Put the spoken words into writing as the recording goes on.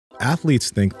athletes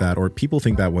think that, or people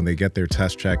think that when they get their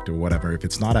test checked or whatever, if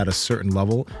it's not at a certain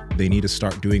level, they need to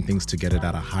start doing things to get it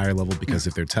at a higher level, because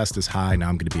if their test is high, now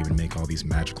I'm going to be able to make all these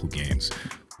magical gains.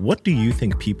 What do you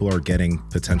think people are getting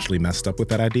potentially messed up with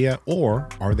that idea, or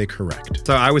are they correct?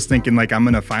 So I was thinking, like, I'm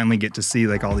gonna finally get to see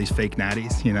like all these fake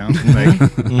natties, you know? Like,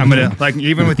 I'm gonna, like,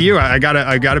 even with you, I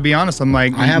gotta be honest. I'm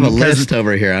like, I have a list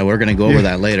over here. We're gonna go over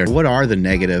that later. What are the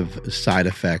negative side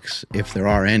effects, if there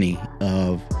are any,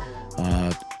 of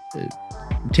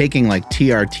taking like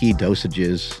TRT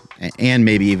dosages and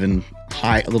maybe even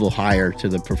a little higher to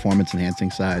the performance enhancing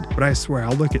side? But I swear,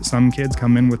 I'll look at some kids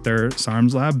come in with their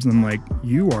SARMs labs and I'm like,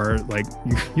 you are like,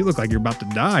 you look like you're about to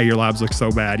die. Your labs look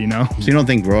so bad, you know? So you don't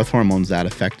think growth hormone's that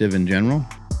effective in general?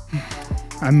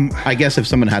 I guess if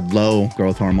someone had low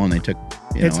growth hormone, they took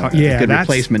a good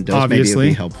replacement dose, maybe it would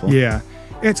be helpful. Yeah.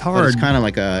 It's hard. But it's kind of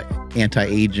like a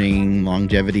anti-aging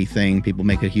longevity thing people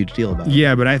make a huge deal about.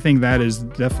 Yeah, but I think that is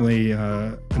definitely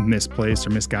misplaced or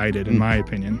misguided in my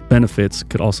opinion. Benefits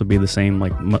could also be the same,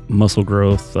 like muscle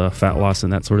growth, fat loss,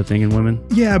 and that sort of thing in women.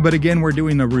 Yeah, but again, we're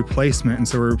doing a replacement, and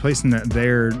so we're replacing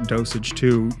their dosage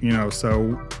too, you know.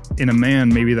 So in a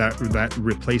man, maybe that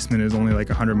replacement is only like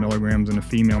 100 milligrams. In a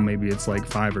female, maybe it's like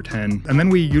 5 or 10. And then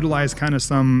we utilize kind of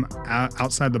some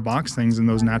outside the box things in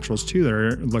those naturals too.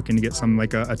 They're looking to get some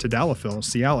like a tadalafil,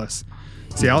 Cialis.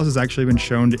 Cialis has actually been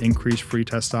shown to increase free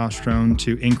testosterone,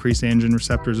 to increase androgen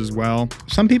receptors as well.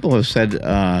 Some people have said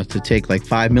to take like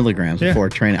 5 milligrams before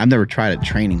training. I've never tried it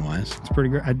training-wise. It's pretty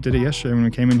good. I did it yesterday when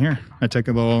we came in here. I took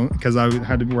a little, because I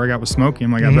had to work out with Smokey.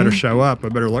 I'm like, I better show up. I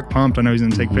better look pumped. I know he's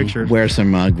going to take pictures. Wear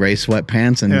some gray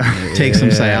sweatpants and take some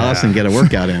Cialis and get a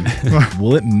workout in.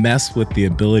 Will it mess with the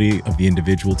ability of the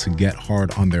individual to get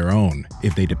hard on their own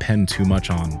if they depend too much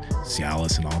on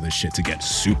Cialis and all this shit to get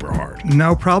super hard?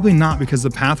 No, probably not, because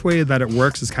the pathway that it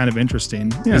works is kind of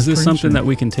interesting. Yeah, is this something that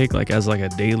we can take like as like a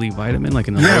daily vitamin, like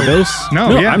an dose?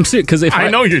 No, I'm serious, because if I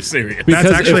know you're serious. That's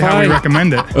actually how we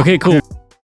recommend it. Okay, cool.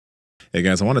 Hey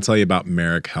guys, I want to tell you about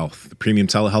Marek Health, the premium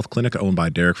telehealth clinic owned by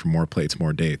Derek from More Plates,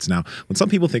 More Dates. Now, when some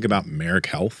people think about Marek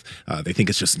Health, they think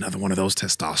it's just another one of those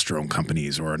testosterone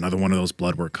companies or another one of those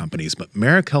blood work companies. But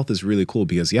Marek Health is really cool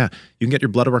because, yeah, you can get your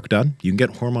blood work done, you can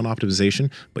get hormone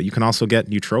optimization, but you can also get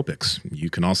nootropics. You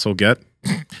can also get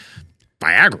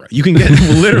Viagra. You can get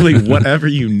literally whatever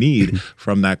you need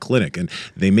from that clinic, and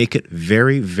they make it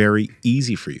very, very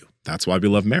easy for you. That's why we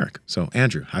love Marek. So,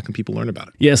 Andrew, how can people learn about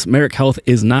it? Yes, Marek Health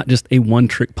is not just a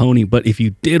one-trick pony, but if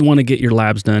you did want to get your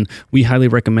labs done, we highly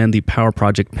recommend the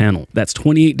PowerProject panel. That's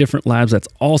 28 different labs. That's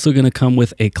also going to come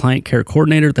with a client care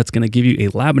coordinator that's going to give you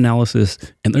a lab analysis,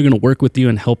 and they're going to work with you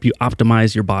and help you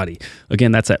optimize your body.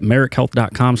 Again, that's at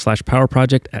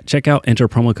marekhealth.com/PowerProject. At checkout, enter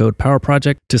promo code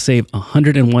PowerProject to save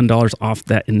 $101 off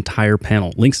that entire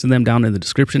panel. Links to them down in the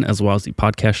description, as well as the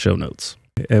podcast show notes.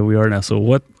 And we are now. So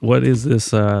what is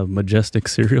this Majestic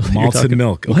cereal? Malted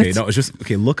milk. Okay, no, it's just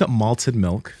look up malted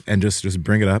milk and just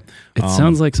bring it up. It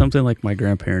sounds like something like my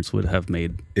grandparents would have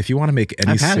made. If you want to make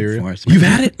any cereal, you've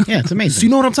had it. Yeah, it's amazing. So you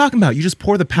know what I'm talking about. You just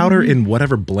pour the powder in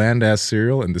whatever bland ass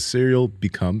cereal, and the cereal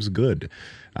becomes good.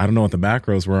 I don't know what the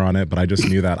macros were on it, but I just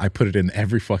knew that I put it in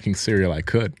every fucking cereal I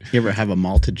could. You ever have a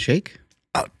malted shake?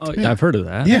 Oh, yeah. I've heard of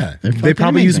that. Yeah, they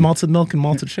probably use malted milk and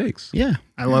malted shakes. Yeah,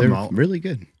 I love malt. Really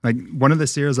good. Like one of the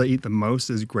cereals I eat the most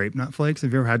is grape nut flakes.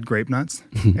 Have you ever had grape nuts?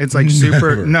 It's like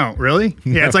super. No, really?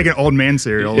 Yeah, it's like an old man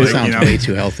cereal. It sounds way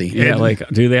too healthy. Yeah, like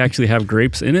do they actually have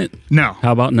grapes in it? No.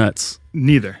 How about nuts?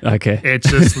 Neither. Okay.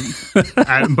 It's just,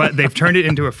 but they've turned it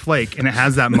into a flake, and it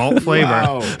has that malt flavor.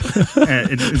 Wow. And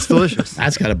it's delicious.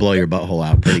 That's got to blow your butthole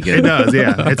out pretty good. It does,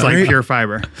 yeah. It's like pure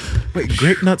fiber. Wait,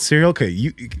 grape nut cereal? Okay,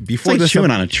 before it's like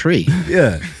chewing on a tree.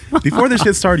 Yeah. Before this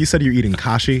shit started, you said you're eating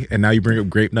kashi, and now you bring up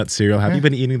grape nut cereal. Have you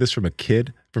been eating this from a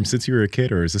kid? From since you were a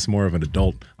kid, or is this more of an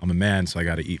adult? I'm a man, so I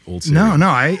got to eat old cereal. No,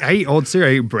 I eat old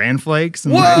cereal. I eat bran flakes.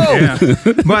 And Whoa!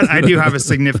 But I do have a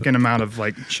significant amount of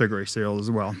like sugary cereal as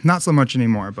well. Not so much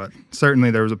anymore, but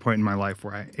certainly there was a point in my life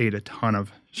where I ate a ton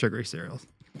of sugary cereals.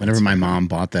 Whenever my mom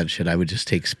bought that shit, I would just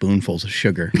take spoonfuls of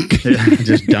sugar,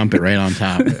 just dump it right on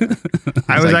top.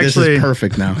 I was like, actually, this is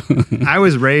perfect now. I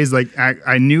was raised like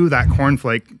I knew that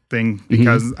cornflake thing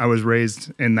because I was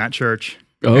raised in that church.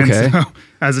 Okay. And so,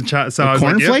 as a child, so I was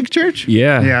cornflake like, church?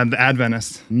 Yeah, the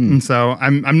Adventist. And so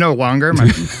I'm no longer.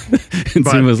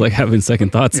 Nsima was like having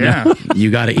second thoughts now. You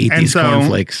got to eat these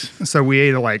cornflakes. So we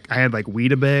ate I had like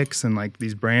Weetabix and like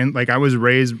these brand. Like I was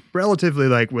raised relatively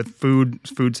like with food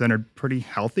centered, pretty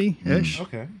healthy-ish.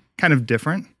 Okay. Kind of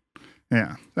different.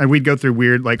 Yeah. And we'd go through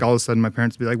weird, like all of a sudden my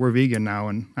parents would be like, we're vegan now.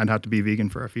 And I'd have to be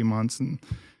vegan for a few months.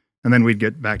 And then we'd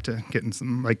get back to getting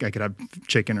some, like I could have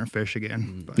chicken or fish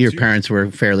again. Your parents were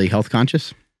fairly health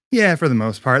conscious? Yeah, for the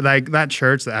most part. Like that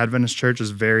church, the Adventist church,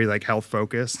 is very like health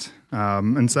focused.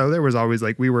 And so there was always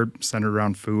like, we were centered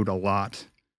around food a lot.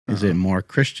 Is it more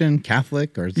Christian,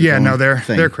 Catholic, or is it no,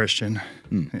 they're Christian.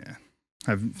 Yeah.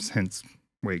 I've since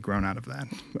grown out of that.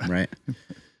 Right.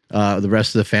 The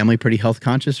rest of the family pretty health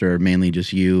conscious, or mainly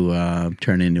just you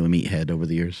turning into a meathead over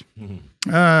the years?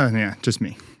 Yeah, just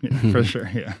me. Yeah, for sure.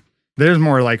 Yeah. There's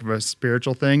more like of a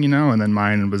spiritual thing, and then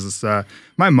mine was this,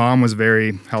 my mom was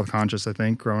very health conscious, I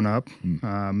think, growing up.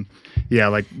 Yeah,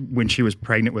 like when she was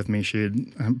pregnant with me, she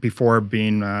had, before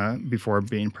being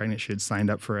pregnant, she had signed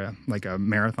up for a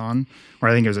marathon, or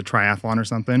I think it was a triathlon or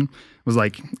something. It was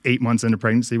like 8 months into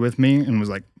pregnancy with me and was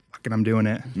like, fuck it, I'm doing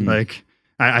it. Like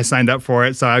I signed up for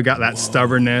it. So I got that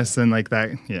stubbornness and like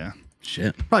that. Yeah.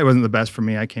 Shit. Probably wasn't the best for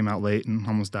me. I came out late and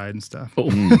almost died and stuff. Well,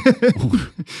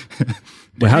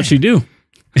 how'd she do?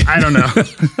 I don't know.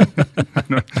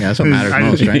 Yeah, that's what matters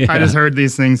most, right? I just heard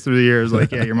these things through the years,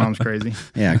 like, yeah, your mom's crazy.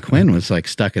 Yeah, Quinn was like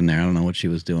stuck in there. I don't know what she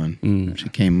was doing. She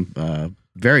came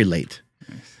very late.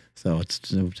 So it's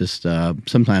just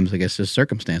sometimes, I guess, just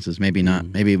circumstances. Maybe not.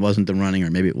 Maybe it wasn't the running,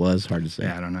 or maybe it was. Hard to say.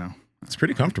 Yeah, I don't know. It's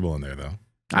pretty comfortable in there, though.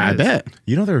 I bet.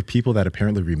 You know, there are people that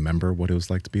apparently remember what it was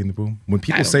like to be in the womb. When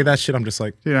people say that shit, I'm just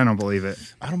like, dude, I don't believe it.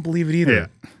 I don't believe it either.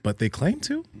 Yeah. But they claim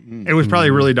to. It was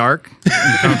probably really dark.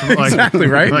 Like, exactly,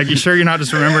 right? Like, you sure you're not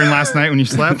just remembering last night when you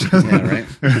slept? Yeah, right.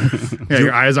 Yeah,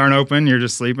 your eyes aren't open. You're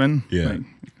just sleeping. Yeah. Like,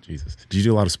 Jesus. Did you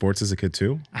do a lot of sports as a kid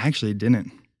too? I actually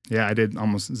didn't. Yeah, I did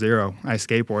almost zero. I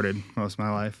skateboarded most of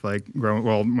my life, like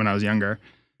when I was younger.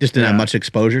 Just didn't have much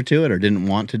exposure to it, or didn't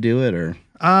want to do it, or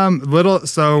little.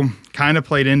 So kind of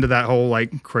played into that whole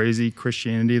like crazy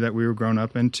Christianity that we were growing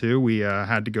up into. We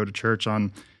had to go to church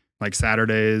on like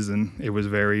Saturdays, and it was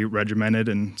very regimented,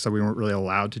 and so we weren't really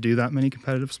allowed to do that many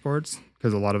competitive sports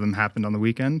because a lot of them happened on the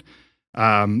weekend.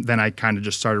 Then I kind of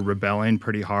just started rebelling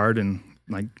pretty hard and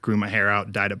like grew my hair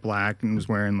out, dyed it black, and was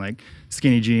wearing like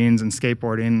skinny jeans and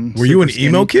skateboarding. Were you an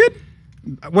emo kid?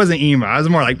 I wasn't emo. I was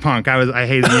more like punk. I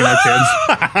hated emo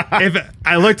kids. If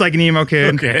I looked like an emo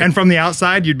kid, and from the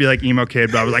outside you'd be like emo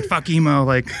kid, but I was like, fuck emo.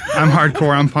 Like, I'm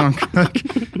hardcore. I'm punk.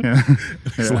 Yeah.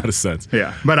 Makes a lot of sense.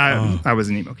 Yeah, but I was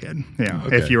an emo kid. Yeah,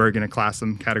 if you were gonna class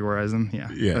them, categorize them,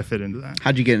 yeah, I fit into that.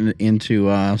 How'd you get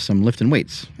into some lifting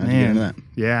weights? How'd you get into that?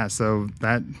 Yeah, so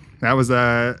that was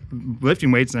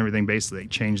lifting weights and everything basically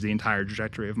changed the entire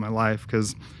trajectory of my life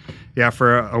because. Yeah,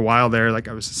 for a while there, like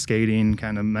I was skating,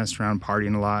 kind of messed around,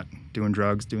 partying a lot, doing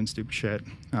drugs, doing stupid shit.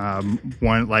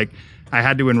 I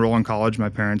had to enroll in college. My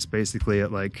parents basically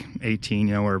at like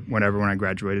 18, or whatever, when I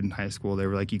graduated in high school, they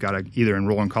were like, you got to either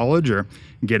enroll in college or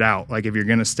get out. Like if you're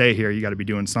going to stay here, you got to be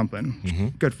doing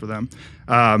something. Good for them.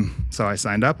 So I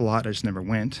signed up a lot. I just never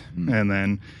went. And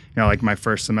then, like my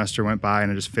first semester went by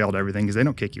and I just failed everything because they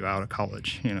don't kick you out of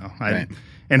college. Right.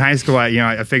 In high school,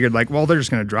 I figured like, well, they're just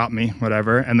going to drop me,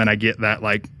 whatever. And then I get that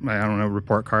like, I don't know,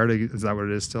 report card. Is that what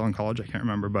it is still in college? I can't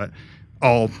remember, but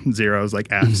all zeros,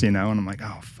 like F's, and I'm like,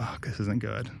 oh fuck, this isn't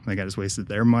good. Like I just wasted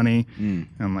their money. And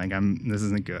I'm like, this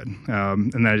isn't good.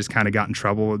 And then I just kind of got in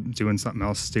trouble with doing something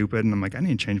else stupid. And I'm like, I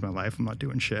need to change my life. I'm not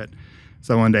doing shit.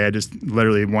 So one day I just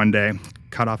literally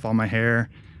cut off all my hair.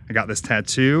 I got this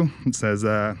tattoo. It says,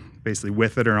 basically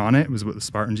with it or on it. It was what the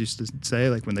Spartans used to say,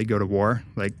 like when they go to war,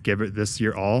 like give it this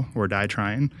your all or die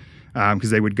trying, because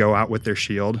they would go out with their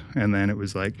shield, and then it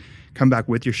was like come back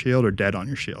with your shield or dead on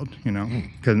your shield,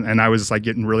 and I was just like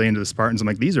getting really into the Spartans. I'm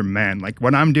like, these are men. Like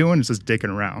what I'm doing is just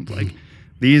dicking around. Like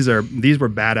these were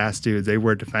badass dudes. They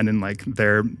were defending like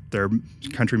their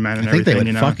countrymen and everything. I think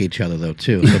they would fuck each other though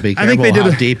too. So be careful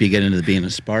how deep you get into being a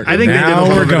Spartan. I think now they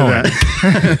did we're going.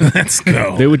 That. Let's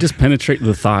go. They would just penetrate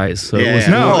the thighs. So it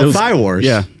was thigh wars.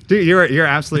 Yeah, dude, you're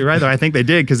absolutely right though. I think they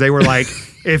did because they were like,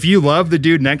 if you love the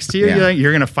dude next to you,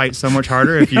 you're gonna fight so much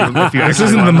harder. If you this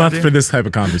isn't the month for this type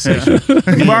of conversation.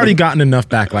 You've already gotten enough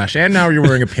backlash, and now you're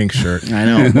wearing a pink shirt. I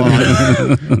know.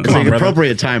 Well, it's an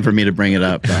appropriate time for me to bring it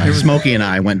up. Smokey and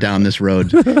I went down this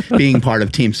road, being part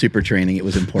of Team Super Training. It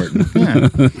was important. Yeah.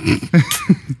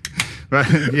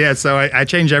 But yeah, so I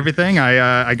changed everything.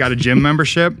 I got a gym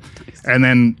membership, and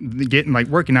then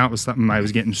working out was something I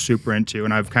was getting super into.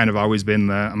 And I've kind of always been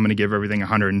I'm going to give everything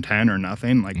 110 or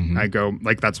nothing. Like I go,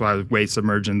 like that's why I was way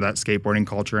submerged into that skateboarding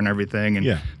culture and everything. And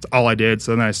it's all I did.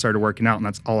 So then I started working out, and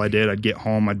that's all I did. I'd get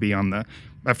home, I'd be on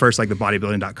at first like the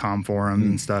bodybuilding.com forums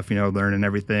and stuff, learning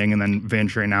everything, and then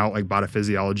venturing out, like bought a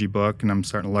physiology book, and I'm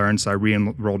starting to learn. So I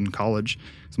re-enrolled in college.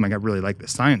 So I'm like, I really like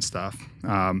this science stuff.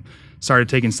 Started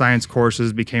taking science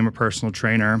courses, became a personal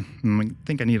trainer. I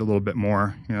think I need a little bit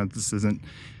more. This isn't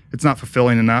it's not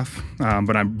fulfilling enough,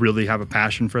 but I really have a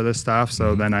passion for this stuff.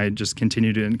 So then I just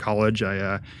continued it in college.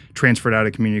 I transferred out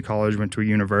of community college, went to a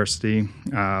university.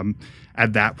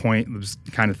 At that point, I was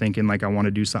kind of thinking like I want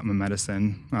to do something in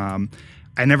medicine.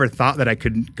 I never thought that I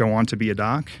could go on to be a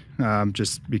doc,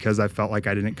 just because I felt like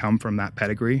I didn't come from that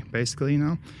pedigree, basically, you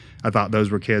know. I thought those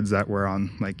were kids that were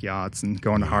on like yachts and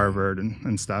going to Harvard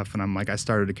and stuff. And I'm like, I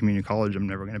started a community college. I'm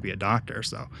never going to be a doctor.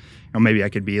 So, you know, maybe I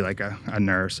could be like a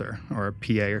nurse or a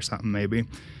PA or something maybe.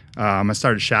 I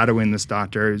started shadowing this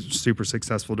doctor. He's a super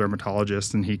successful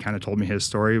dermatologist, and he kind of told me his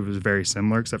story. It was very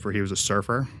similar, except for he was a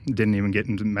surfer. Didn't even get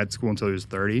into med school until he was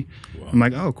 30. Wow. I'm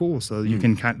like, oh, cool. So you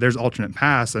can there's alternate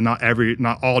paths, and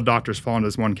not all doctors fall into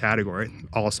this one category.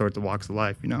 All sorts of walks of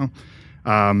life, you know.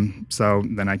 So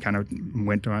then I kind of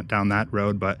went down that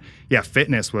road, but yeah,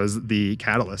 fitness was the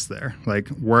catalyst there. Like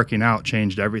working out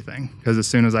changed everything, because as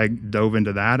soon as I dove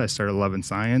into that, I started loving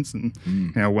science, and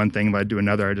you know, one thing led to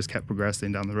another. I just kept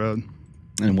progressing down the road.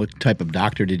 And what type of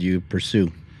doctor did you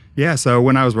pursue? Yeah, so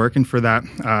when I was working for that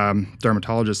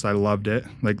dermatologist, I loved it.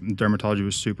 Like dermatology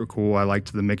was super cool. I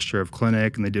liked the mixture of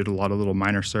clinic, and they did a lot of little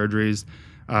minor surgeries.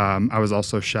 I was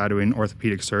also shadowing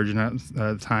orthopedic surgeon at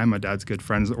the time. My dad's good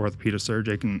friends, an orthopedic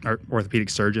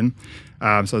surgeon. So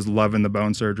I was loving the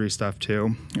bone surgery stuff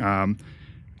too.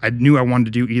 I knew I wanted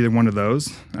to do either one of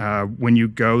those. When you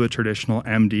go the traditional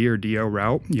MD or DO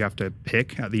route, you have to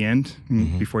pick at the end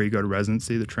before you go to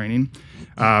residency, the training.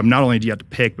 Not only do you have to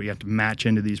pick, but you have to match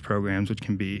into these programs, which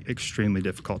can be extremely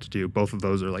difficult to do. Both of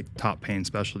those are like top paying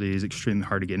specialties, extremely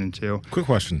hard to get into. Quick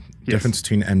question. Yes. Difference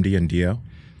between MD and DO?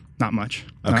 Not much.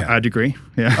 Okay. A degree.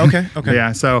 Yeah. Okay.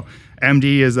 Yeah. So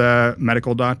MD is a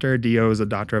medical doctor. DO is a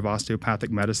doctor of osteopathic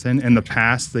medicine. In the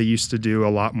past, they used to do a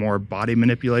lot more body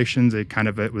manipulations.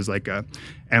 It was like a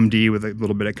MD with a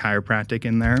little bit of chiropractic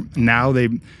in there. Now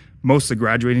most of the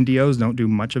graduating DOs don't do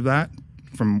much of that,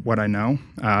 from what I know.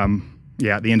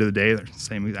 Yeah, at the end of the day, they're the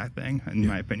same exact thing, in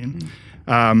my opinion.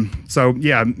 So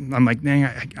yeah, I'm like, dang,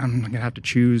 I'm gonna have to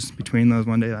choose between those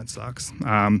one day. That sucks.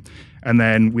 And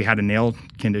then we had a nail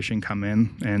condition come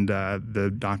in, and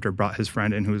the doctor brought his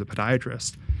friend in who was a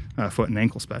podiatrist, foot and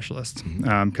ankle specialist,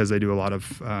 because they do a lot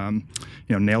of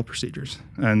nail procedures.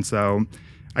 And so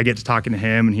I get to talking to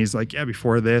him, and he's like, yeah,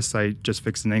 before this, I just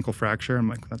fixed an ankle fracture. I'm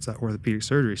like, that's that orthopedic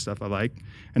surgery stuff I like.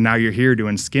 And now you're here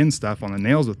doing skin stuff on the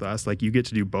nails with us. Like, you get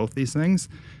to do both these things.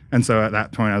 And so at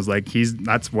that point, I was like,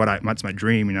 that's my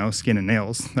dream, you know, skin and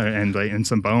nails and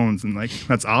some bones. And like,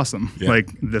 that's awesome. Yeah. Like,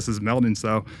 this is melding.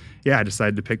 So yeah, I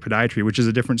decided to pick podiatry, which is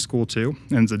a different school too.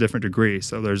 And it's a different degree.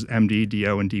 So there's MD,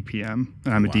 DO, and DPM.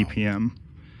 And I'm a DPM.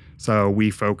 So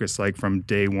we focus like from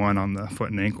day one on the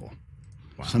foot and ankle.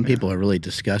 Wow, Some people are really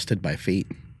disgusted by feet.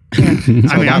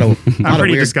 I'm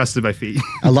pretty disgusted by feet.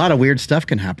 A lot of weird stuff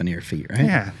can happen to your feet, right?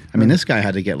 Yeah. I mean, this guy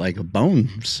had to get like a bone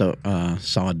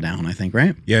sawed down, I think,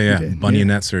 right? Yeah.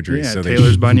 Bunionette surgery. Yeah, so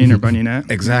Taylor's bunion or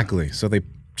bunionette. Exactly. So they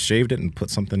shaved it and put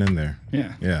something in there.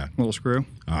 Yeah. Yeah. A little screw.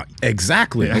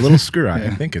 Exactly. Yeah. A little screw. I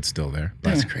think it's still there.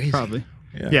 That's crazy. Probably.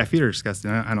 Yeah, feet are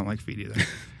disgusting. I don't like feet either.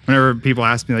 Whenever people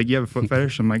ask me, like, you have a foot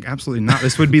fetish? I'm like, absolutely not.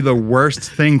 This would be the worst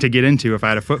thing to get into if I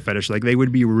had a foot fetish. Like, they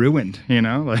would be ruined, you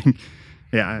know? Like,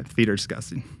 yeah, feet are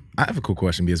disgusting. I have a cool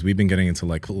question, because we've been getting into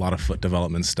like a lot of foot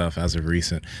development stuff as of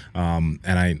recent. And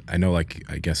I know, like,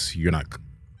 I guess you're not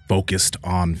focused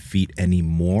on feet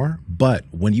anymore, but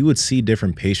when you would see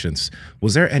different patients,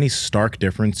 was there any stark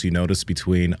difference you noticed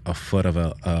between a foot of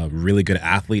a really good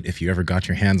athlete, if you ever got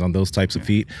your hands on those types of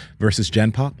feet, versus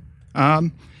Gen Pop?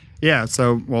 Yeah.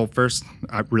 So, well, first,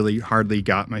 I really hardly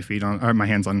got my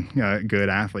hands on good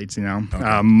athletes. You know,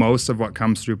 okay. Most of what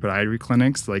comes through podiatry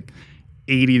clinics, like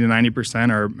 80 to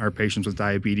 90% are patients with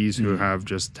diabetes who have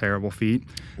just terrible feet.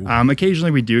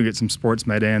 Occasionally, we do get some sports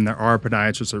med in. There are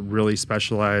podiatrists that really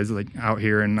specialize. Like out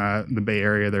here in the Bay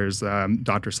Area, there's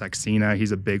Dr. Saxena.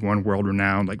 He's a big one, world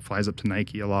renowned. Like flies up to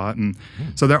Nike a lot, and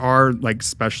so there are like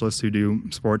specialists who do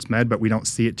sports med, but we don't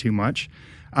see it too much.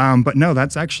 But no,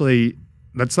 that's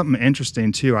something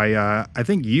interesting too. I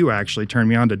think you actually turned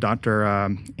me on to Dr.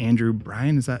 Andrew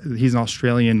Bryan. He's an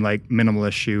Australian like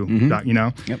minimalist shoe doc, you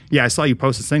know? Yep. Yeah, I saw you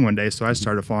post this thing one day, so I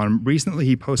started following him. Recently,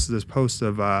 he posted this post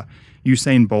of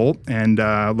Usain Bolt and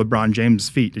LeBron James'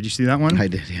 feet. Did you see that one? I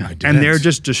did, yeah. And they're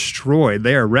just destroyed.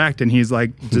 They are wrecked. And he's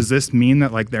like, does this mean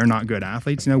that like they're not good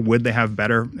athletes? You know, would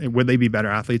they be better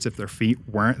athletes if their feet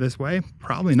weren't this way?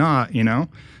 Probably not, you know?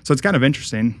 So it's kind of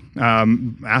interesting.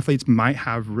 Athletes might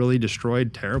have really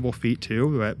destroyed terrible feet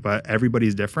too, but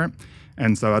everybody's different.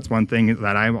 And so that's one thing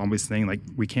that I'm always saying, like,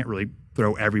 we can't really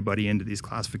throw everybody into these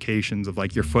classifications of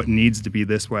like your foot needs to be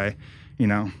this way. You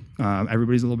know,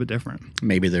 everybody's a little bit different.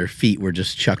 Maybe their feet were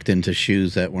just chucked into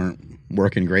shoes that weren't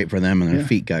working great for them, and their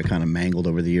feet got kind of mangled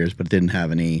over the years, but didn't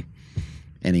have any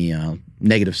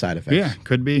negative side effects. Yeah,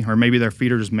 could be. Or maybe their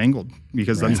feet are just mangled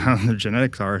because that's how their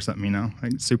genetics are or something, you know.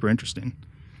 Like, it's super interesting.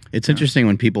 It's interesting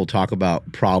when people talk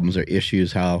about problems or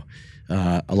issues, how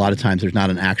a lot of times there's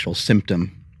not an actual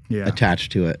symptom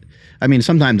attached to it. I mean,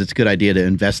 sometimes it's a good idea to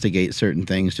investigate certain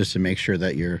things just to make sure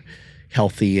that you're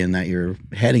healthy and that you're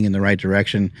heading in the right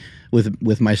direction.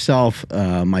 With myself,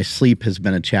 my sleep has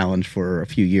been a challenge for a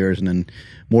few years, and then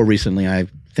more recently I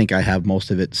think I have most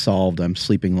of it solved. I'm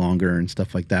sleeping longer and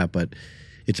stuff like that, but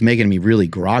it's making me really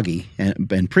groggy.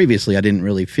 And previously I didn't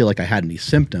really feel like I had any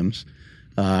symptoms.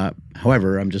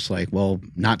 However, I'm just like, well,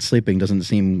 not sleeping doesn't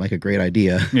seem like a great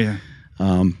idea. Yeah.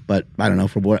 But I don't know,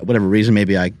 for whatever reason,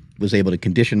 maybe I was able to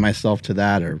condition myself to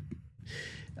that, or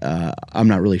I'm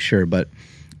not really sure. But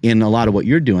in a lot of what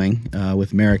you're doing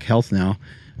with Marek Health now,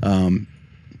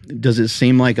 does it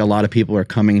seem like a lot of people are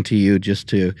coming to you just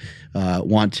to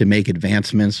want to make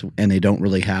advancements, and they don't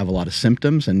really have a lot of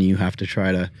symptoms, and you have to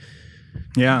try to...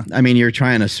 Yeah. I mean, you're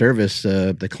trying to service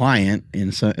the client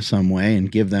in some way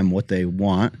and give them what they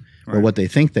want or what they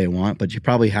think they want, but you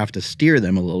probably have to steer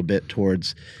them a little bit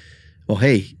towards, well,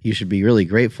 hey, you should be really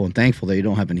grateful and thankful that you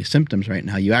don't have any symptoms right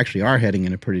now. You actually are heading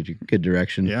in a pretty good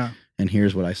direction. Yeah. And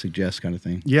here's what I suggest, kind of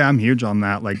thing. Yeah, I'm huge on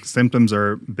that. Like, symptoms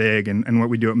are big, and what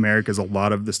we do at Marek is a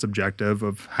lot of the subjective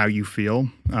of how you feel.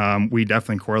 We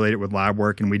definitely correlate it with lab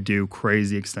work, and we do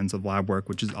crazy extensive lab work,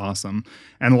 which is awesome.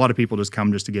 And a lot of people just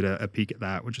come just to get a peek at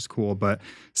that, which is cool. But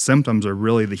symptoms are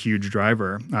really the huge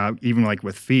driver. Even like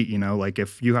with feet, you know, like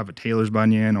if you have a Taylor's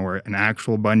bunion or an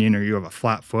actual bunion, or you have a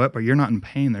flat foot, but you're not in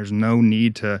pain, there's no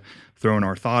need to throw an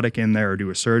orthotic in there or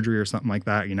do a surgery or something like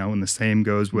that, you know. And the same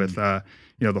goes with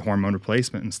you know, the hormone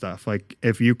replacement and stuff. Like,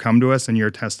 if you come to us and your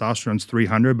testosterone's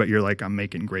 300, but you're like, I'm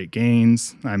making great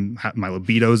gains, my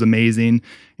libido's amazing,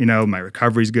 you know, my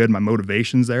recovery's good, my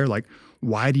motivation's there, like,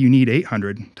 why do you need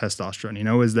 800 testosterone? You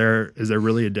know, is there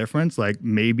really a difference? Like,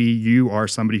 maybe you are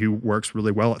somebody who works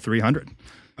really well at 300.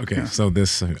 Okay, so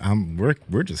this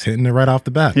we're just hitting it right off the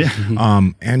bat.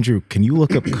 Yeah. Andrew, can you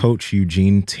look up Coach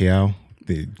Eugene Tiao?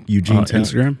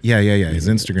 Instagram? Yeah. His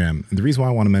Instagram. And the reason why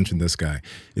I want to mention this guy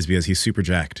is because he's super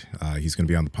jacked. He's going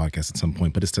to be on the podcast at some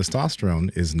point, but his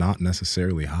testosterone is not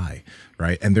necessarily high,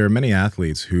 right? And there are many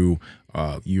athletes who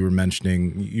you were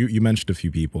mentioning. You mentioned a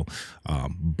few people,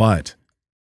 but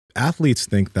athletes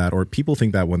think that, or people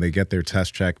think that when they get their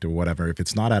test checked or whatever, if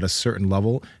it's not at a certain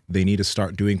level, they need to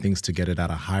start doing things to get it at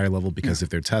a higher level, because if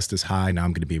their test is high, now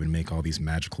I'm going to be able to make all these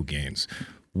magical gains.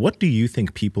 What do you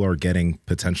think people are getting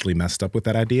potentially messed up with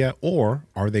that idea, or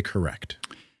are they correct?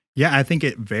 Yeah, I think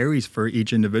it varies for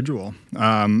each individual.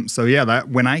 So yeah, that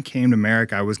when I came to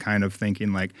Marek, I was kind of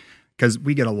thinking like, because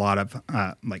we get a lot of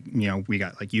like, you know, we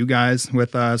got like you guys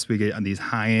with us, we get these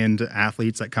high-end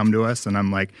athletes that come to us, and I'm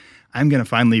like, I'm going to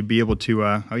finally be able to,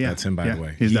 oh yeah. That's him, by the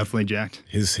way. He's definitely jacked.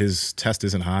 His test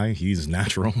isn't high. He's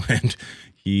natural, and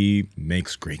he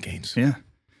makes great gains. Yeah.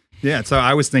 Yeah, so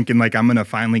I was thinking like I'm gonna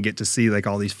finally get to see like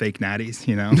all these fake natties,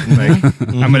 you know. Like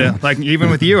I'm gonna like,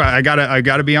 even with you, I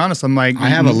gotta be honest. I'm like, I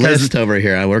have a list over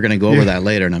here. We're gonna go over that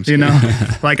later, and I'm you know,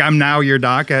 like I'm now your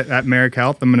doc at Marek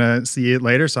Health. I'm gonna see it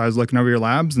later. So I was looking over your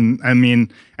labs, and I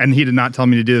mean, and he did not tell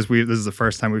me to do this. This is the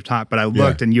first time we've talked, but I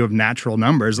looked, and you have natural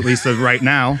numbers, at least right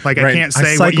now. Like I can't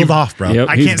say what you've off, bro. Yep,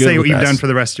 I can't say what you've done for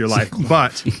the rest of your life,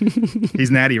 but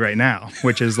he's natty right now,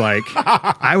 which is like,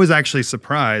 I was actually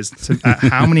surprised at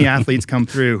how many athletes come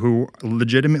through who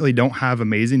legitimately don't have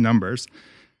amazing numbers.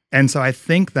 And so I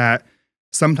think that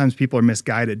sometimes people are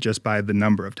misguided just by the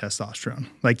number of testosterone.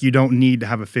 Like, you don't need to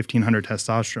have a 1500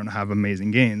 testosterone to have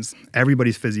amazing gains.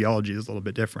 Everybody's physiology is a little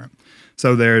bit different.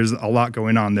 So there's a lot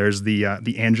going on. There's the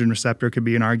androgen receptor could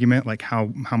be an argument, like how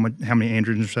many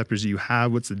androgen receptors do you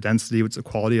have? What's the density? What's the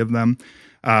quality of them?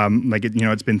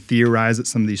 It's been theorized that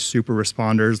some of these super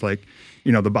responders, like,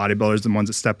 you know, the bodybuilders, the ones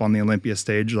that step on the Olympia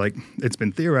stage, like, it's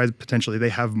been theorized potentially they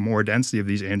have more density of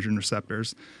these androgen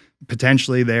receptors.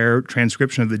 Potentially their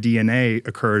transcription of the DNA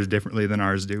occurs differently than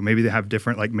ours do. Maybe they have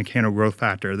different, like, mechanogrowth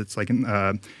factor that's like an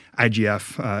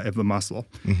IGF of the muscle.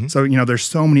 Mm-hmm. So, you know, there's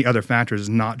so many other factors,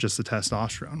 not just the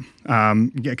testosterone.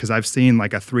 Because I've seen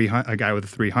like a guy with a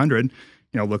 300, you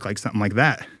know, look like something like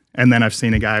that. And then I've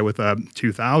seen a guy with a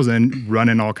 2,000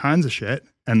 running all kinds of shit.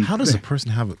 And how does a person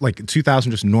have like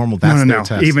 2,000 just normal? That's their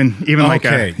test. Even like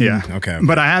okay.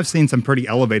 But I have seen some pretty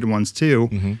elevated ones too,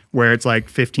 mm-hmm. where it's like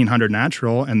 1,500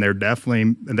 natural, and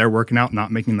they're working out,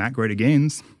 not making that great of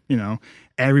gains, you know.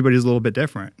 everybody's a little bit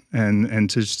different. And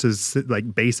to sit,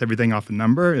 like base everything off a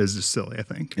number is just silly, I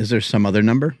think. Is there some other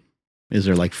number? Is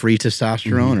there like free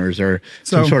testosterone, or is there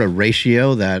some sort of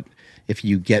ratio that if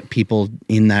you get people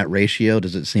in that ratio,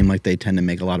 does it seem like they tend to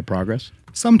make a lot of progress?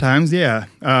 Sometimes, yeah.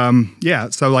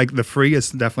 So like the free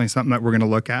is definitely something that we're going to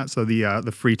look at. So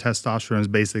the free testosterone is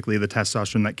basically the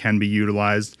testosterone that can be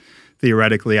utilized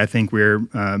theoretically. I think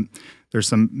there's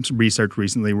some research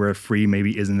recently where free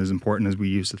maybe isn't as important as we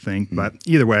used to think. But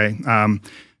either way,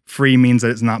 free means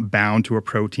that it's not bound to a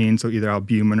protein, so either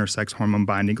albumin or sex hormone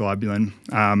binding globulin.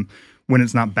 When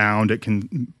it's not bound, it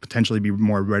can potentially be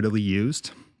more readily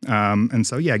used. And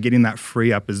so, yeah, getting that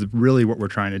free up is really what we're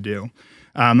trying to do.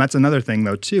 That's another thing,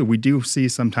 though, too. We do see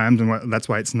sometimes, and that's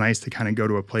why it's nice to kind of go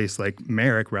to a place like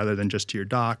Marek rather than just to your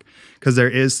doc, because there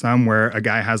is some where a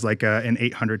guy has like an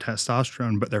 800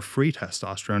 testosterone, but their free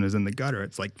testosterone is in the gutter.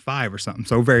 It's like 5 or something,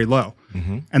 so very low.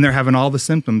 And they're having all the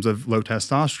symptoms of low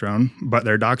testosterone, but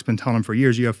their doc's been telling them for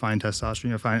years, you have fine testosterone,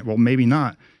 you have fine. Well, maybe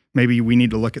not. Maybe we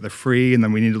need to look at the free, and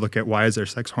then we need to look at why is their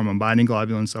sex hormone binding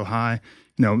globulin so high,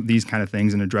 these kind of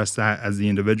things, and address that as the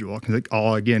individual, because it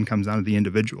all, again, comes down to the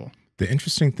individual. The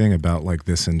interesting thing about like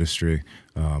this industry,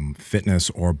 fitness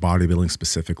or bodybuilding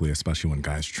specifically, especially when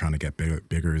guys are trying to get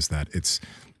bigger, is that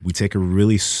we take a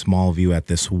really small view at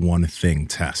this one thing,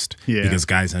 test. Yeah. Because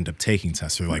guys end up taking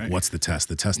tests. They're like, what's the test?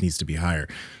 The test needs to be higher.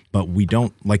 But we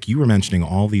don't, like you were mentioning,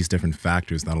 all these different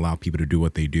factors that allow people to do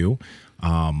what they do.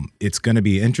 It's going to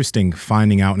be interesting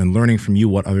finding out and learning from you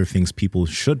what other things people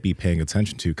should be paying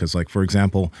attention to. Because, like, for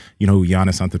example, you know who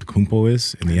Giannis Antetokounmpo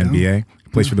is in the NBA? He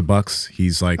plays for the Bucks.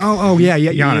 He's like,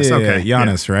 Giannis. Okay,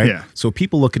 Giannis, right? Yeah. So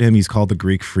people look at him. He's called the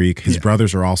Greek Freak. His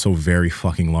brothers are also very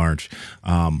fucking large,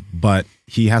 but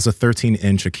he has a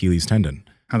 13-inch Achilles tendon.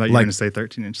 I thought you were going to say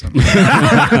 13-inch something.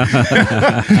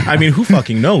 I mean, who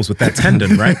fucking knows with that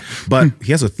tendon, right? But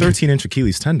he has a 13-inch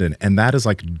Achilles tendon, and that is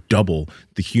like double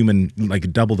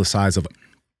the size of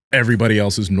everybody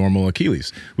else's normal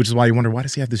Achilles, which is why you wonder, why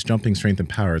does he have this jumping strength and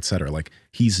power, et cetera? Like,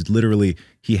 he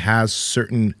has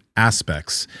certain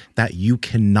aspects that you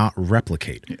cannot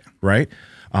replicate, right?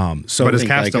 But his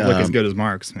calves don't look as good as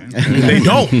Mark's, man. They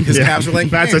don't. His calves are like,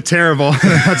 that's a terrible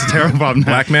problem.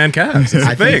 Black man calves.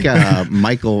 I think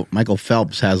Michael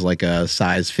Phelps has like a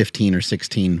size 15 or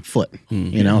 16 foot.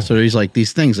 So there's like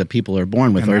these things that people are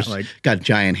born with. Or like got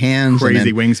giant hands,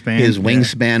 crazy wingspan. His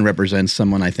wingspan represents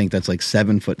someone I think that's like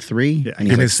 7'3", and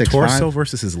he's like his 6'5". torso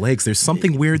versus his legs. There's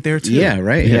something weird there too. Yeah,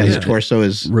 right. Yeah, his torso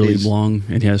is really long,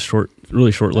 and he has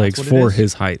really short legs for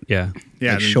his height. Yeah.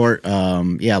 Yeah, like short,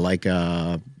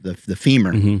 the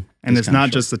femur. And it's not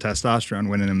just the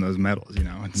testosterone winning him those medals,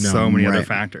 It's so many other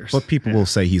factors. But people will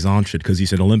say he's on shit because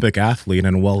he's an Olympic athlete,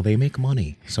 and well, they make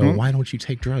money. So why don't you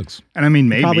take drugs? And I mean,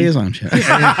 maybe he probably is on shit.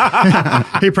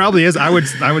 He probably is. I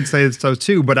would say so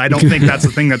too. But I don't think that's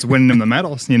the thing that's winning him the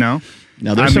medals. Now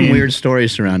there's some weird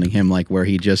stories surrounding him, like where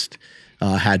he just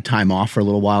had time off for a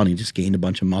little while and he just gained a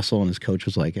bunch of muscle, and his coach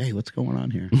was like, "Hey, what's going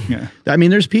on here?" Yeah. I mean,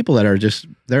 there are people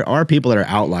that are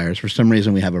outliers. For some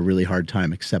reason, we have a really hard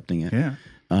time accepting it. Yeah.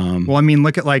 Well, I mean,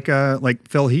 look at like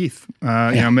Phil Heath.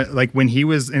 Like when he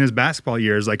was in his basketball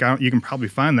years, like you can probably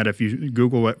find that if you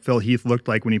Google what Phil Heath looked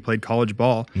like when he played college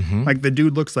ball. Like the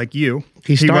dude looks like you.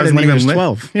 He started when he was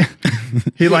 12.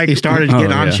 He started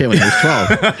getting on shit when he was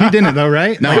 12. He didn't though,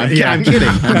 right? No, I'm kidding.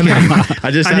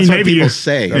 That's what people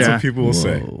say. That's what people will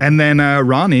say. And then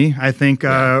Ronnie, I think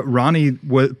Ronnie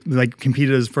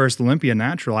competed his first Olympia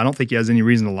natural. I don't think he has any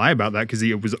reason to lie about that because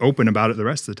he was open about it the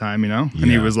rest of the time, And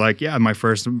he was like, "Yeah, my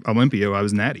first Olympia, I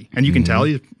was natty," and you can tell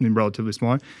he's relatively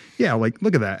small. Yeah, like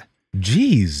look at that.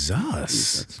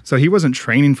 Jesus. So he wasn't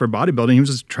training for bodybuilding. He was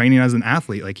just training as an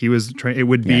athlete. Like he was. It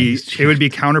would be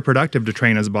counterproductive to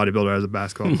train as a bodybuilder as a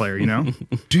basketball player.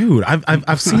 Dude,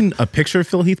 I've seen a picture of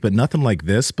Phil Heath, but nothing like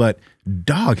this. But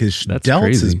dog, his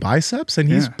delts, his biceps, and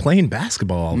he's playing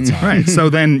basketball all the time. Right. So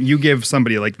then you give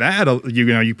somebody like that,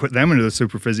 you put them into the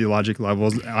super physiologic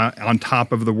levels on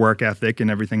top of the work ethic and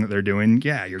everything that they're doing.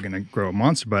 Yeah, you're gonna grow a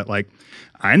monster. But like,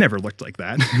 I never looked like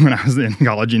that when I was in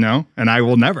college, and I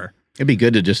will never. It'd be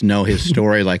good to just know his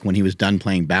story, like when he was done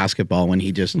playing basketball, when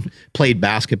he just played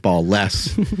basketball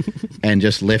less and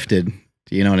just lifted.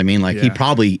 You know what I mean? Like he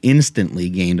probably instantly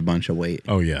gained a bunch of weight.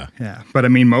 Oh yeah. Yeah. But I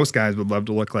mean, most guys would love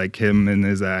to look like him in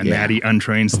his natty,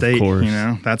 untrained state.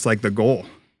 That's like the goal.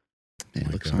 Yeah,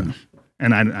 it looks on.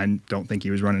 And I don't think he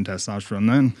was running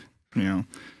testosterone then.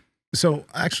 So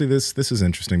actually, this is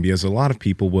interesting because a lot of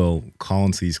people will call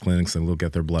into these clinics and they'll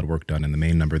get their blood work done, and the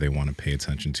main number they want to pay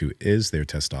attention to is their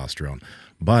testosterone.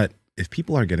 But if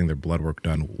people are getting their blood work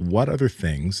done, what other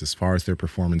things, as far as their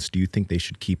performance, do you think they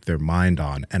should keep their mind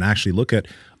on and actually look at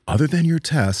other than your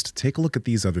test, take a look at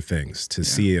these other things to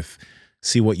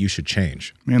see what you should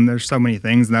change. And there's so many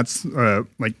things. And that's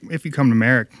like, if you come to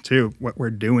Marek too, what we're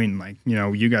doing, like, you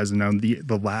know, you guys know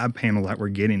the lab panel that we're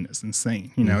getting is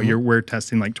insane. You know, we're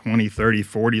testing like 20, 30,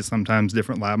 40, sometimes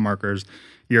different lab markers.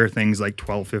 Your things like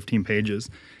 12, 15 pages,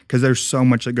 because there's so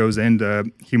much that goes into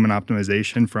human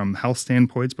optimization from health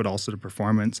standpoints, but also to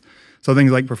performance. So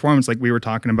things like performance, like we were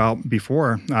talking about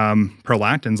before,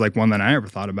 prolactin's like one that I never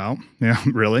thought about,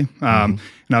 really. And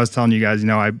I was telling you guys,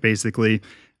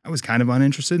 I was kind of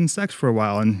uninterested in sex for a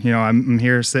while. And, I'm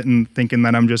here sitting thinking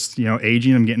that I'm just,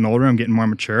 aging, I'm getting older, I'm getting more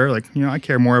mature. Like, I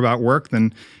care more about work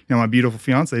than, my beautiful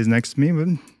fiance is next to me, but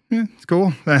yeah, it's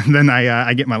cool. And then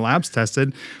I get my labs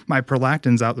tested. My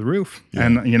prolactin's out the roof. Yeah.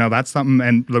 And, that's something.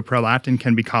 And the prolactin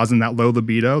can be causing that low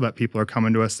libido that people are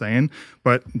coming to us saying,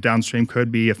 but downstream could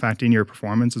be affecting your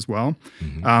performance as well.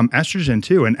 Estrogen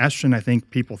too. And estrogen, I think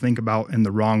people think about in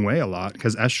the wrong way a lot,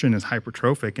 because estrogen is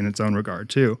hypertrophic in its own regard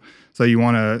too. So you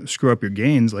want to screw up your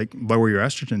gains, like lower your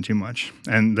estrogen too much.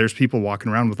 And there's people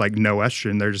walking around with like no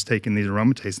estrogen. They're just taking these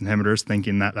aromatase inhibitors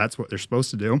thinking that that's what they're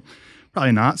supposed to do.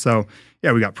 Probably not. So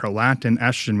yeah, we got prolactin,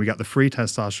 estrogen, we got the free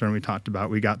testosterone we talked about,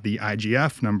 we got the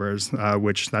IGF numbers,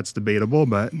 which that's debatable,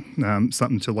 but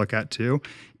something to look at too.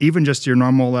 Even just your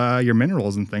normal, your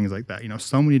minerals and things like that,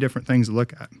 so many different things to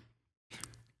look at.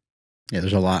 Yeah,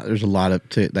 there's a lot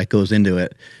that goes into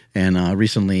it. And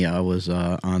recently I was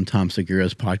on Tom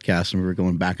Segura's podcast, and we were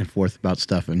going back and forth about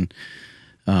stuff, and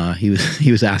he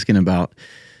was asking about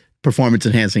performance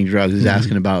enhancing drugs. He's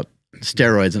asking about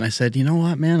steroids, and I said, you know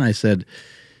what, man? I said,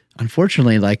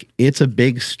 unfortunately, like, it's a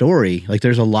big story. Like,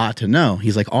 there's a lot to know.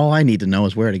 He's like, all I need to know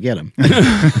is where to get them.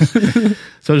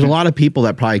 So there's a lot of people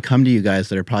that probably come to you guys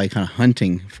that are probably kind of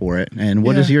hunting for it. And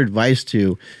what is your advice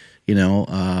to, a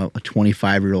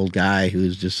 25-year-old guy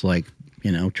who's just like,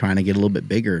 trying to get a little bit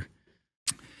bigger?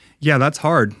 Yeah, that's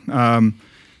hard.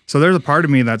 So there's a part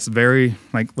of me that's very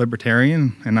like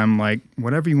libertarian, and I'm like,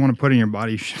 whatever you want to put in your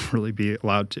body, you should really be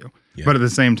allowed to. Yeah. But at the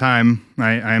same time,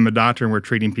 I am a doctor, and we're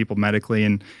treating people medically,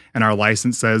 and our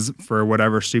license says for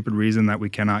whatever stupid reason that we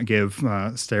cannot give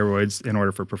steroids in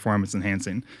order for performance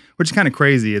enhancing, which is kind of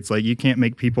crazy. It's like you can't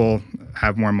make people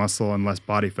have more muscle and less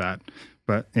body fat.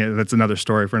 But that's another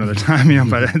story for another time,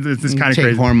 But it's kind of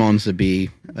crazy. Take hormones to be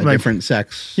a different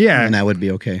sex, and that would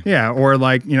be okay. Yeah, or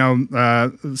like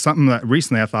something that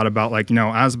recently I thought about, like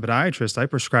as a podiatrist, I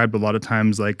prescribed a lot of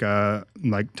times like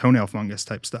toenail fungus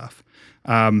type stuff.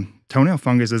 Toenail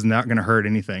fungus is not going to hurt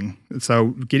anything. So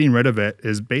getting rid of it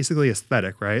is basically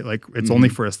aesthetic, right? Like it's only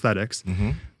for aesthetics.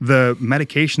 The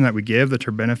medication that we give, the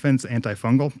terbinafine,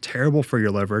 antifungal, terrible for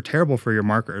your liver, terrible for your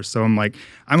markers. So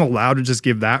I'm allowed to just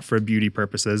give that for beauty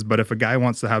purposes. But if a guy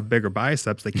wants to have bigger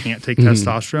biceps, they can't take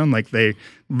testosterone. Like the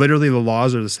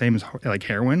laws are the same as like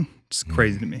heroin. It's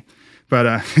crazy to me.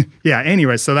 But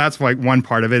anyway, so that's like one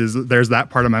part of it is there's that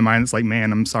part of my mind that's like,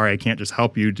 man, I'm sorry, I can't just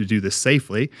help you to do this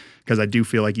safely, because I do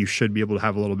feel like you should be able to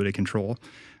have a little bit of control.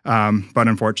 But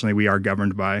unfortunately, we are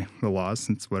governed by the laws.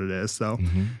 It's what it is. So,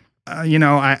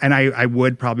 I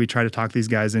would probably try to talk these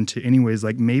guys into anyways,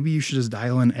 like maybe you should just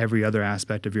dial in every other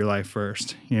aspect of your life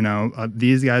first.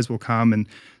 These guys will come, and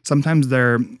sometimes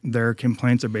their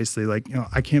complaints are basically like,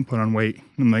 I can't put on weight.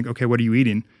 And I'm like, okay, what are you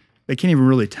eating? They can't even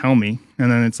really tell me. And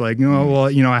then it's like,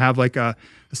 I have like a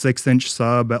 6-inch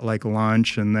sub at like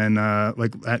lunch, and then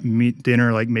like at meat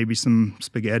dinner, like maybe some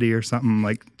spaghetti or something.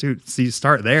 Like, dude, see,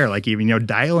 start there. Like even,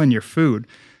 dial in your food.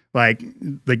 Like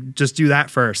just do that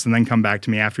first, and then come back to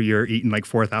me after you're eating like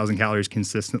 4,000 calories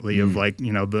consistently of like,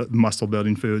 the muscle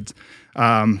building foods.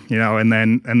 And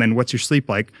then what's your sleep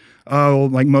like? Oh,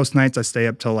 like most nights I stay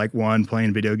up till like 1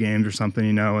 playing video games or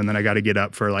something, and then I got to get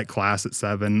up for like class at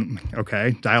 7.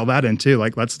 Okay, dial that in too.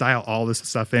 Like, let's dial all this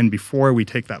stuff in before we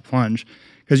take that plunge,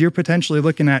 because you're potentially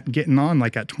looking at getting on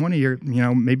like at 20.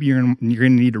 Maybe you're gonna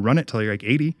need to run it till you're like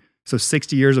 80. So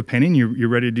 60 years of pinning, you're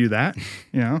ready to do that,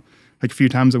 like a few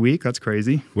times a week. That's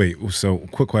crazy. Wait, so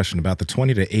quick question about the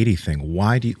 20 to 80 thing.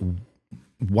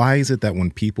 Why is it that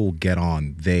when people get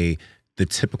on, the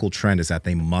typical trend is that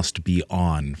they must be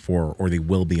on or they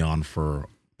will be on for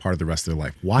part of the rest of their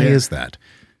life? Why is that?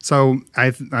 So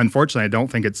unfortunately, I don't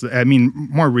think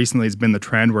more recently it's been the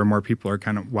trend where more people are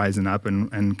kind of wising up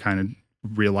and kind of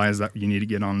realize that you need to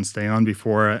get on and stay on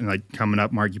before. And like coming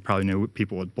up, Mark, you probably knew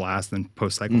people would blast and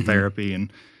post-cycle therapy,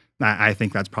 and I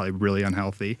think that's probably really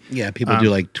unhealthy. Yeah, people do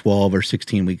like 12 or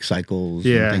 16-week cycles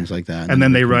and things like that. And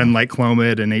then they run like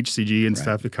Clomid and HCG and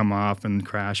stuff to come off and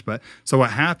crash. But so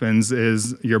what happens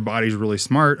is your body's really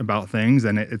smart about things,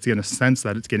 and it's going to sense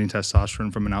that it's getting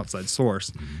testosterone from an outside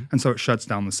source. And so it shuts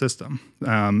down the system.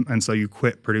 And so you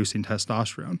quit producing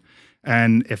testosterone.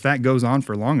 And if that goes on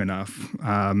for long enough,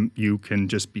 you can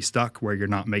just be stuck where you're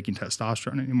not making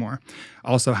testosterone anymore.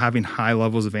 Also, having high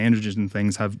levels of androgens and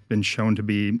things have been shown to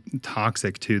be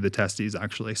toxic to the testes,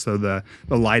 actually. So the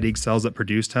Leydig cells that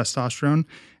produce testosterone,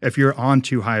 if you're on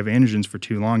too high of androgens for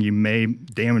too long, you may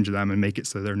damage them and make it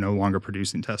so they're no longer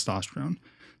producing testosterone.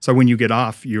 So when you get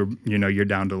off, you're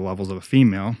down to the levels of a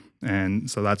female. And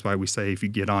so that's why we say if you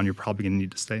get on, you're probably going to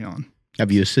need to stay on.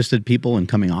 Have you assisted people in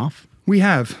coming off? We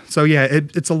have. So yeah,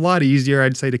 it's a lot easier,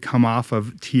 I'd say, to come off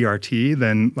of TRT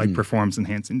than like performance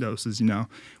enhancing doses.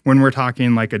 When we're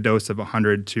talking like a dose of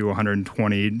 100 to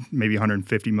 120, maybe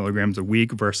 150 milligrams a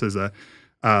week versus a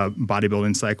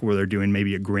bodybuilding cycle where they're doing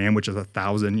maybe a gram, which is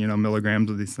 1,000,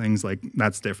 milligrams of these things, like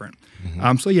that's different.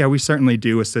 So yeah, we certainly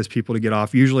do assist people to get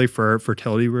off, usually for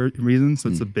fertility reasons.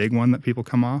 It's a big one that people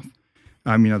come off.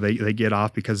 They get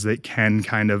off because they can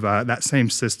kind of, that same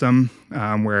system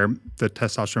where the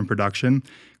testosterone production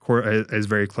is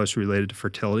very closely related to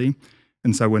fertility.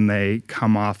 And so when they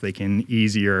come off, they have an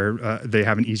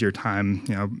easier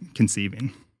time,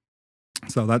 conceiving.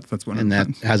 So that's one.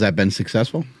 And has that been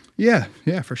successful? Yeah,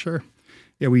 for sure.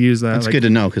 Yeah, we use that. That's good to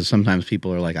know, because sometimes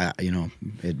people are like,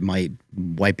 it might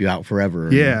wipe you out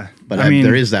forever. Yeah. But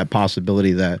there is that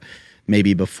possibility that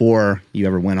maybe before you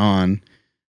ever went on,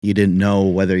 you didn't know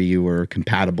whether you were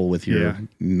compatible with your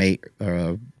mate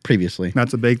previously.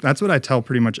 That's what I tell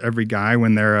pretty much every guy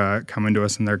when they're coming to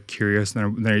us and they're curious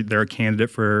and they're a candidate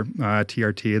for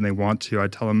TRT and they want to. I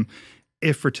tell them,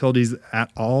 if fertility is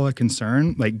at all a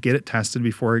concern, like get it tested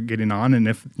before getting on. And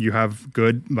if you have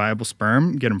good viable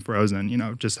sperm, get them frozen,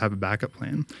 just have a backup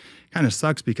plan. Kind of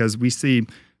sucks because we see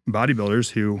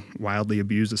bodybuilders who wildly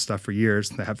abuse this stuff for years.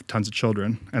 They have tons of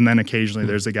children. And then occasionally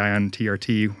there's a guy on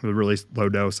TRT with a really low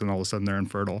dose and all of a sudden they're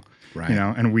infertile. Right.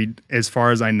 And we, as far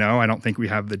as I know, I don't think we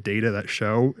have the data that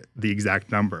show the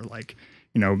exact number. Like,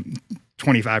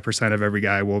 25% of every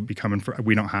guy will be coming for,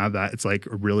 we don't have that. It's like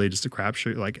really just a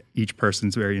crapshoot. Like each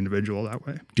person's very individual that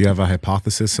way. Do you have a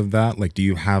hypothesis of that? Like, do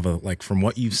you have from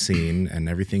what you've seen and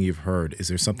everything you've heard, is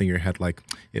there something in your head like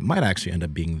it might actually end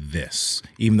up being this,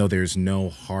 even though there's no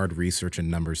hard research and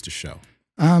numbers to show?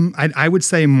 I would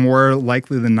say more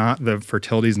likely than not, the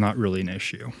fertility is not really an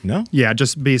issue. No? Yeah,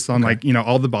 just based on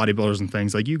all the bodybuilders and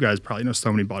things. Like you guys probably know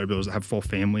so many bodybuilders that have full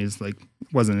families. Like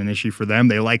wasn't an issue for them.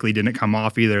 They likely didn't come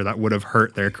off either. That would have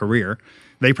hurt their career.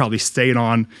 They probably stayed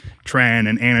on Tren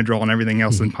and Anadrol and everything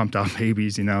else and pumped out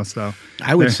babies. So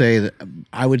I would say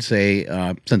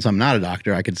since I'm not a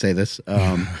doctor, I could say this.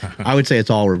 I would say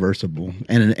it's all reversible,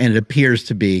 and it appears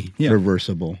to be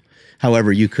reversible.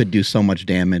 However, you could do so much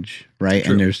damage, right?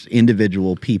 True. And there's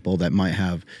individual people that might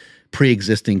have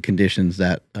pre-existing conditions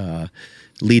that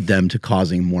lead them to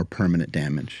causing more permanent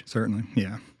damage. Certainly,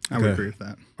 yeah. I would agree with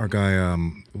that. Our guy,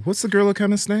 what's the gorilla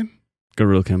chemist's name?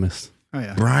 Gorilla Chemist. Oh,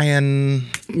 yeah. Brian.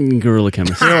 Gorilla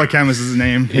Chemist. Gorilla Chemist is his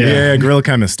name. Yeah, Gorilla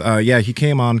Chemist. he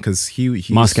came on because he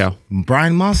Moscow.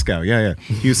 Brian Moscow. Yeah.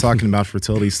 He was talking about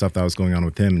fertility stuff that was going on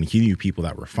with him, and he knew people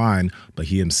that were fine, but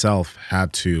he himself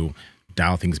had to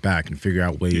dial things back and figure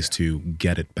out ways to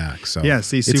get it back. So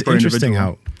super interesting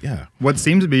individual. What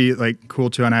seems to be cool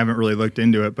too, and I haven't really looked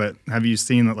into it, but have you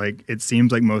seen that it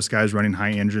seems like most guys running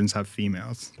high androgens have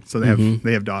females, so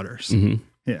they have daughters. Mm-hmm.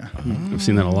 Yeah, I've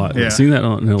seen that a lot. Yeah. I've seen that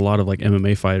in a lot of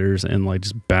MMA fighters and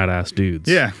just badass dudes.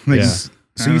 Yeah.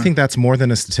 So you think that's more than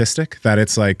a statistic? That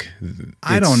it's I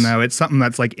don't know. It's something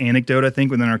that's anecdote, I think,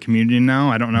 within our community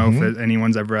now. I don't know if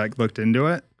anyone's ever looked into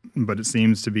it. But it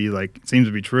seems to be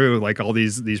true. All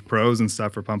these pros and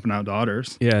stuff are pumping out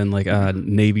daughters. Yeah, and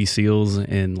Navy SEALs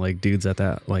and dudes at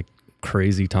that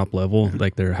crazy top level,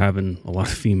 they're having a lot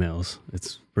of females.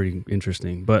 It's pretty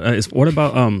interesting. But what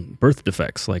about birth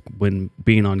defects? When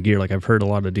being on gear, I've heard a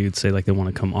lot of dudes say they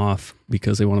want to come off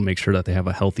because they want to make sure that they have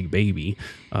a healthy baby.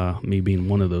 Me being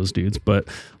one of those dudes, but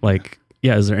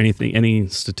is there any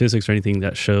statistics or anything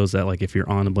that shows that if you're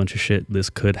on a bunch of shit, this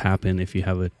could happen if you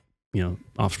have a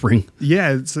offspring?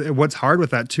 Yeah, what's hard with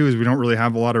that too is we don't really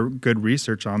have a lot of good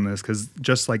research on this because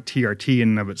just like TRT in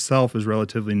and of itself is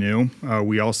relatively new,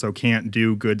 we also can't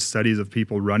do good studies of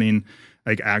people running.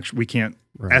 We can't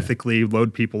ethically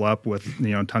load people up with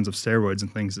tons of steroids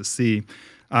and things to see.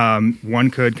 One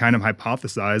could kind of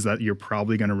hypothesize that you're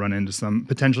probably going to run into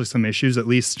potentially some issues, at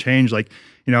least change.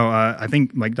 I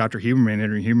think Dr. Huberman,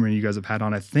 Andrew Huberman, you guys have had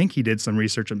on, I think he did some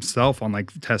research himself on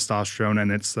testosterone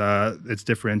and its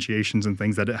differentiations and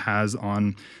things that it has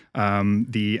on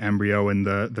the embryo and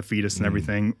the fetus and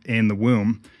everything in the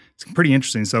womb. It's pretty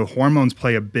interesting. So hormones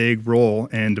play a big role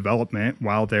in development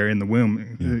while they're in the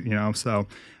womb, so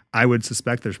I would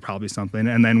suspect there's probably something.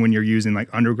 And then when you're using like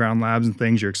underground labs and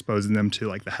things, you're exposing them to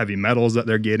like the heavy metals that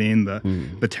they're getting,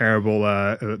 the terrible,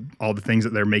 all the things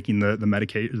that they're making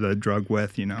the drug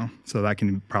with, you know. So that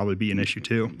can probably be an issue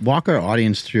too. Walk our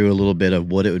audience through a little bit of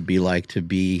what it would be like to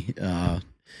be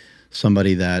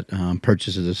somebody that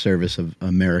purchases a service of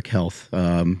Marek Health.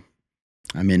 I'm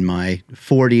in my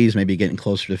 40s, maybe getting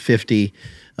closer to 50.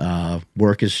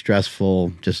 Work is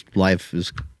stressful. Just life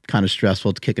is kind of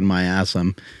stressful. It's kicking my ass.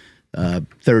 I'm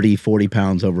 30, 40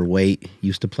 pounds overweight.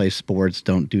 Used to play sports.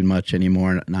 Don't do much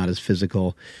anymore. Not as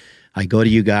physical. I go to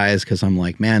you guys because I'm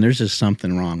like, man, there's just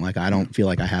something wrong. Like, I don't feel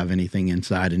like I have anything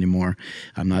inside anymore.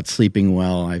 I'm not sleeping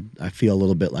well. I feel a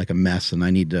little bit like a mess, and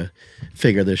I need to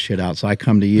figure this shit out. So I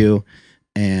come to you,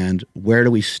 and where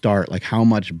do we start? Like, how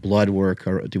much blood work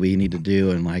do we need to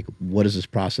do? And like, what does this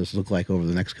process look like over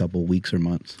the next couple of weeks or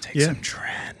months? Take some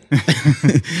Tren.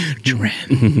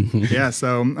 Yeah,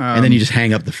 so... and then you just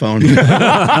hang up the phone.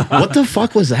 What the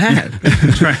fuck was that?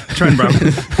 Tren, bro.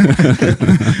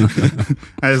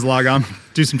 I just log on,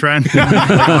 do some Tren.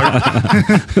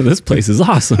 This place is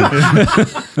awesome.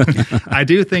 I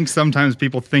do think sometimes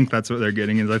people think that's what they're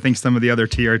getting. Is I think some of the other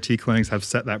TRT clinics have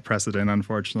set that precedent,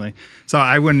 unfortunately. So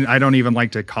I don't even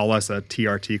like to call us a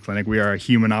TRT clinic. We are a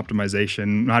human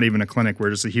optimization, not even a clinic.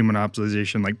 We're just a human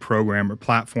optimization like program or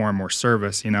platform or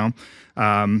service, you know?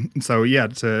 So yeah,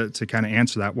 to kind of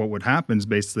answer that, what would happen is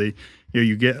basically,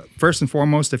 you get, first and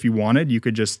foremost, if you wanted, you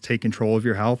could just take control of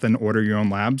your health and order your own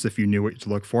labs if you knew what to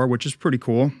look for, which is pretty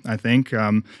cool, I think.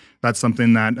 That's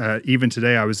something that even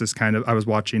today I was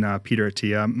watching Peter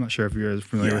Attia. I'm not sure if you're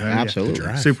familiar with him. Absolutely.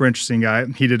 Yeah. Super interesting guy.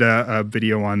 He did a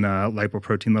video on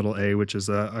lipoprotein (a), which is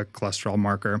a cholesterol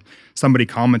marker. Somebody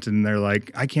commented and they're like,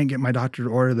 I can't get my doctor to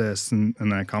order this. And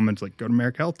then I commented like, go to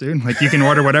Marek Health, dude. Like, you can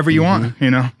order whatever you want,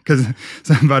 you know?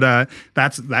 But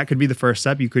that could be the first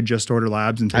step. You could just order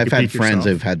labs and take a peek yourself. I've had friends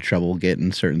who've had trouble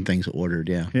getting certain things ordered,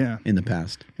 in the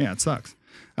past. Yeah, it sucks.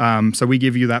 So we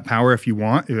give you that power if you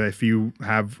want. If you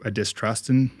have a distrust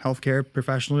in healthcare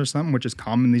professionals or something, which is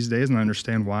common these days, and I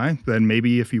understand why, then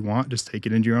maybe if you want, just take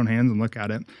it into your own hands and look at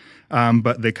it.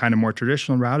 But the kind of more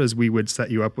traditional route is we would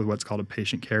set you up with what's called a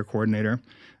patient care coordinator.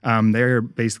 They're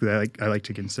basically, I like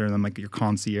to consider them like your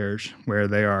concierge, where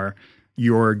they are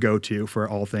your go-to for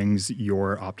all things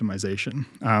your optimization.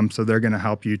 So they're going to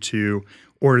help you to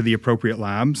order the appropriate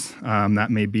labs.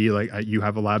 That may be like you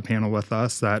have a lab panel with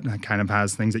us that kind of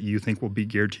has things that you think will be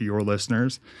geared to your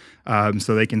listeners.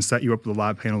 So they can set you up with a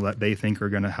lab panel that they think are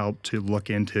going to help to look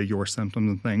into your symptoms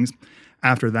and things.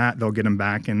 After that, they'll get them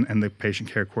back, and the patient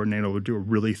care coordinator will do a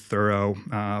really thorough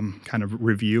kind of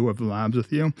review of the labs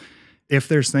with you. If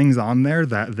there's things on there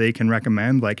that they can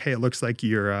recommend, like, hey, it looks like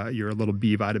you're a little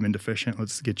B vitamin deficient.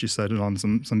 Let's get you set on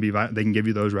some B vitamin. They can give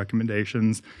you those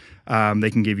recommendations.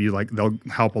 They can give you they'll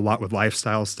help a lot with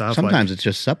lifestyle stuff. Sometimes it's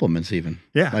just supplements, even.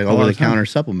 Yeah, like over the counter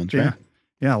supplements, right?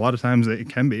 Yeah, a lot of times it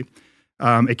can be.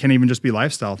 It can even just be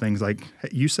lifestyle things. Like, hey,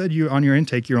 you said on your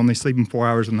intake you're only sleeping 4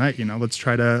 hours a night. You know, let's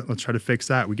try to fix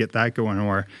that. We get that going.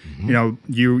 Or, you know,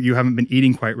 you haven't been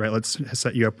eating quite right. Let's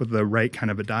set you up with the right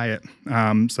kind of a diet.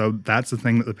 So that's the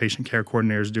thing that the patient care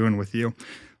coordinator is doing with you.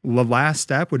 The last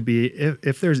step would be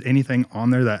if there's anything on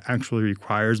there that actually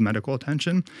requires medical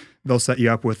attention, they'll set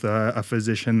you up with a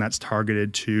physician that's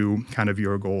targeted to kind of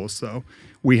your goals. So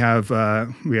we have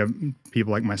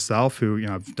people like myself who, you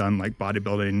know, have done like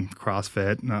bodybuilding,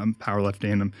 CrossFit,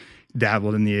 powerlifting. I'm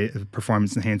dabbled in the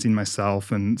performance enhancing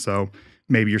myself, and so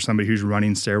maybe you're somebody who's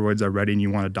running steroids already and you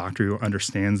want a doctor who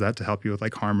understands that to help you with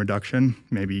like harm reduction.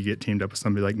 Maybe you get teamed up with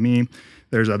somebody like me.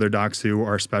 There's other docs who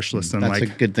are specialists in That's a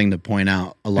good thing to point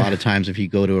out. A lot of times if you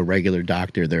go to a regular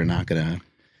doctor, they're not going to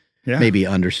maybe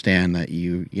understand that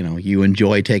you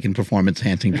enjoy taking performance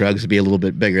enhancing drugs to be a little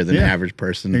bit bigger than the average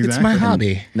person. Exactly. It's my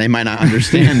hobby. And they might not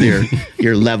understand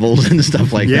your levels and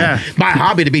stuff like that. My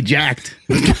hobby to be jacked.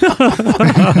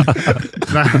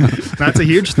 That's a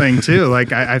huge thing too.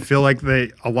 Like I feel like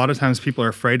a lot of times people are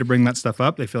afraid to bring that stuff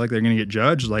up. They feel like they're going to get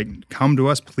judged. Like, come to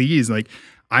us, please. Like,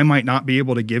 I might not be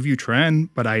able to give you Tren,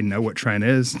 but I know what Tren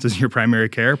is. Does your primary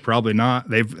care? Probably not.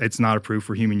 It's not approved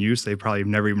for human use. They probably have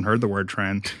never even heard the word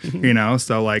Tren, you know?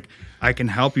 So like, I can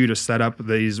help you to set up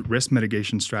these risk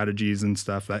mitigation strategies and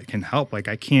stuff that can help. Like,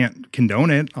 I can't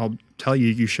condone it. I'll tell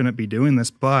you shouldn't be doing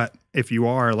this, but if you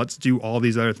are, let's do all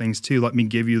these other things too. Let me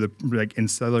give you the like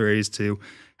ancillaries to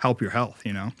help your health,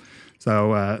 you know?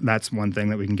 So that's one thing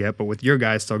that we can get. But with your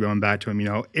guy, still going back to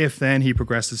him, if then he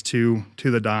progresses to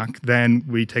the doc, then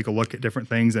we take a look at different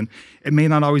things. And it may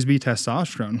not always be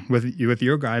testosterone. With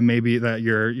your guy, maybe that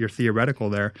you're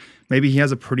theoretical there. Maybe he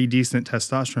has a pretty decent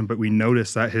testosterone, but we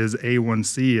notice that his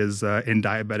A1C is in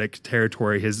diabetic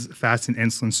territory. His fasting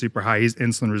insulin's super high. He's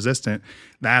insulin resistant.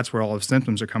 That's where all of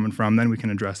symptoms are coming from. Then we can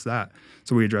address that.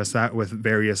 So we address that with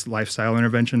various lifestyle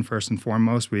intervention. First and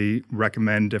foremost, we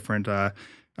recommend different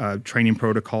training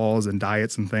protocols and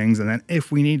diets and things. And then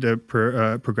if we need to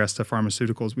progress to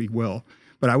pharmaceuticals, we will.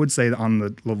 But I would say that on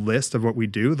the list of what we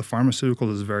do, the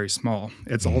pharmaceuticals is very small.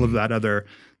 It's all of that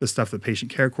the stuff that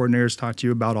patient care coordinators talk to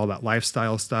you about, all that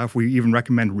lifestyle stuff. We even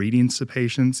recommend readings to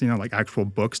patients, like actual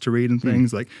books to read and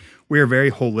things. Like we are very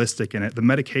holistic in it. The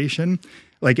medication,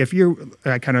 like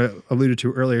I kind of alluded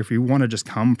to earlier, if you want to just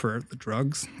come for the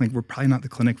drugs, like we're probably not the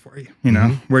clinic for you.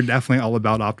 We're definitely all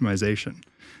about optimization.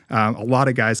 A lot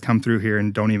of guys come through here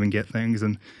and don't even get things.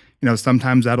 And,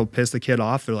 sometimes that'll piss the kid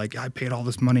off. They're like, I paid all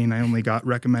this money and I only got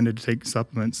recommended to take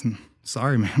supplements. And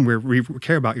sorry, man, we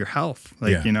care about your health.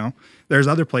 There's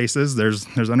other places, there's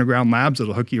underground labs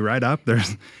that'll hook you right up.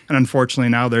 And unfortunately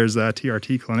now there's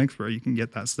TRT clinics where you can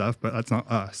get that stuff, but that's not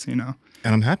us, And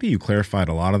I'm happy you clarified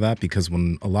a lot of that, because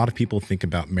when a lot of people think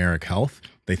about Marek Health,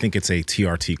 they think it's a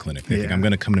TRT clinic. They think I'm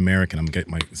going to come to Marek and I'm going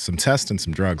to get some tests and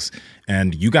some drugs.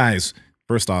 And you guys,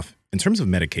 first off, in terms of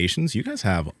medications, you guys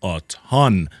have a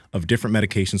ton of different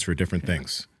medications for different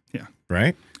things. Yeah.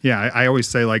 Right? Yeah. I always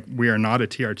say, we are not a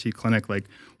TRT clinic.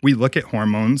 We look at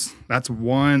hormones. We look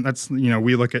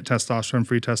at testosterone,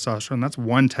 free testosterone. That's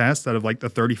one test out of the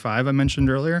 35 I mentioned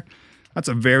earlier. That's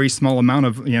a very small amount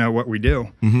of, what we do.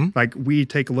 We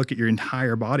take a look at your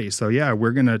entire body. So yeah,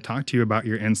 we're going to talk to you about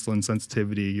your insulin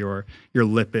sensitivity, your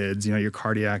lipids, your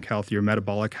cardiac health, your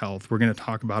metabolic health. We're going to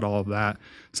talk about all of that.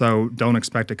 So don't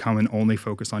expect to come and only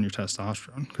focus on your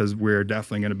testosterone, because we're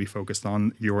definitely going to be focused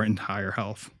on your entire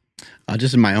health.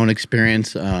 Just in my own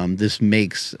experience, this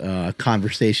makes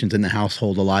conversations in the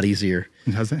household a lot easier.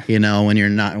 Does it? When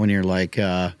you're like,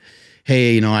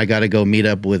 hey, I got to go meet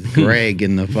up with Greg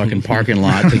in the fucking parking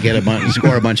lot to get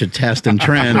score a bunch of test and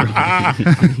trend.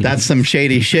 That's some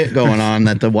shady shit going on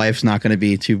that the wife's not going to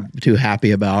be too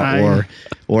happy about,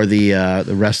 or the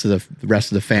rest of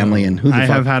the family. And I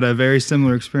have had a very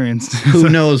similar experience. Who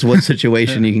knows what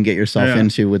situation you can get yourself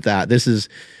into with that? This is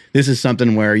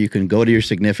something where you can go to your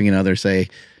significant other, say,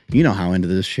 how into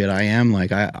this shit I am.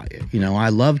 I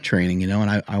love training,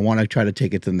 and I want to try to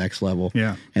take it to the next level.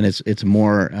 Yeah. And it's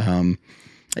more,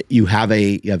 you have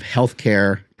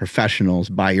healthcare professionals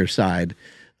by your side,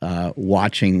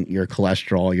 watching your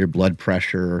cholesterol, your blood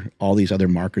pressure, all these other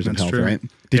markers of health, right?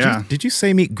 Did you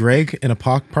say meet Greg in a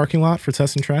parking lot for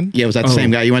Test and Trend? Yeah, was that the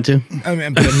same guy you went to?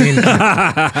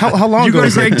 How long ago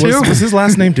was Greg too? Was his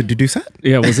last name Deduset?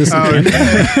 Yeah, was this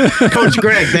Coach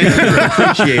Greg? Thank you.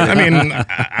 Appreciate it.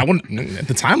 I wouldn't.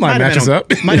 The timeline matches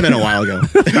up. Might have been a while ago.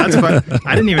 That's fun.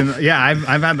 I didn't even. Yeah,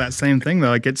 I've had that same thing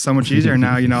though. It's so much easier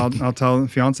now. I'll tell the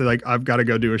fiance I've got to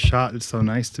go do a shot. It's so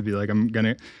nice to be I'm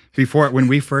gonna. Before when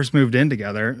we first moved in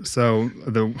together,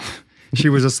 she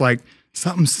was just like,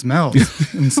 something smells.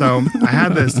 And so I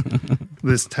had this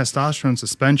testosterone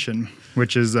suspension,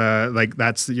 which is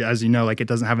that's, as you know, it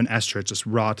doesn't have an ester, it's just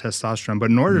raw testosterone.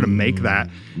 But in order to make that,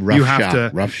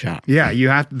 rough shot. Yeah, you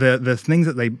have the things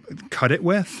that they cut it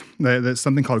with, there's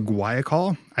something called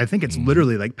guaiacol. I think it's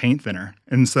literally paint thinner.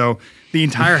 And so the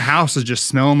entire house is just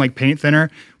smelling like paint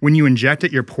thinner. When you inject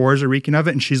it, your pores are reeking of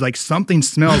it. And she's like, something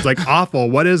smells awful.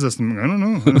 What is this? I'm like, I don't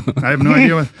know. I have no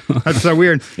idea. That's so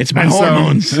weird. It's my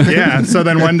hormones. Yeah. So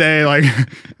then one day,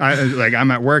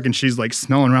 I'm at work and she's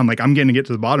smelling around, I'm getting to get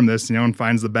to the bottom of this, and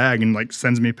finds the bag and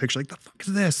sends me a picture the fuck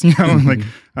is this? I'm like,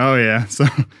 oh yeah. So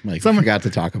someone forgot to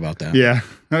talk about that. Yeah.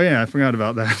 Oh yeah, I forgot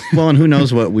about that. Well, and who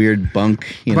knows what weird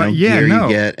bunk gear you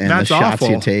get and the shots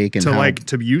you take, and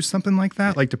to use something like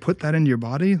that, to put that into your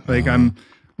body. I'm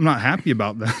not happy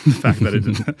about the fact that it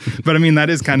did that. But that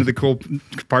is kind of the cool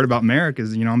part about Marek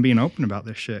is I'm being open about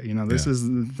this shit. This is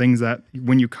the things that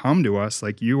when you come to us,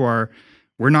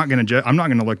 we're not going to I'm not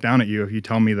going to look down at you if you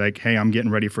tell me hey, I'm getting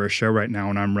ready for a show right now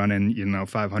and I'm running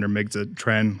 500 mgs of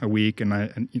tren a week,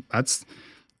 and that's.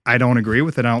 I don't agree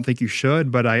with it. I don't think you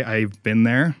should, but I've been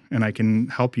there and I can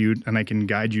help you and I can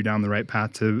guide you down the right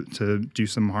path to do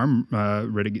some harm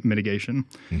mitigation.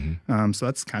 So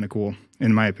that's kind of cool,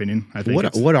 in my opinion. I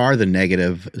think. What are the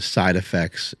negative side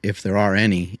effects, if there are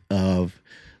any, of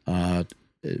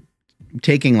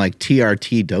taking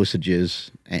TRT dosages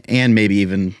and maybe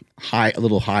even a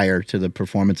little higher to the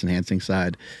performance enhancing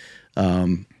side?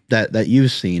 that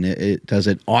you've seen, does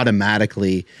it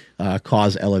automatically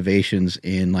cause elevations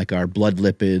in like our blood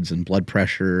lipids and blood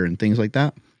pressure and things like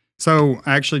that? So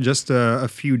actually just a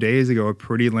few days ago, a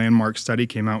pretty landmark study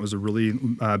came out. It was a really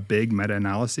big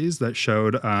meta-analysis that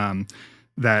showed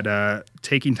that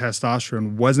taking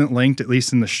testosterone wasn't linked, at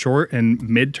least in the short and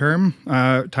midterm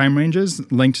time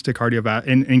ranges, linked to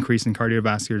increase in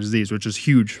cardiovascular disease, which is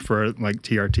huge for like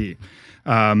TRT.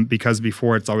 Because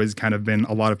before it's always kind of been,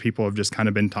 a lot of people have just kind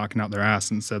of been talking out their ass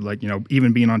and said like,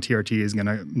 even being on TRT is going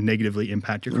to negatively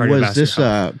impact your cardiovascular health. Was this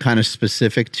kind of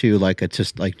specific to like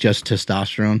just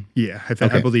testosterone? Yeah,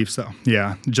 I believe so.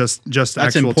 Yeah, just that's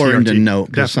actual important TRT. to note,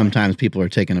 because Definitely. Sometimes people are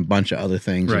taking a bunch of other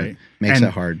things, right? And makes it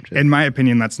hard. In my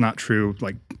opinion, that's not true.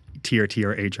 Like TRT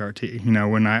or HRT.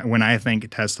 When I think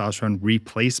testosterone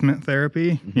replacement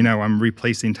therapy, I'm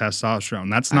replacing testosterone.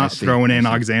 That's not throwing in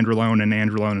oxandrolone and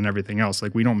androlone and everything else.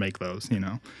 Like we don't make those,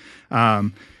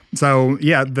 So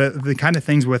yeah, the kind of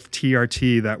things with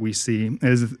TRT that we see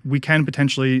is we can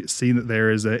potentially see that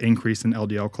there is an increase in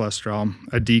LDL cholesterol,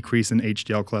 a decrease in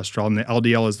HDL cholesterol, and the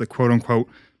LDL is the quote unquote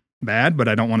bad, but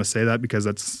I don't want to say that because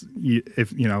I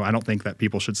don't think that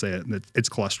people should say it. It's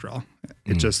cholesterol.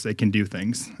 It can do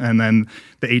things. And then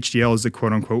the HDL is the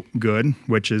quote unquote good,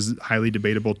 which is highly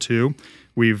debatable too.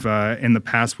 We've in the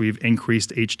past we've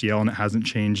increased HDL and it hasn't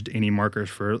changed any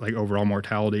markers for like overall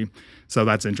mortality. So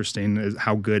that's interesting, is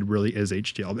how good really is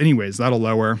HDL. But anyways, that'll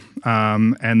lower.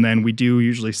 And then we do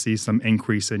usually see some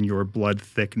increase in your blood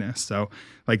thickness. So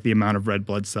like the amount of red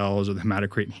blood cells or the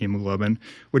hematocrit and hemoglobin,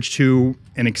 which to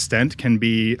an extent can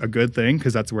be a good thing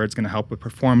because that's where it's going to help with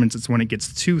performance. It's when it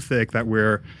gets too thick that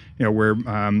we're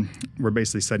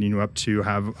basically setting you up to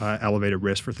have elevated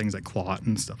risk for things like clot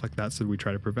and stuff like that. So we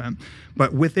try to prevent.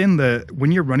 But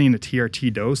when you're running a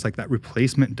TRT dose, like that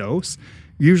replacement dose,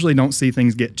 you usually don't see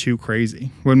things get too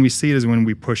crazy. When we see it is when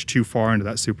we push too far into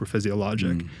that super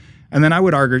physiologic. And then I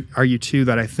would argue too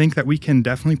that I think that we can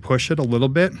definitely push it a little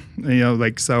bit.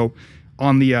 So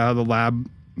on the lab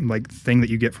like thing that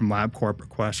you get from LabCorp or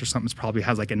Quest or something, it probably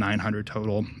has like a 900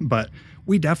 total. But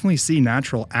we definitely see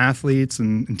natural athletes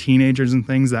and teenagers and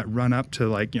things that run up to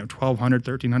like 1,200,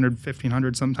 1,300,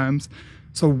 1,500 sometimes.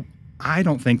 So I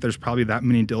don't think there's probably that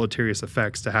many deleterious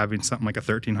effects to having something like a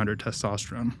 1,300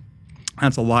 testosterone.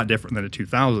 That's a lot different than a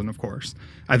 2,000, of course.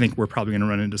 I think we're probably going to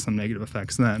run into some negative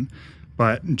effects then.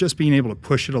 But just being able to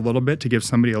push it a little bit to give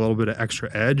somebody a little bit of extra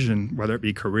edge, and whether it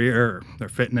be career or their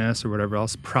fitness or whatever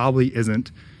else, probably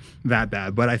isn't that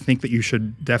bad. But I think that you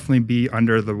should definitely be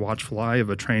under the watchful eye of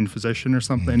a trained physician or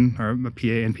something, or a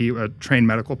PA&P, a trained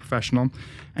medical professional,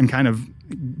 and kind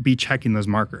of be checking those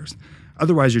markers.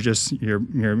 Otherwise,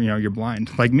 you're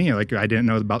blind. Like me, like I didn't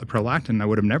know about the prolactin. I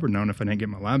would have never known if I didn't get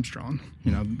my labs drawn.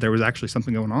 There was actually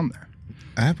something going on there.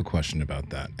 I have a question about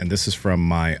that, and this is from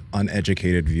my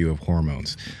uneducated view of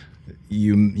hormones.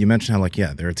 You mentioned how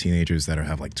there are teenagers that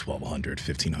have like 1,200,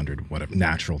 1,500, whatever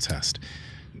natural test,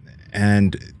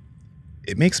 and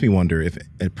it makes me wonder if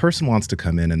a person wants to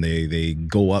come in and they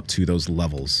go up to those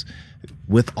levels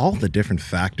with all the different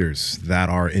factors that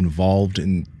are involved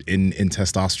in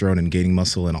testosterone and gaining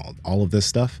muscle and all of this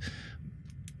stuff.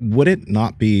 Would it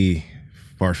not be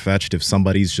far-fetched if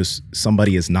somebody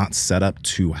is not set up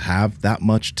to have that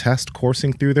much test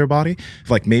coursing through their body?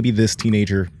 If like maybe this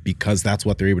teenager, because that's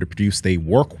what they're able to produce, they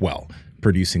work well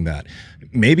producing that.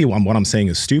 Maybe what I'm saying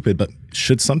is stupid, but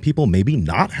should some people maybe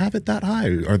not have it that high?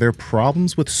 Are there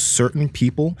problems with certain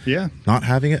people not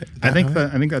having it that high?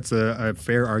 I think that's a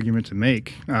fair argument to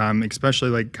make,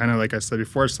 especially like I said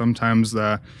before, sometimes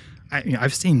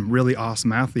I've seen really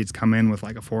awesome athletes come in with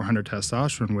like a 400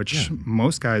 testosterone, which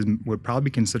most guys would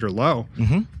probably consider low.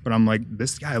 But I'm like,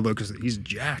 this guy he's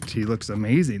jacked. He looks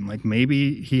amazing. Like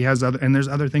maybe he has there's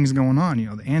other things going on,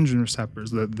 the androgen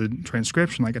receptors, the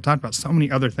transcription, like I talked about, so many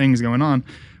other things going on.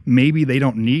 Maybe they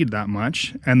don't need that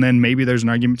much. And then maybe there's an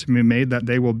argument to be made that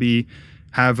they will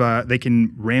they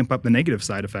can ramp up the negative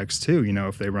side effects too,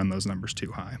 if they run those numbers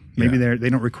too high. Maybe they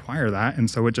don't require that,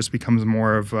 and so it just becomes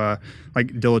more of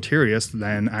like deleterious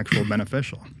than actual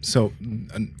beneficial. So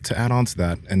to add on to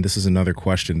that, and this is another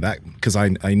question, that because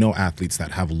I know athletes that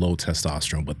have low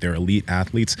testosterone, but they're elite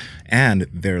athletes, and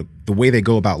the way they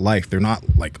go about life, they're not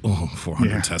like,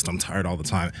 400 test, I'm tired all the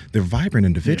time. They're vibrant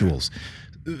individuals.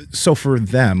 So for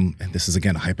them, and this is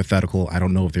again a hypothetical, I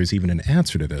don't know if there's even an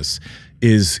answer to this,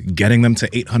 is getting them to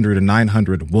 800 and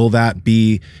 900, will that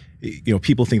be,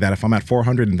 people think that if I'm at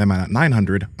 400 and then I'm at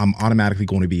 900, I'm automatically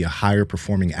going to be a higher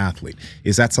performing athlete.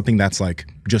 Is that something that's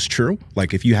like just true?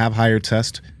 Like if you have higher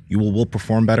test, you will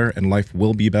perform better and life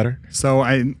will be better? So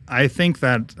I think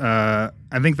that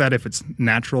if it's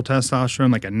natural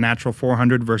testosterone, like a natural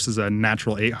 400 versus a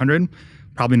natural 800,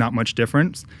 probably not much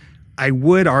difference. I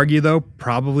would argue, though,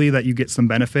 probably that you get some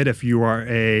benefit if you are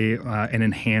an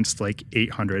enhanced like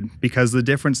 800, because the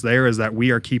difference there is that we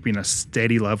are keeping a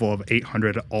steady level of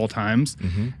 800 at all times.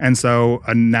 And so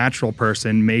a natural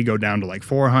person may go down to like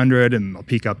 400 and they'll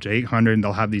peak up to 800 and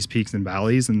they'll have these peaks and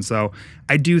valleys. And so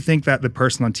I do think that the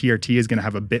person on TRT is going to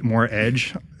have a bit more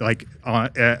edge. Like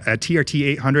a TRT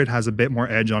 800 has a bit more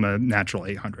edge on a natural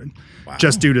 800,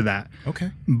 just due to that.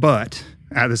 Okay. But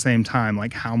at the same time,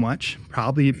 like how much?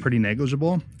 Probably pretty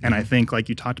negligible. And I think, like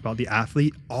you talked about the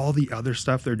athlete, all the other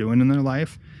stuff they're doing in their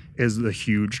life is the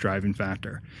huge driving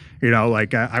factor. You know,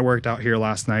 like I worked out here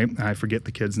last night. I forget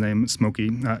the kid's name, Smokey.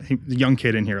 The young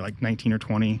kid in here, like 19 or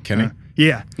 20. Kenny?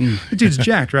 Yeah. The dude's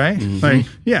jacked, right? Like,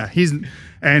 yeah,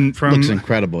 and from Looks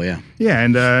incredible, yeah. Yeah,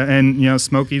 and you know,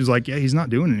 Smokey's like, yeah, he's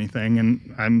not doing anything,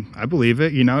 and I believe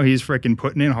it. You know, he's freaking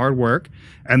putting in hard work.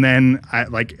 And then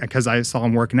because I saw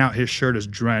him working out, his shirt is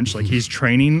drenched. Like he's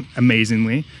training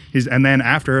amazingly. And then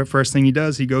after, first thing he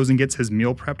does, he goes and gets his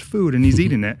meal prepped food and he's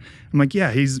eating it. I'm like,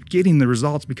 yeah, he's getting the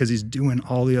results because he's doing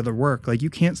all the other work. Like you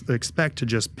can't expect to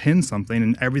just pin something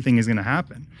and everything is going to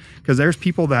happen, because there's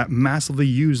people that massively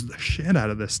use the shit out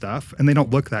of this stuff and they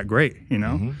don't look that great, you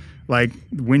know? Like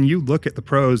when you look at the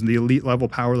pros and the elite level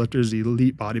powerlifters, the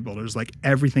elite bodybuilders, like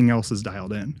everything else is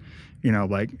dialed in. You know,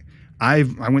 like I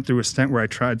went through a stint where I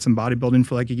tried some bodybuilding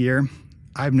for like a year.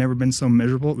 I've never been so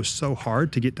miserable. It was so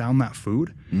hard to get down that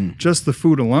food, just the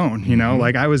food alone, you know,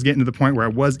 like I was getting to the point where I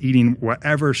was eating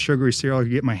whatever sugary cereal I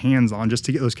could get my hands on just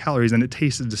to get those calories. And it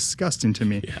tasted disgusting to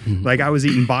me. Like I was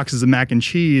eating boxes of mac and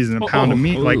cheese and a pound of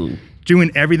meat, like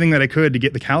doing everything that I could to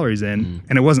get the calories in,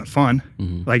 and it wasn't fun.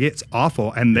 Like it's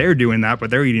awful. And they're doing that, but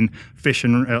they're eating fish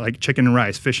and like chicken and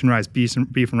rice, fish and rice, beef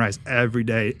and rice every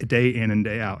day, day in and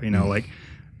day out. You know, like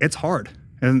it's hard.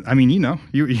 And I mean, you know,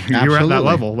 you were at that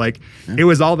level. Like it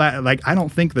was all that. Like I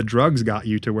don't think the drugs got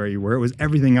you to where you were. It was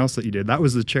everything else that you did. That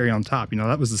was the cherry on top. You know,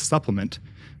 that was the supplement.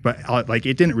 But like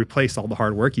it didn't replace all the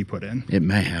hard work you put in. It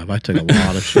may have. I took a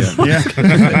lot of shit. Yeah.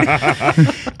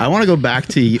 I want to go back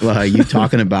to you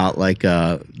talking about like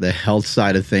the health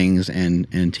side of things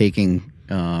and taking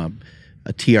a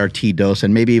TRT dose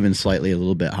and maybe even slightly a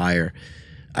little bit higher.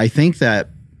 I think that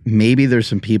maybe there's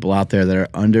some people out there that are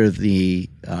under the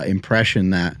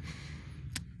impression that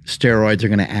steroids are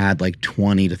going to add like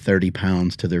 20 to 30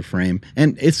 pounds to their frame.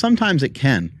 And sometimes it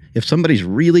can. If somebody's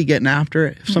really getting after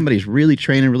it, if somebody's really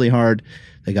training really hard,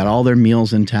 they got all their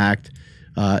meals intact,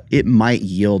 it might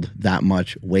yield that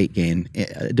much weight gain,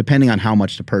 depending on how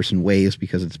much the person weighs,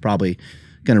 because it's probably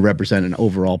going to represent an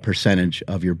overall percentage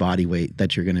of your body weight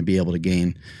that you're going to be able to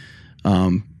gain.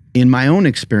 In my own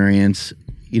experience,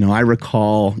 you know, I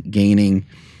recall gaining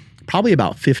probably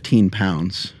about 15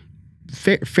 pounds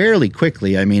fairly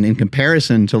quickly. I mean, in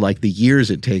comparison to like the years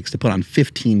it takes to put on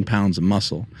 15 pounds of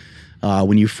muscle.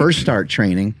 When you first start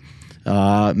training,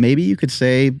 maybe you could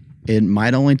say it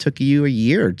might only took you a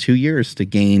year or 2 years to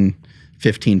gain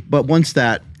 15. But once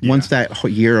that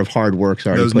year of hard work's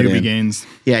already those put newbie in, gains.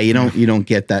 Yeah, you don't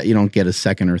get that. You don't get a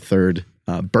second or third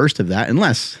burst of that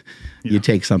unless you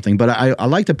take something. But I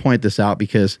like to point this out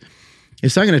because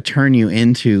it's not going to turn you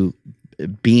into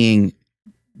being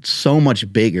so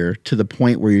much bigger to the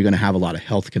point where you're going to have a lot of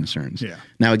health concerns. Yeah.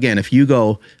 Now, again, if you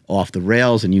go off the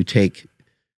rails and you take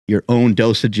your own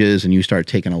dosages and you start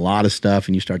taking a lot of stuff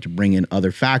and you start to bring in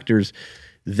other factors,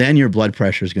 then your blood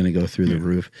pressure is going to go through the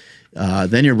roof.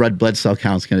 Then your red blood cell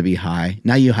count is going to be high.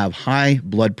 Now you have high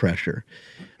blood pressure.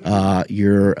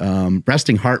 Your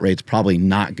resting heart rate's probably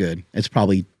not good. It's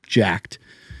probably jacked.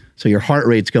 So your heart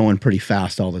rate's going pretty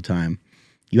fast all the time.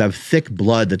 You have thick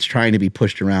blood that's trying to be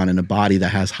pushed around in a body that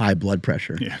has high blood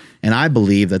pressure. Yeah. And I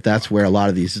believe that that's where a lot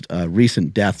of these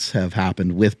recent deaths have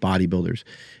happened with bodybuilders.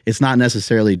 It's not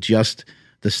necessarily just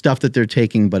the stuff that they're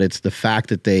taking, but it's the fact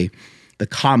that the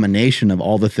combination of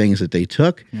all the things that they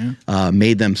took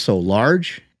made them so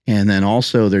large. And then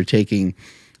also they're taking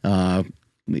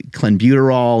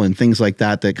clenbuterol and things like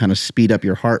that that kind of speed up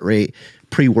your heart rate,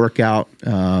 pre-workout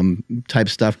type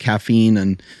stuff, caffeine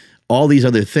and all these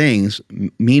other things.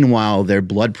 Meanwhile, their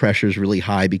blood pressure is really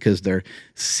high because they're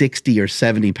 60 or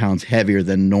 70 pounds heavier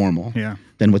than normal,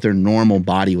 than what their normal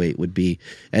body weight would be.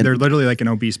 And they're literally like an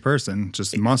obese person,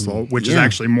 just muscle, which is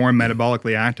actually more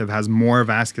metabolically active, has more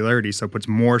vascularity, so puts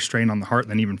more strain on the heart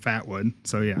than even fat would.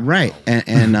 So yeah. Right.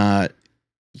 And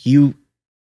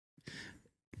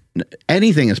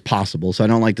anything is possible. So I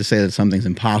don't like to say that something's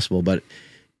impossible, but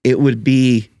it would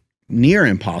be near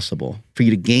impossible for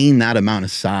you to gain that amount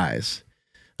of size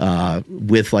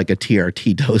with like a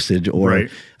TRT dosage, or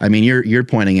I mean, you're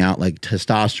pointing out like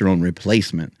testosterone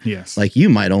replacement. Yes. Like you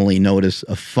might only notice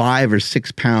a 5 or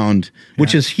 6 pound,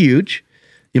 which is huge,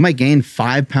 You might gain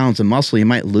 5 pounds of muscle. You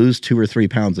might lose 2 or 3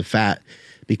 pounds of fat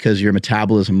because your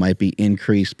metabolism might be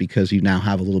increased because you now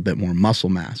have a little bit more muscle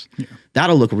mass. Yeah.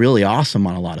 That'll look really awesome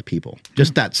on a lot of people.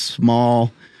 Just that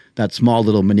small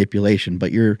little manipulation.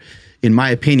 But in my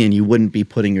opinion, you wouldn't be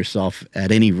putting yourself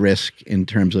at any risk in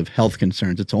terms of health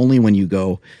concerns. It's only when you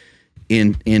go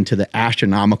into the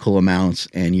astronomical amounts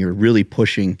and you're really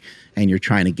pushing and you're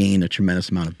trying to gain a tremendous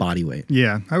amount of body weight.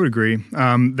 Yeah, I would agree.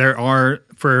 There are,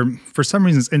 for some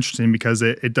reason, it's interesting because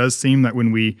it does seem that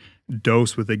when we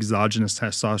dose with exogenous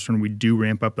testosterone, we do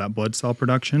ramp up that blood cell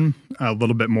production a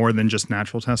little bit more than just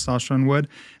natural testosterone would.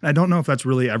 And I don't know if that's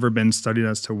really ever been studied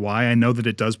as to why. I know that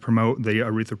it does promote the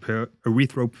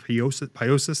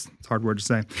erythropoiesis. It's a hard word to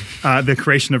say. The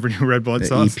creation of new red blood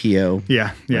cells. EPO.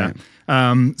 Yeah. Right.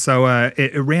 So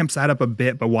it ramps that up a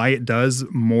bit, but why it does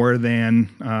more than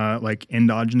like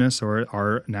endogenous or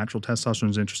our natural testosterone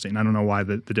is interesting. I don't know why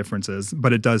the difference is,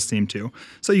 but it does seem to.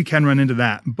 So you can run into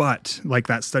that. But like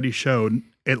that study showed,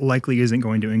 it likely isn't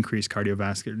going to increase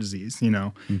cardiovascular disease. You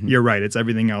know, You're right. It's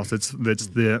everything else. It's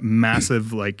the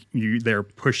massive, like they're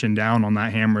pushing down on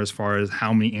that hammer as far as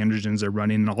how many androgens they're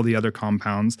running and all the other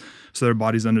compounds. So their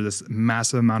body's under this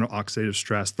massive amount of oxidative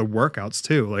stress. The workouts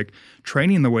too, like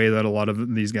training the way that a lot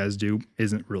of these guys do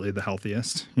isn't really the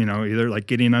healthiest. You know, either like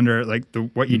getting under like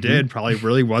what you did probably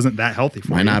really wasn't that healthy for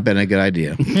you. Might not have been a good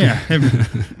idea. Yeah.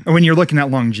 When you're looking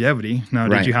at longevity, now,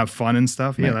 Right. did you have fun and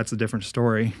stuff? Yeah, that's a different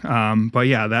story.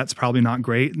 But yeah, that's probably not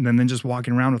great. And then just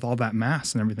walking around with all that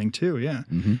mass and everything too. Yeah.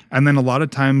 And then a lot of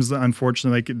times,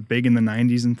 unfortunately, like big in the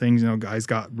 90s and things, you know, guys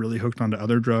got really hooked onto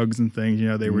other drugs and things. You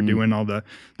know, they were doing all the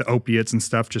opiates and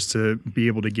stuff just to be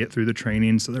able to get through the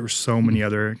training. So there were so many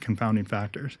other confounding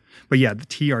factors. But yeah, the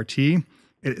TRT,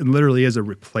 it literally is a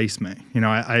replacement. You know,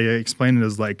 I explain it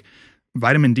as like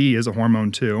vitamin D is a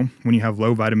hormone too. When you have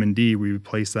low vitamin D, we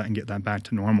replace that and get that back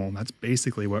to normal. And that's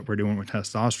basically what we're doing with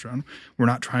testosterone. We're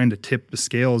not trying to tip the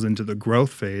scales into the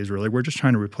growth phase, really. We're just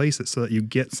trying to replace it so that you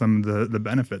get some of the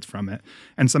benefits from it.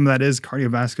 And some of that is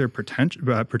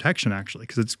cardiovascular protection, actually,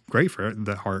 because it's great for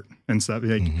the heart and stuff.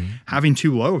 Like having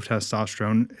too low of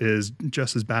testosterone is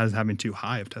just as bad as having too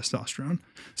high of testosterone.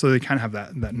 So they kind of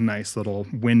have that nice little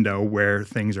window where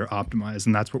things are optimized,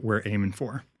 and that's what we're aiming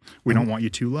for. We don't want you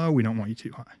too low. We don't want you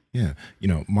too high. Yeah. You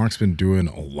know, Mark's been doing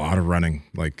a lot of running,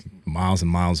 like miles and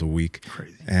miles a week.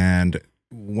 Crazy. And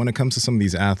when it comes to some of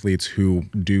these athletes who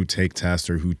do take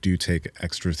tests or who do take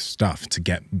extra stuff to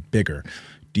get bigger,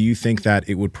 do you think that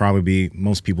it would probably be,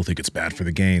 most people think it's bad for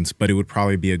the gains, but it would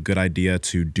probably be a good idea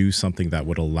to do something that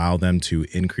would allow them to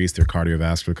increase their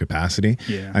cardiovascular capacity?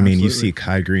 Yeah, I mean, absolutely. you see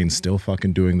Kai Green still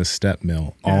fucking doing the step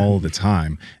mill all the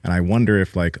time. And I wonder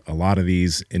if like a lot of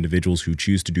these individuals who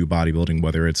choose to do bodybuilding,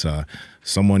 whether it's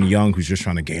someone young who's just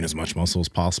trying to gain as much muscle as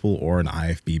possible or an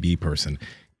IFBB person,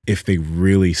 if they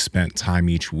really spent time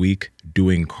each week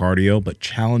doing cardio, but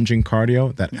challenging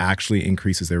cardio that actually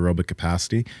increases their aerobic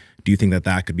capacity, do you think that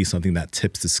that could be something that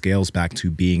tips the scales back to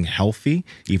being healthy,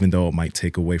 even though it might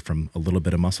take away from a little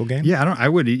bit of muscle gain? Yeah, I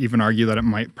would even argue that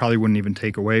it probably wouldn't even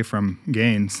take away from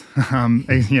gains.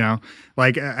 You know,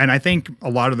 like, and I think a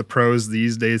lot of the pros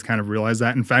these days kind of realize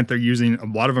that. In fact, they're using, a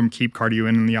lot of them keep cardio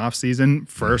in the off season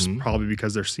first, probably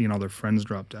because they're seeing all their friends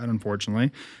drop dead,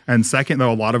 unfortunately. And second,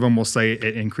 though, a lot of them will say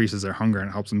it increases their hunger and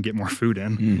it helps them get more food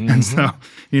in. And so,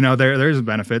 you know, there's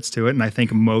benefits to it. And I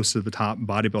think most of the top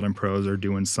bodybuilding pros are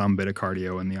doing some bit of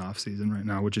cardio in the off season right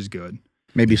now, which is good.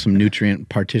 Maybe some nutrient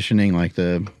partitioning, like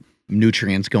the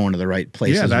nutrients going to the right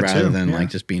places rather than like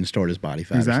just being stored as body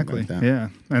fat. Exactly. Or something like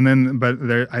that. Yeah. And then,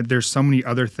 but there's so many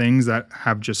other things that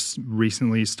have just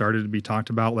recently started to be talked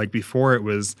about. Like before, it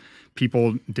was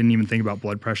people didn't even think about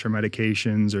blood pressure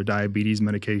medications or diabetes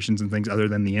medications and things other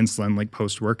than the insulin, like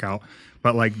post-workout.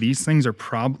 But like these things are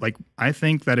like, I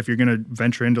think that if you're going to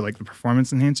venture into like the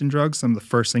performance enhancing drugs, some of the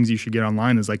first things you should get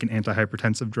online is like an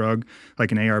antihypertensive drug,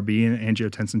 like an ARB, an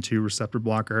angiotensin 2 receptor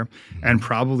blocker, and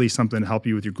probably something to help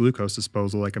you with your glucose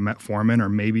disposal, like a metformin or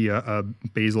maybe a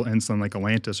basal insulin like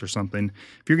Lantus or something.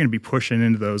 If you're going to be pushing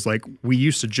into those, like we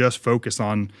used to just focus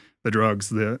on the drugs,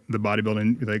 the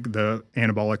bodybuilding, like the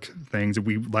anabolic things.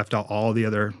 We left out all the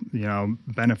other, you know,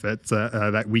 benefits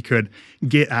that we could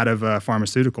get out of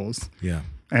pharmaceuticals. Yeah.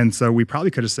 And so we probably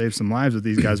could have saved some lives if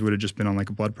these guys would have just been on like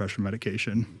a blood pressure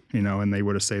medication, you know, and they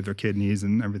would have saved their kidneys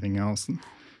and everything else.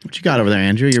 What you got over there,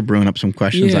 Andrew? You're brewing up some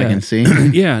questions I can see.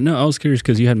 Yeah, no, I was curious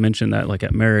because you had mentioned that like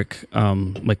at Marek,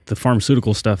 like the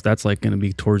pharmaceutical stuff, that's like going to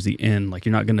be towards the end. Like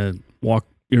you're not going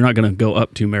to go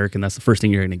up to Marek and that's the first thing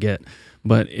you're going to get.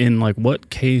 But in like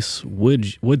what case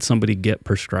would somebody get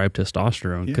prescribed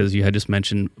testosterone? Because you had just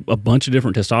mentioned a bunch of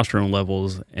different testosterone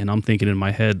levels, and I'm thinking in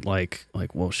my head like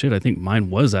well shit, I think mine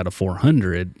was at a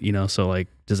 400. You know, so like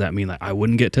does that mean that I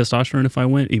wouldn't get testosterone if I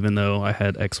went, even though I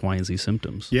had X, Y, and Z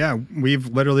symptoms? Yeah, we've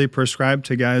literally prescribed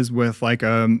to guys with like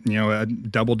a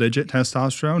double-digit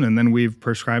testosterone, and then we've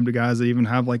prescribed to guys that even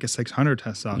have like a 600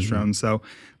 testosterone. So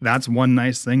that's one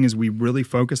nice thing is we really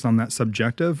focus on that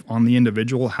subjective, on the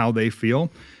individual, how they feel.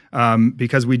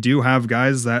 Because we do have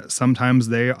guys that sometimes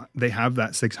they have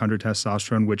that 600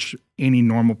 testosterone, which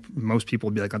most people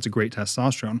would be like, that's a great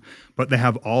testosterone, but they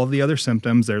have all of the other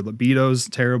symptoms. Their libido's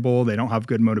terrible. They don't have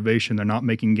good motivation. They're not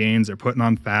making gains. They're putting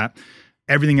on fat.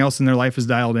 Everything else in their life is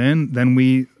dialed in. Then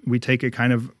we take a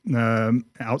kind of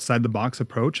outside the box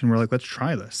approach, and we're like, let's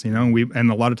try this,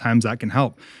 and a lot of times that can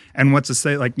help. And what's to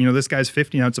say, like, this guy's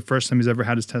 50 now, it's the first time he's ever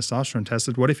had his testosterone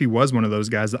tested. What if he was one of those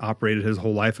guys that operated his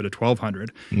whole life at a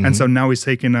 1200? And so now he's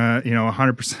taking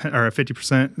 100% or a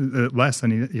 50% less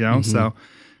than so.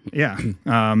 Yeah.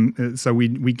 So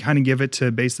we kind of give it to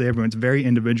basically everyone. It's very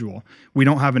individual. We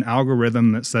don't have an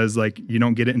algorithm that says like, you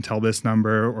don't get it until this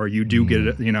number, or you do get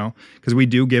it, because we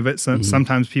do give it.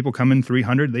 Sometimes people come in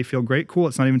 300, they feel great. Cool.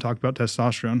 Let's not even talk about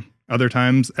testosterone. Other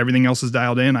times everything else is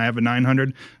dialed in. I have a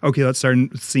 900. Okay. Let's start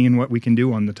seeing what we can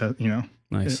do on the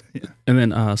Nice. Yeah. And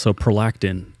then, so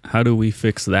prolactin, how do we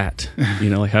fix that?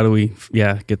 Like how do we,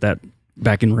 get that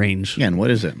back in range? Yeah. And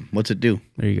what is it? What's it do?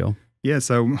 There you go. Yeah.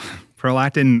 So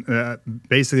prolactin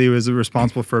basically was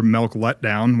responsible for milk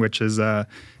letdown, which is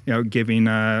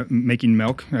making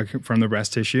milk from the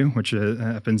breast tissue, which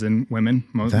happens in women.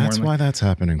 That's why that's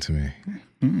happening to me.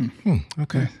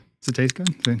 Okay. Does it taste good?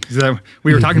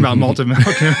 We were talking about malted milk.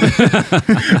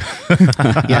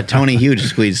 Yeah, Tony Hughes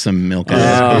squeezed some milk out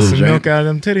of his boobs, milk out of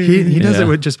them titties. He does it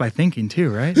with just by thinking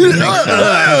too, right?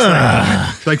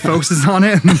 Like focuses on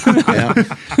it.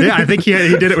 Yeah, I think he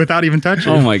did it without even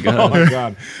touching. Oh my god! Oh my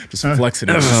god! Just flexing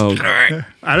it.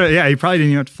 He probably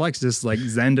didn't even have to flex. Just like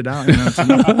zenned it out.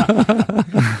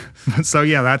 So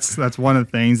yeah, that's one of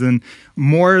the things. And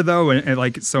more though,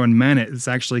 so in men, it's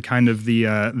actually kind of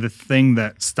the thing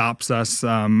that stops us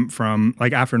from,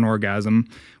 like, after an orgasm,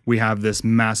 we have this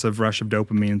massive rush of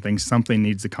dopamine and things. Something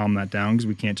needs to calm that down because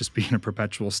we can't just be in a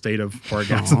perpetual state of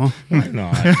orgasm. Why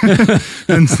not?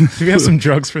 We have some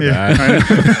drugs for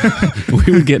that.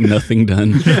 We would get nothing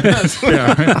done.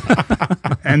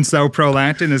 And so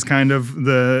prolactin is kind of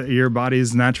your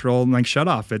body's natural shut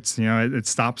off. It's it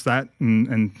stops that,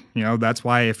 and that's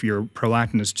why if your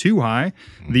prolactin is too high,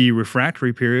 the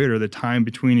refractory period or the time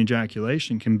between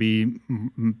ejaculation can be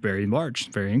very large,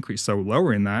 very increased. So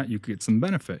lowering that, you could get some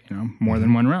benefit. More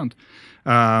than one round.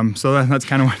 So that's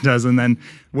kind of what it does. And then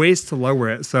ways to lower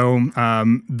it. So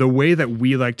the way that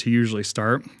we like to usually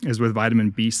start is with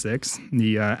vitamin B6.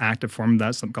 The active form of that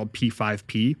is something called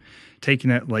P5P.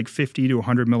 Taking it like 50 to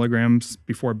 100 milligrams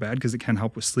before bed, because it can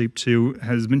help with sleep too,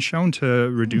 has been shown to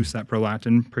reduce that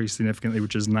prolactin pretty significantly,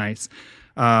 which is nice.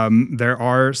 There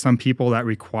are some people that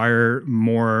require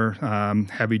more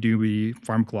heavy-duty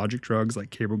pharmacologic drugs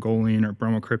like cabergoline or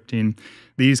bromocriptine.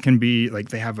 These can be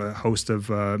they have a host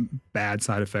of bad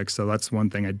side effects. So that's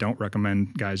one thing I don't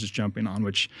recommend guys just jumping on,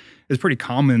 which is pretty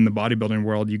common in the bodybuilding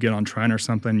world. You get on tren or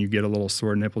something, you get a little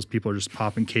sore nipples. People are just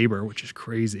popping caber, which is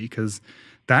crazy because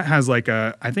that has I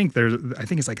think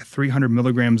it's like a 300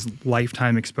 milligrams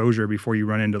lifetime exposure before you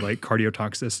run into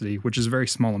cardiotoxicity, which is a very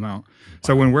small amount. Wow.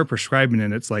 So when we're prescribing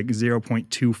it, it's like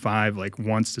 0.25,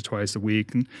 once to twice a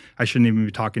week. And I shouldn't even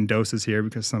be talking doses here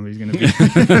because somebody's going to be.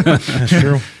 That's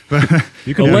true. But,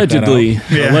 you can allegedly,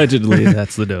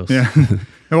 that's the dose. Yeah.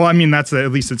 Well, I mean, at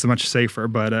least it's much safer.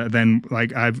 But then,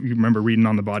 I remember reading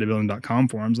on the bodybuilding.com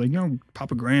forums,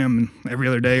 pop a gram every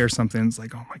other day or something. It's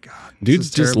like, oh my God. Dudes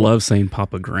just love saying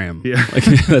pop a gram. Yeah.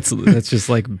 That's just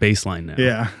baseline now.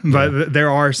 Yeah. But there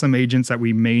are some agents that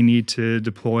we may need to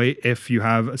deploy if you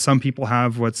have, some people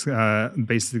have what's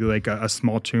basically a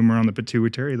small tumor on the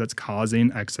pituitary that's causing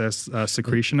excess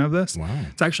secretion of this. Wow.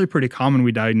 It's actually pretty common.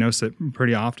 We diagnose it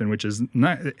pretty often, which is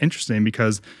not interesting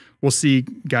because we'll see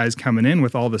guys coming in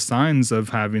with all the signs of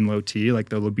having low T, like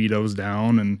their libido's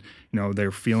down and,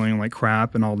 they're feeling like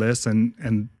crap and all this.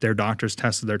 And their doctors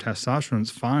tested their testosterone.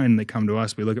 It's fine. They come to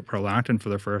us. We look at prolactin for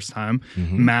the first time,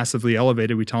 massively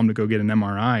elevated. We tell them to go get an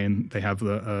MRI and they have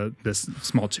this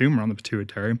small tumor on the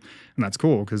pituitary. And that's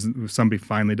cool because somebody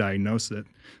finally diagnosed it.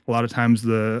 A lot of times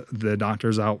the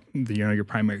doctors out, your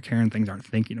primary care and things aren't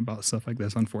thinking about stuff like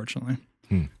this, unfortunately.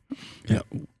 Yeah.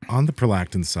 On the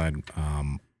prolactin side,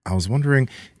 I was wondering,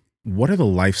 what are the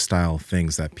lifestyle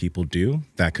things that people do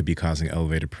that could be causing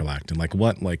elevated prolactin?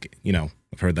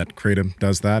 I've heard that kratom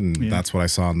does that, and that's what I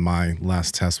saw in my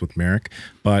last test with Marek.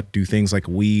 But do things like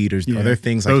weed or are there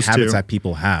things like habits that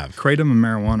people have? Kratom and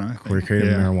marijuana. Kratom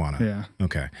and marijuana. Yeah.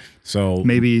 Okay. So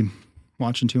maybe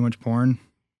watching too much porn,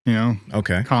 you know?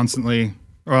 Okay. Constantly.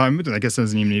 Well, I guess it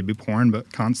doesn't even need to be porn,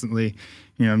 but constantly,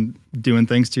 you know, doing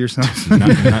things to yourself.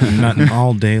 not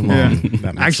all day long.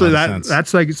 That actually,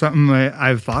 that's like something that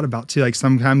I've thought about too. Like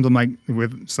sometimes I'm like,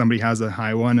 with somebody has a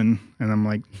high one, and I'm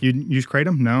like, you use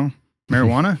kratom? No.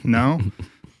 Marijuana? No.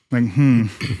 Like,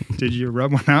 did you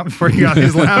rub one out before you got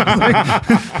these labs? Like,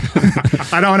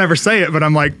 I don't ever say it, but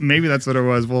I'm like, maybe that's what it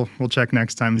was. We'll check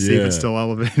next time and see if it's still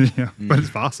elevated. But it's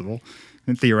possible.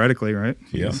 And theoretically, right?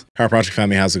 Yeah. PowerProject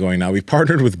family, how's it going now? We've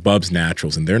partnered with Bubs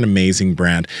Naturals, and they're an amazing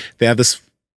brand. They have this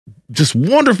just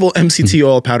wonderful MCT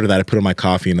oil powder that I put in my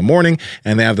coffee in the morning,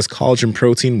 and they have this collagen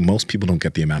protein. Most people don't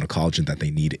get the amount of collagen that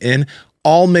they need in.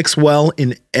 All mix well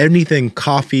in anything,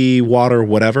 coffee, water,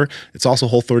 whatever. It's also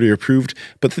Whole30 approved.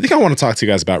 But the thing I want to talk to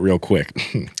you guys about real quick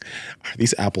are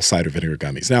these apple cider vinegar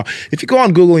gummies. Now, if you go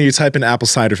on Google and you type in apple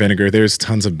cider vinegar, there's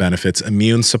tons of benefits.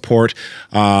 Immune support,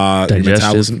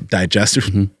 metabolism,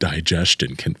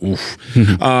 digestion can, oof.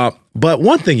 But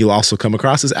one thing you'll also come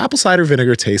across is apple cider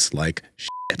vinegar tastes like shit.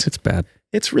 It's bad.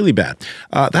 It's really bad.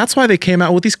 That's why they came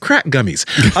out with these crack gummies.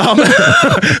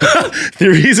 The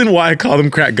reason why I call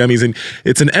them crack gummies, and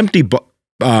it's an empty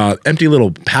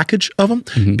little package of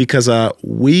them, because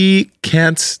we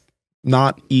can't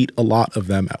not eat a lot of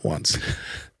them at once.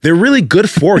 They're really good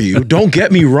for you, don't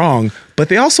get me wrong, but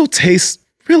they also taste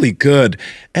really good.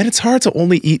 And it's hard to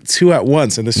only eat 2 at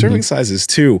once, and the serving size is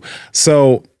 2.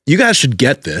 So you guys should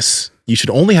get this. You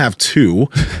should only have 2.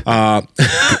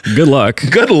 Good luck.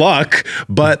 Good luck.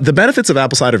 But the benefits of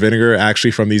apple cider vinegar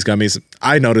actually from these gummies,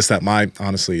 I noticed that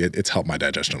honestly, it's helped my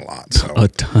digestion a lot. So a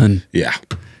ton. Yeah.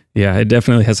 Yeah, it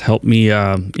definitely has helped me,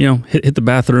 hit the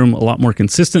bathroom a lot more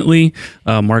consistently.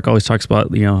 Mark always talks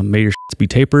about, may your shits be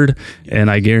tapered.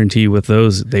 And I guarantee you with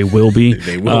those, they will be.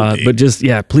 They will be. But just,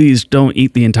 please don't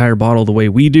eat the entire bottle the way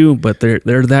we do. But they're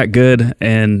that good.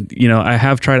 And, I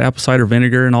have tried apple cider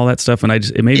vinegar and all that stuff. And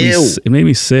it made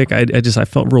me sick. I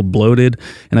felt real bloated.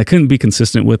 And I couldn't be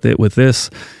consistent with it. With this,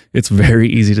 it's very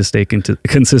easy to stay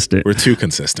consistent. We're too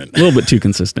consistent. A little bit too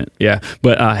consistent, yeah.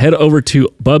 But head over to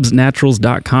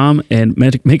bubsnaturals.com and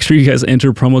make sure you guys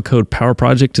enter promo code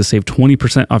PowerProject to save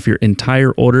 20% off your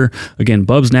entire order. Again,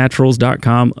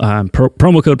 bubsnaturals.com,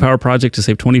 promo code PowerProject to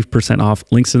save 20% off.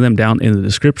 Links to them down in the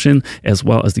description, as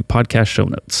well as the podcast show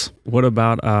notes. What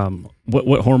about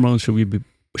what hormones should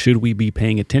we be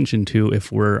paying attention to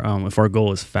if our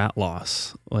goal is fat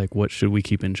loss? Like, what should we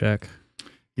keep in check?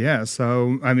 Yeah,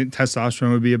 so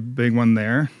testosterone would be a big one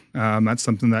there. That's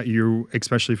something that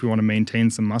especially if you want to maintain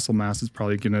some muscle mass, is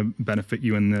probably going to benefit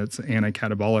you in its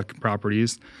anti-catabolic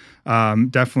properties.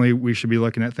 Definitely, we should be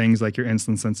looking at things like your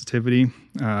insulin sensitivity.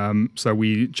 So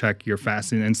we check your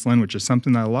fasting insulin, which is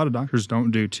something that a lot of doctors don't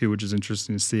do too, which is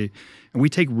interesting to see. And we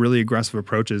take really aggressive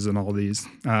approaches in all these.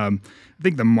 I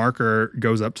think the marker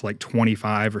goes up to like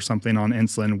 25 or something on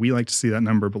insulin. We like to see that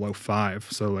number below 5.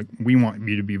 So like we want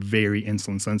you to be very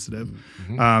insulin sensitive.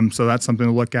 So that's something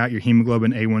to look at. Your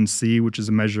hemoglobin A1C, which is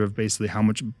a measure of basically how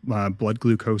much blood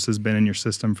glucose has been in your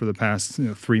system for the past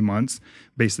 3 months,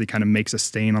 basically kind of makes a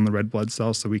stain on the red blood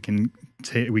cells, so we can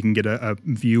get a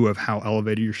view of how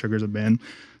elevated your sugars have been.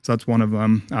 So that's one of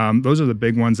them. Those are the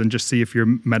big ones, and just see if you're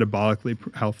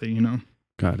metabolically healthy,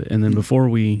 Got it. And then before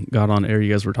we got on air,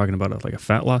 you guys were talking about like a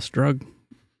fat loss drug.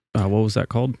 What was that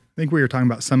called? I think we were talking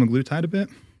about semaglutide a bit.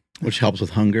 Which helps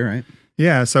with hunger, right?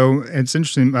 Yeah, so it's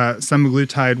interesting.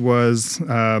 Semaglutide was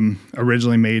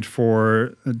originally made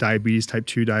for diabetes, type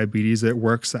 2 diabetes. It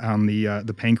works on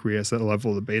the pancreas at the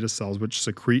level of the beta cells, which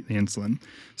secrete the insulin.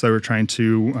 So we're trying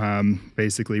to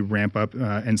basically ramp up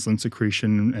insulin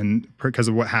secretion, and because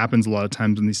of what happens a lot of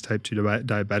times in these type 2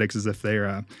 diabetics is if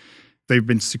they've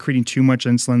been secreting too much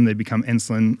insulin, they become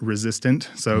insulin resistant.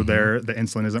 So the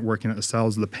insulin isn't working at the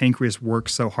cells. The pancreas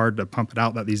works so hard to pump it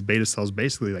out that these beta cells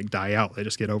basically like die out. They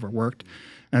just get overworked.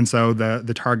 And so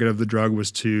the target of the drug was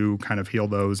to kind of heal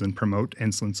those and promote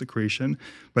insulin secretion.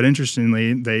 But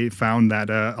interestingly, they found that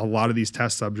a lot of these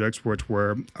test subjects, which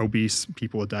were obese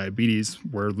people with diabetes,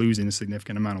 were losing a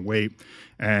significant amount of weight.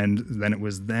 And then it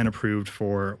was then approved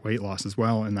for weight loss as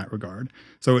well in that regard.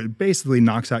 So it basically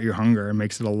knocks out your hunger and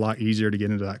makes it a lot easier to get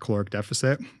into that caloric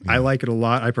deficit. I like it a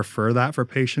lot. I prefer that for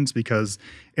patients because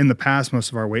in the past,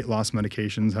 most of our weight loss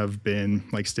medications have been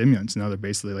like stimulants. Now they're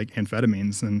basically like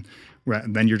amphetamines. And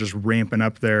then then you're just ramping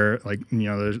up their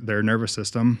their nervous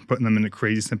system, putting them in a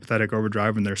crazy sympathetic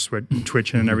overdrive, and they're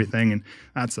twitching and everything, and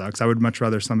that sucks. I would much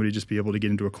rather somebody just be able to get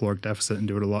into a caloric deficit and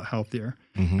do it a lot healthier.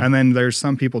 And then there's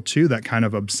some people too that kind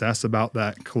of obsess about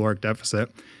that caloric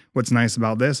deficit. What's nice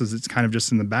about this is it's kind of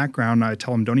just in the background. I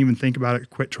tell them, don't even think about it.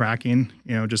 Quit tracking.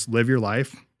 Just live your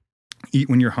life. Eat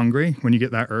when you're hungry. When you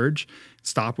get that urge,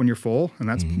 stop when you're full, and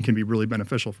that can be really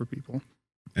beneficial for people.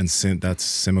 And that's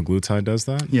semaglutide does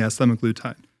that? Yeah,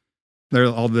 semaglutide.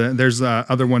 There's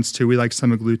other ones too. We like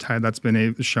semaglutide. That's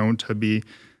been shown to be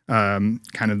kind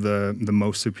of the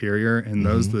most superior in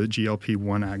those, the GLP-1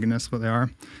 agonists, what they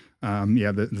are.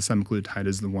 The semaglutide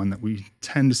is the one that we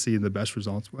tend to see the best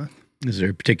results with. Is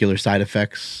there particular side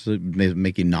effects that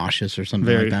make you nauseous or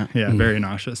something like that? Yeah, very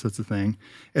nauseous. That's the thing.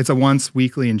 It's a once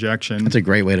weekly injection. That's a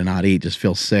great way to not eat. Just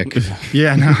feel sick.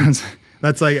 Yeah, no,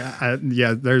 that's like,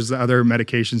 there's other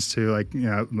medications too, like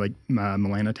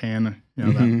melanotan.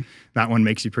 That one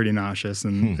makes you pretty nauseous,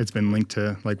 and it's been linked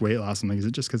to like weight loss. I'm like, is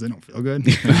it just because they don't feel good?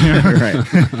 Right.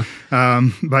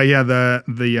 But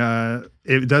yeah,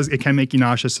 it can make you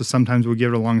nauseous. So sometimes we'll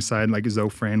give it alongside like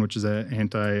Zofran, which is an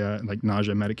anti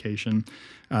nausea medication.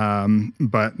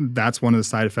 But that's one of the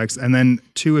side effects. And then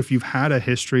two, if you've had a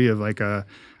history of like a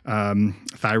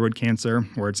thyroid cancer,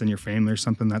 or it's in your family or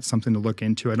something, that's something to look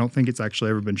into. I don't think it's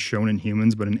actually ever been shown in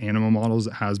humans, but in animal models,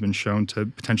 it has been shown to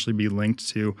potentially be linked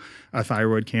to a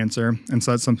thyroid cancer. And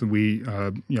so that's something we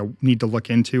need to look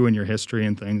into in your history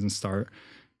and things and start.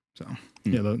 So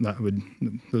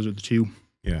those are the two.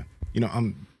 Yeah.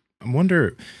 I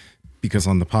wonder, because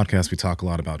on the podcast, we talk a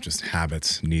lot about just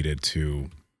habits needed to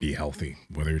be healthy,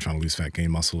 whether you're trying to lose fat, gain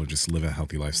muscle, or just live a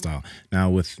healthy lifestyle. Now,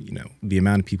 with the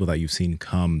amount of people that you've seen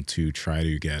come to try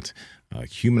to get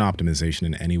human optimization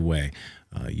in any way,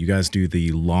 you guys do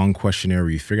the long questionnaire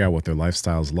where you figure out what their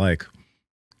lifestyle is like.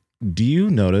 Do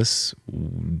you notice,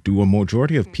 do a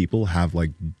majority of people have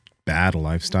like bad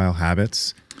lifestyle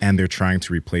habits, and they're trying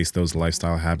to replace those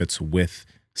lifestyle habits with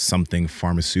something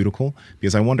pharmaceutical?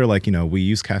 Because I wonder, we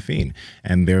use caffeine,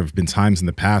 and there have been times in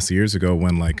the past, years ago,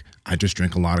 when I just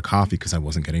drank a lot of coffee because I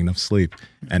wasn't getting enough sleep.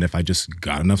 And if I just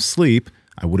got enough sleep,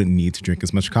 I wouldn't need to drink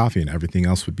as much coffee and everything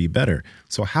else would be better.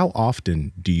 So how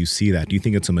often do you see that? Do you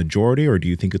think it's a majority, or do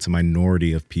you think it's a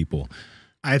minority of people?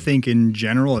 I think in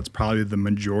general, it's probably the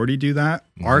majority do that.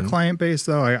 Our client base,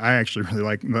 though, I actually really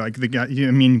like the guy.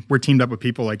 We're teamed up with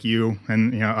people like you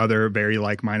and other very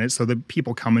like-minded. So the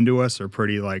people coming to us are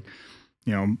pretty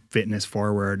fitness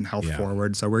forward and health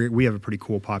forward. So we have a pretty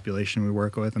cool population we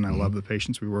work with, and I love the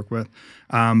patients we work with.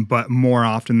 But more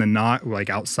often than not,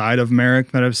 like outside of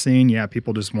Marek that I've seen,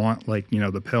 people just want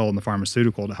the pill and the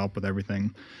pharmaceutical to help with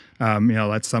everything.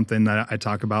 That's something that I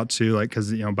talk about too,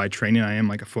 because by training I am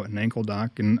like a foot and ankle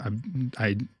doc, and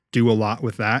I do a lot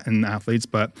with that in athletes.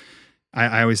 But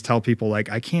I always tell people I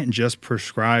can't just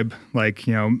prescribe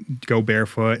go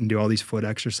barefoot and do all these foot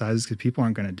exercises, because people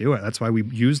aren't going to do it. That's why we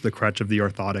use the crutch of the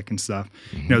orthotic and stuff.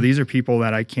 These are people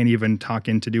that I can't even talk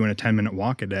into doing a 10-minute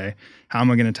walk a day. How am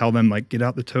I going to tell them get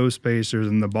out the toe spacers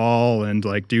and the ball and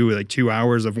do 2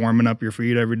 hours of warming up your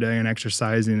feet every day and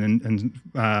exercising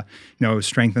and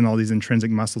strengthen all these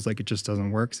intrinsic muscles? It just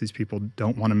doesn't work, because these people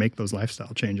don't want to make those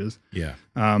lifestyle changes. Yeah.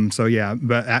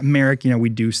 But at Marek, we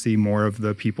do see more of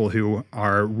the people who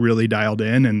are really dialed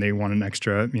in and they want an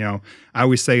extra, I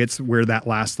always say we're that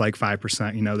last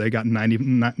 5%, they got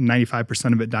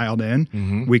 95% of it dialed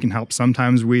in. We can help.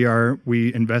 Sometimes we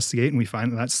investigate and we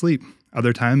find that's sleep.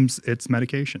 Other times it's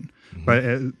medication, but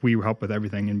we help with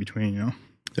everything in between, Are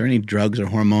there any drugs or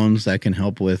hormones that can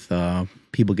help with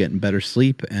people getting better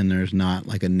sleep, and there's not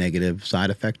a negative side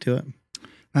effect to it?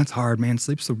 That's hard, man.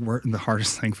 Sleep's the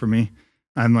hardest thing for me.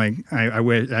 I'm I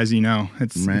wish, as you know,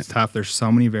 it's tough. There's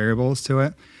so many variables to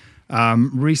it.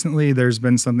 Recently, there's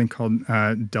been something called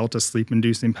delta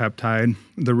sleep-inducing peptide.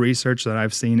 The research that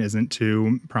I've seen isn't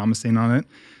too promising on it,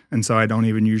 and so I don't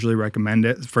even usually recommend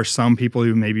it. For some people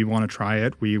who maybe want to try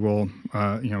it, we will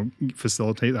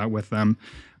facilitate that with them.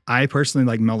 I personally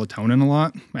like melatonin a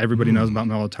lot. Everybody knows about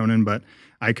melatonin, but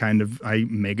I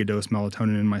mega dose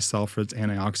melatonin in myself for its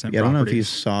antioxidant properties. I don't know if you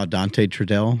saw Dante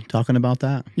Trudell talking about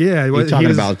that. Yeah. He's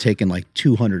talking about taking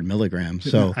 200 milligrams.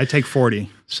 So I take 40.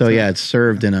 So yeah, it's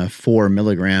served in a 4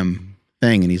 milligram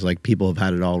thing. And he's people have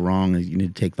had it all wrong. You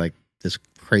need to take this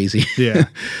crazy. Yeah.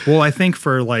 Well, I think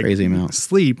for crazy amount.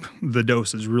 Sleep, the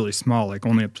dose is really small,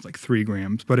 only up to 3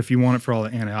 grams. But if you want it for all the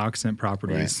antioxidant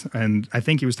properties, and I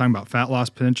think he was talking about fat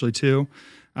loss potentially too.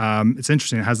 It's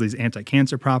interesting. It has these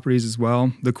anti-cancer properties as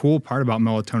well. The cool part about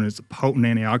melatonin is it's a potent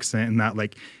antioxidant, and that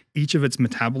each of its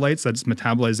metabolites that it's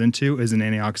metabolized into is an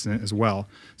antioxidant as well.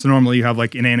 So normally you have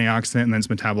like an antioxidant and then it's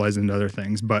metabolized into other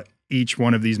things, but each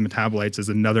one of these metabolites is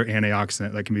another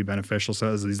antioxidant that can be beneficial. So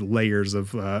it has these layers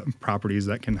of properties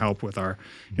that can help with our,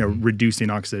 reducing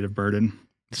oxidative burden.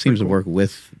 It seems to work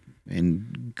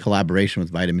in collaboration with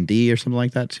vitamin D or something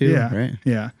like that too. Yeah, right.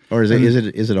 Yeah. Or is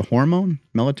it a hormone,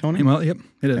 melatonin? Well, yep,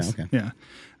 it is. Okay. Yeah.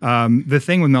 The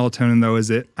thing with melatonin, though, is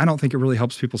I don't think it really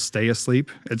helps people stay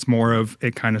asleep. It's more of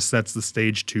it kind of sets the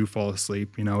stage to fall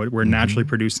asleep. We're naturally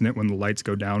producing it when the lights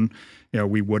go down.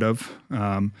 We would have.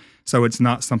 So it's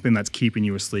not something that's keeping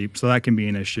you asleep. So that can be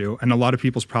an issue. And a lot of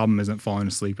people's problem isn't falling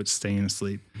asleep, it's staying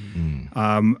asleep.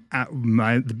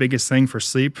 The biggest thing for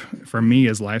sleep for me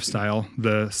is lifestyle,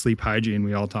 the sleep hygiene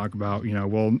we all talk about.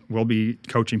 We'll be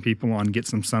coaching people on get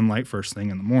some sunlight first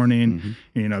thing in the morning,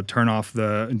 turn off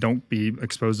don't be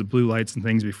exposed to blue lights and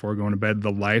things before going to bed.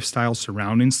 The lifestyle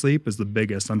surrounding sleep is the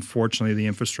biggest. Unfortunately, the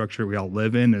infrastructure we all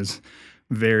live in is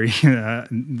very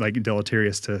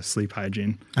deleterious to sleep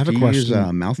hygiene. I have a question.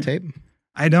 Use mouth tape?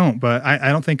 I don't, but I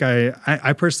don't think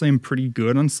I personally am pretty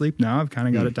good on sleep now. I've kind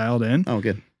of got it dialed in. Oh,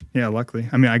 good. Yeah, luckily.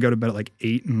 I mean, I go to bed at like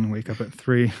 8 and wake up at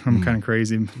 3. I'm kind of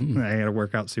crazy. I got to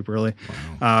work out super early.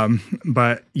 Wow.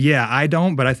 But yeah, I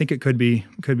don't, but I think it could be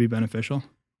beneficial.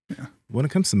 Yeah. When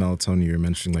it comes to melatonin, you're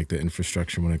mentioning like the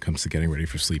infrastructure when it comes to getting ready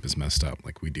for sleep is messed up.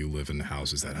 Like we do live in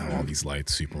houses that have all these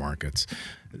lights, supermarkets.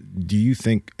 Do you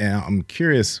think, and I'm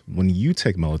curious, when you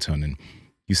take melatonin,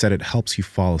 you said it helps you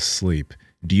fall asleep.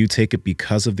 Do you take it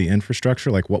because of the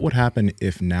infrastructure? Like what would happen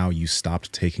if now you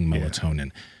stopped taking melatonin?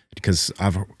 Yeah. Because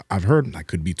I've heard, I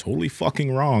could be totally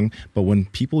fucking wrong, but when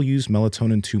people use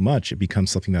melatonin too much, it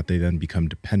becomes something that they then become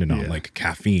dependent on, like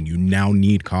caffeine. You now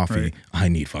need coffee. Right. I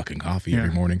need fucking coffee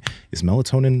every morning. Is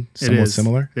melatonin somewhat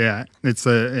similar? Yeah,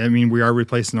 we are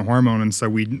replacing a hormone, and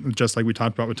so just like we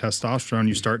talked about with testosterone,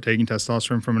 you start taking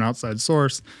testosterone from an outside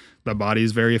source. The body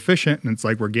is very efficient, and it's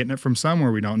like we're getting it from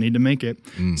somewhere. We don't need to make it.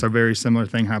 So a very similar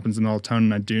thing happens in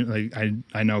melatonin.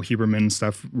 I know Huberman and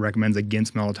stuff recommends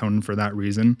against melatonin for that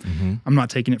reason. I'm not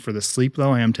taking it for the sleep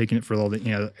though. I am taking it for all the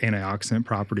antioxidant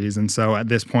properties. And so at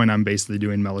this point, I'm basically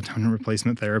doing melatonin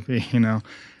replacement therapy.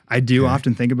 I do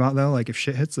often think about though, like if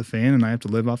shit hits the fan and I have to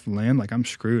live off the land, like I'm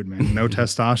screwed, man. No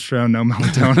testosterone, no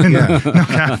melatonin, no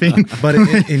caffeine. But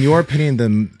in your opinion, the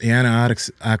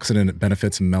antioxidant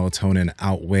benefits of melatonin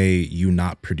outweigh you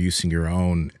not producing your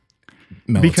own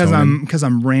melatonin? Because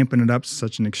I'm ramping it up to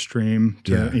such an extreme.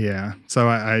 So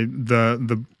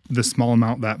the small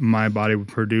amount that my body would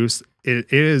produce,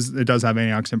 it does have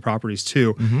antioxidant properties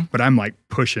too, but I'm like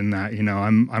pushing that,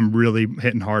 I'm really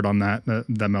hitting hard on that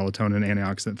melatonin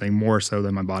antioxidant thing more so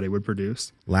than my body would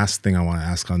produce. Last thing I want to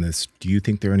ask on this, do you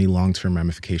think there are any long-term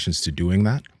ramifications to doing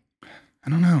that? I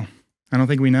don't know. I don't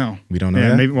think we know. We don't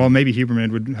know that? Maybe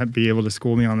Huberman would be able to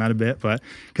school me on that a bit, but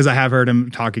because I have heard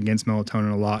him talk against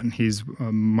melatonin a lot, and he's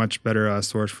a much better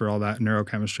source for all that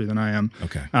neurochemistry than I am.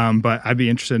 Okay. But I'd be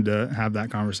interested to have that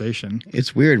conversation.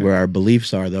 It's weird where our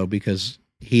beliefs are, though, because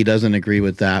he doesn't agree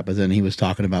with that, but then he was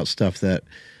talking about stuff that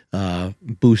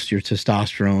boost your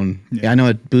testosterone. Yeah, I know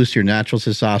it boosts your natural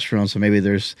testosterone, so maybe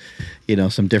there's,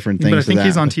 some different things. But I think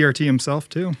he's on TRT himself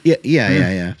too.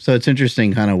 Yeah. So it's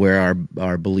interesting kind of where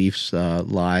our beliefs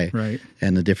lie, right,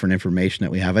 and the different information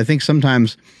that we have. I think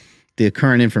sometimes the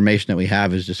current information that we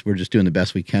have is we're just doing the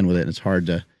best we can with it, and it's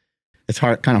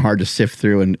kind of hard to sift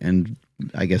through and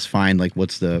I guess find like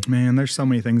there's so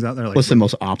many things out there. Like what's the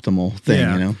most optimal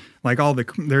thing, Like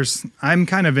I'm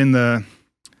kind of in the.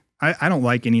 I don't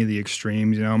like any of the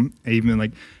extremes, even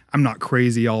like I'm not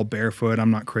crazy all barefoot. I'm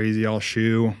not crazy all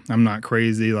shoe. I'm not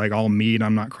crazy like all meat.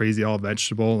 I'm not crazy all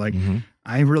vegetable. Like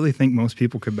I really think most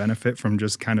people could benefit from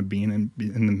just kind of being in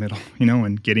the middle,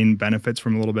 and getting benefits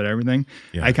from a little bit of everything.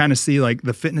 Yeah. I kind of see like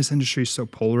the fitness industry is so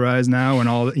polarized now and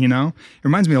all, it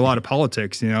reminds me a lot of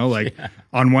politics,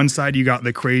 on one side you got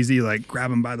the crazy, like grab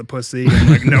them by the pussy and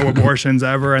like no abortions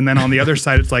ever. And then on the other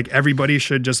side, it's like everybody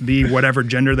should just be whatever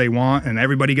gender they want and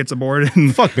everybody gets aborted.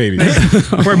 And fuck babies.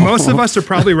 Where most of us are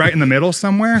probably right in the middle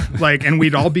somewhere, like, and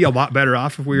we'd all be a lot better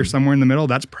off if we were somewhere in the middle.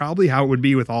 That's probably how it would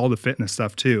be with all the fitness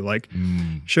stuff too. Like,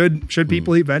 should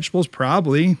people eat vegetables?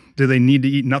 Probably. Do they need to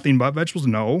eat nothing but vegetables?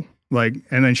 No. Like,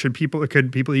 and then could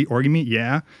people eat organ meat?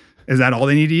 Yeah. Is that all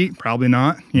they need to eat? Probably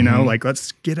not. Like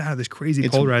let's get out of this crazy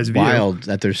polarized view. It's wild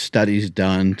that there's studies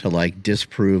done to like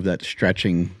disprove that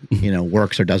stretching,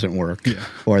 works or doesn't work,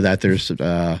 or that there's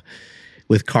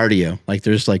with cardio. Like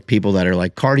there's like people that are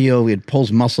like cardio, it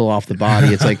pulls muscle off the body.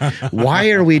 It's like, why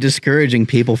are we discouraging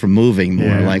people from moving more?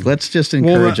 Yeah. Like let's just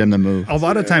encourage them to move. A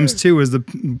lot of times too is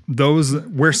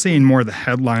we're seeing more of the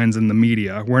headlines in the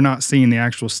media. We're not seeing the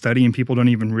actual study, and people don't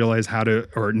even realize how to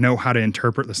or know how to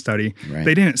interpret the study. Right.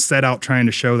 They didn't set out trying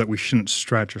to show that we shouldn't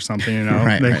stretch or something, you know.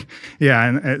 Right.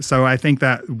 Yeah, and so I think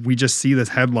that we just see this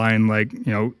headline like,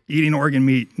 you know, eating organ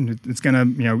meat, it's gonna,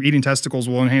 you know, eating testicles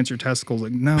will enhance your testicles.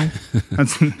 Like, no,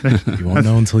 You won't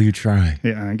know until you try.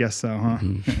 yeah, I guess so, huh?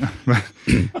 But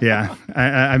yeah,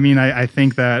 I mean, I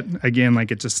think that again,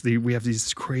 like it's just we have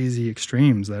these crazy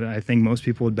extremes that I think most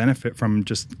people would benefit from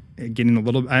just getting a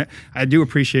little. I do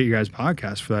appreciate you guys'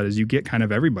 podcast for that. Is you get kind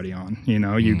of everybody on, you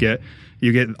know, you get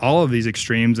all of these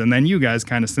extremes, and then you guys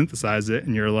kind of synthesize it,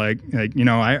 and you're like you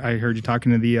know, I heard you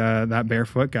talking to the that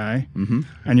barefoot guy,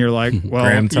 and you're like, well,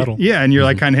 Graham Tuttle. yeah, and you're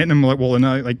like kind of hitting him like, well,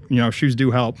 no, like, you know, shoes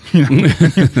do help, you know.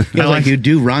 Feels like you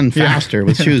do run faster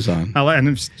with shoes on. And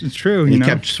it's true, you He know.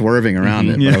 kept swerving around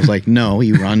it, but Yeah. I was like, no,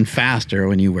 you run faster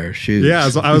when you wear shoes. Yeah,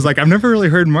 I was like, I've never really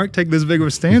heard Mark take this big of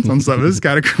a stance on stuff. This is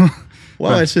kind of cool.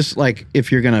 Well, it's just like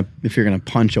if you're gonna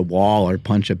punch a wall or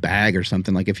punch a bag or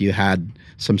something, like if you had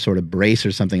some sort of brace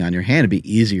or something on your hand, it'd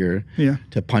be easier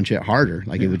to punch it harder.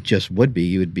 Like it would be.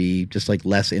 You would be just like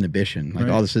less inhibition. Like,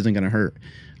 oh, this isn't gonna hurt.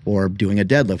 Or doing a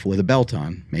deadlift with a belt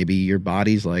on. Maybe your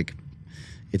body's like,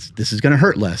 this is gonna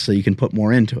hurt less, so you can put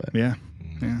more into it. Yeah.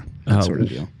 That sort of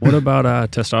deal. What about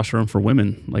testosterone for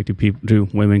women? Like, do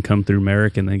women come through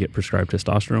Marek and then get prescribed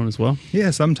testosterone as well? Yeah,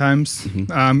 sometimes.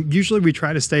 Usually we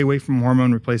try to stay away from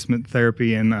hormone replacement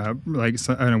therapy in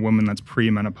in a woman that's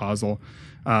premenopausal.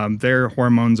 Their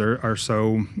hormones are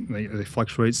so, they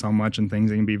fluctuate so much, and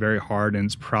things can be very hard, and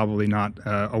it's probably not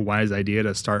a wise idea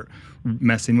to start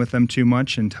messing with them too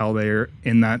much until they're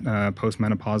in that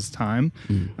postmenopause time.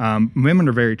 Women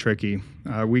are very tricky.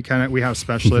 We have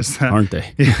specialists that, Aren't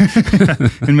they?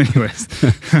 in many ways.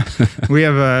 We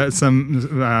have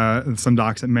some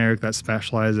docs at Marek that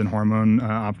specialize in hormone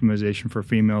optimization for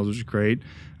females, which is great.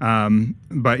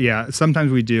 But yeah,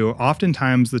 sometimes we do.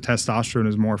 Oftentimes the testosterone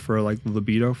is more for like the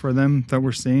libido for them that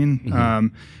we're seeing.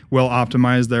 We'll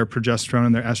optimize their progesterone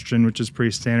and their estrogen, which is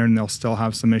pretty standard, and they'll still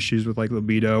have some issues with like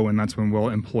libido, and that's when we'll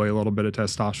employ a little bit of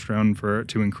testosterone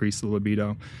to increase the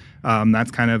libido.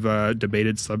 That's kind of a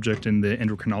debated subject in the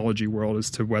endocrinology world as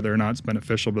to whether or not it's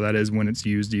beneficial, but that is when it's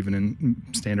used even in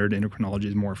standard endocrinology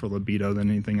is more for libido than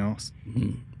anything else.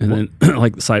 And then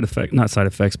like not side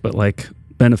effects, but like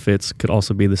benefits could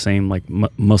also be the same, like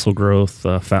muscle growth,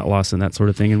 fat loss, and that sort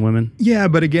of thing in women. Yeah,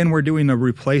 but again, we're doing a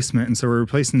replacement, and so we're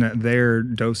replacing their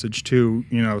dosage too,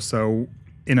 you know, so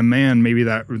in a man, maybe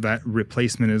that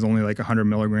replacement is only like 100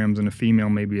 milligrams. In a female,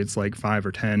 maybe it's like 5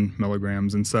 or 10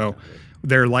 milligrams. And so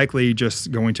they're likely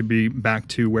just going to be back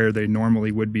to where they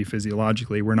normally would be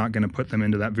physiologically. We're not going to put them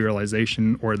into that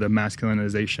virilization or the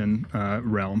masculinization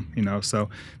realm, you know.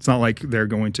 So it's not like they're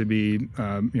going to be,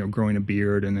 growing a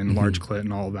beard and then large clit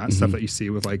and all of that stuff that you see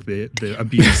with like the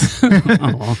abuse.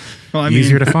 Well, I mean,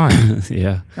 Easier to find.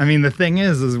 Yeah. I mean, the thing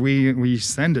is we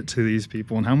send it to these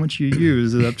people, and how much you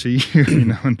use is up to you, you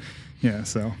know. And, yeah,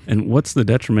 so. And what's the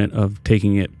detriment of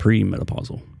taking it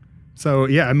pre-menopausal? So,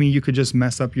 yeah, I mean, you could just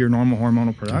mess up your normal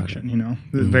hormonal production, you know.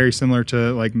 Very similar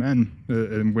to, like, men.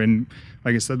 When,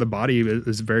 like I said, the body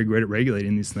is very great at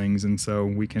regulating these things, and so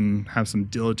we can have some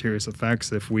deleterious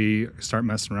effects if we start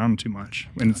messing around too much,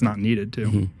 and it's not needed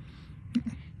to.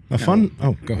 Go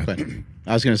ahead.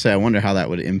 I was going to say, I wonder how that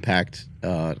would impact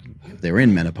if they were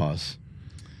in menopause,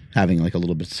 having like a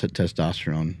little bit of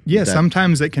testosterone. Yeah,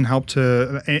 sometimes it can help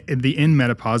to, the in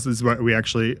menopause is what we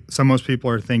actually, so most people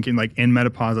are thinking like in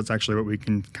menopause, that's actually what we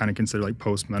can kind of consider like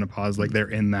post menopause, like they're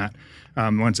in that.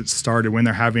 Once it's started, when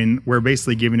we're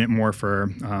basically giving it more for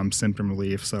symptom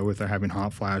relief. So if they're having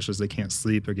hot flashes, they can't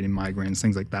sleep, they're getting migraines,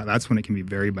 things like that. That's when it can be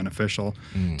very beneficial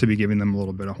to be giving them a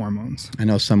little bit of hormones. I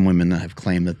know some women that have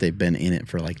claimed that they've been in it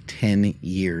for like 10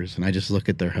 years. And I just look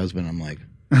at their husband, I'm like,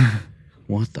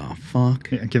 what the fuck?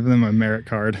 Yeah, give them a Marek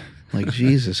card. Like,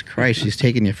 Jesus Christ, she's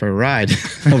taking you for a ride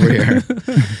over here.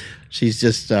 She's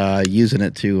just using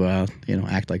it to,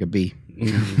 act like a bee.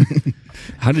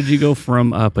 How did you go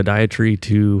from podiatry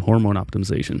to hormone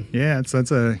optimization? Yeah,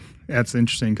 that's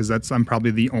interesting because I'm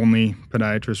probably the only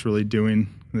podiatrist really doing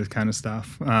this kind of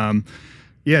stuff.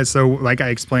 Yeah, so like I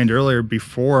explained earlier,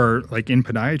 before, like in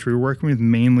podiatry, we're working with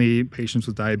mainly patients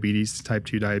with diabetes, type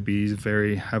 2 diabetes,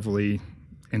 very heavily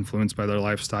influenced by their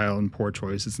lifestyle and poor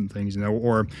choices and things,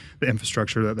 or the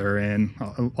infrastructure that they're in,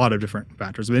 a lot of different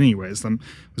factors. But anyways, I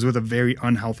was with a very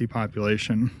unhealthy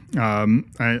population.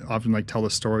 I often tell the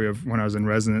story of when I was in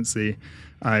residency.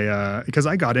 Because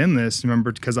I got in this,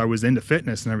 remember, because I was into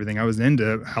fitness and everything. I was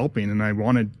into helping and I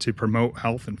wanted to promote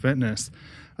health and fitness.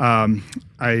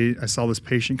 I saw this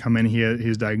patient come in. He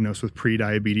was diagnosed with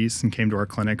pre-diabetes and came to our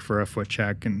clinic for a foot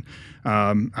check. And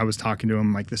I was talking to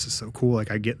him this is so cool.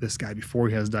 I get this guy before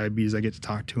he has diabetes. I get to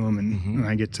talk to him and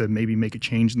I get to maybe make a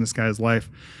change in this guy's life.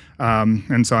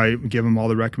 And so I give him all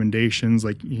the recommendations,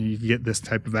 you get this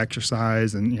type of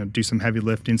exercise and, do some heavy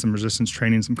lifting, some resistance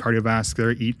training, some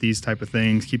cardiovascular, eat these type of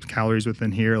things, keep the calories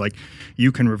within here.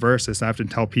 You can reverse this. I have to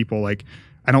tell people,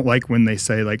 I don't like when they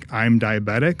say I'm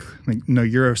diabetic. No,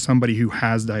 you're somebody who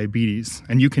has diabetes,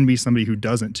 and you can be somebody who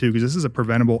doesn't too, because this is a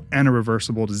preventable and a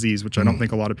reversible disease, which I don't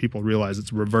think a lot of people realize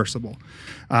it's reversible.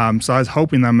 So I was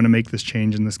hoping that I'm going to make this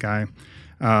change in this guy.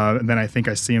 And then I think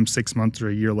I see him 6 months or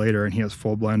a year later, and he has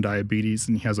full-blown diabetes,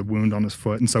 and he has a wound on his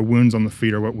foot. And so wounds on the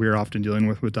feet are what we're often dealing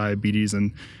with diabetes,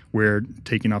 and we're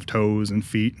taking off toes and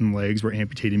feet and legs. We're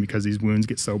amputating because these wounds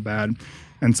get so bad.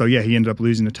 And so, yeah, he ended up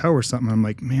losing a toe or something. I'm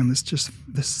like, man, this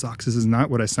sucks. This is not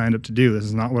what I signed up to do. This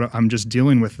is not what I'm just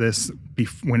dealing with this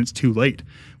when it's too late.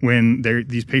 When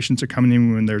these patients are coming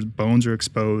in, when there's bones are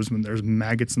exposed, when there's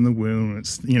maggots in the wound,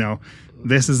 it's,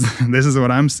 this is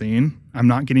what I'm seeing. I'm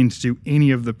not getting to do any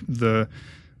of the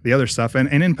other stuff. And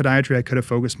in podiatry, I could have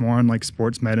focused more on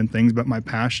sports med and things, but my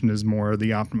passion is more the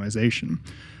optimization.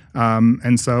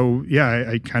 And so,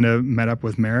 yeah, I kind of met up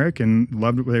with Marek and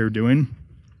loved what they were doing.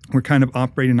 We're kind of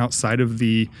operating outside of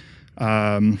the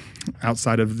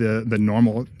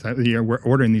normal. We're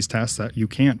ordering these tests that you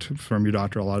can't from your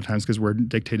doctor a lot of times because we're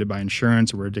dictated by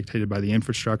insurance or we're dictated by the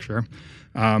infrastructure.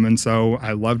 And so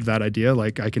I loved that idea.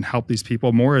 I can help these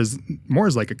people more as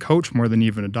like a coach more than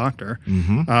even a doctor.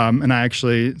 And I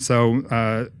actually,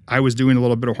 I was doing a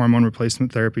little bit of hormone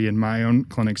replacement therapy in my own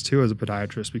clinics too as a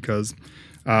podiatrist because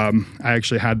I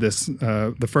actually had this,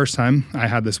 the first time I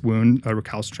had this wound, a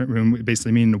recalcitrant wound,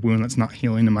 basically meaning a wound that's not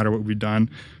healing no matter what we've done.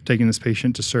 Taking this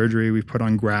patient to surgery, we've put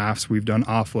on grafts, we've done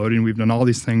offloading, we've done all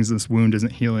these things, this wound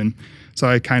isn't healing. So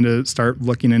I kind of start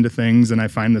looking into things and I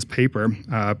find this paper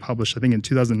published, I think in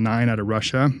 2009 out of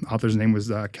Russia. Author's name was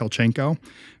Kelchenko.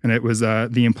 And it was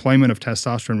the employment of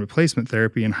testosterone replacement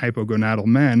therapy in hypogonadal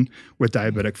men with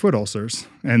diabetic foot ulcers.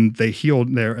 And they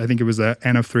healed I think it was an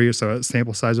N of 3 or so, a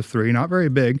sample size of 3, not very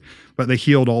big, but they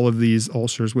healed all of these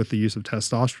ulcers with the use of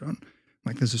testosterone.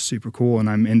 This is super cool. And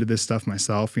I'm into this stuff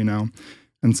myself,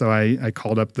 And so I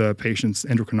called up the patient's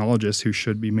endocrinologist who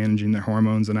should be managing their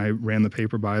hormones, and I ran the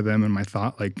paper by them. And my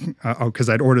thought, because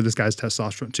I'd ordered this guy's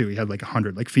testosterone too. He had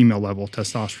 100, female level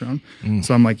testosterone.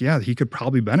 So I'm yeah, he could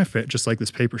probably benefit just like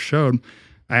this paper showed.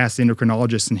 I asked the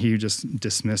endocrinologist, and he just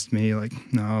dismissed me,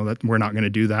 no, we're not going to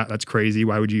do that. That's crazy.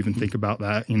 Why would you even think about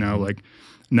that?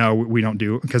 No, we don't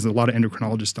do, because a lot of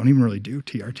endocrinologists don't even really do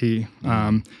TRT.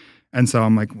 And so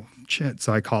I'm well, shit.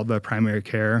 So I called the primary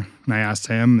care and I asked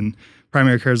him, and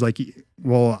primary care is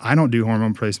well, I don't do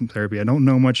hormone replacement therapy. I don't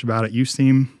know much about it. You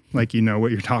seem like you know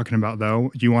what you're talking about,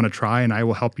 though. Do you want to try? And I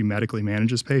will help you medically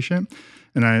manage this patient.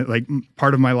 And I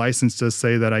part of my license does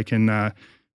say that I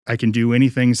can do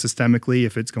anything systemically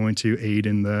if it's going to aid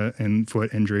in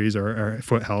foot injuries or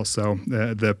foot health. So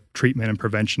the treatment and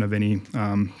prevention of any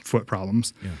foot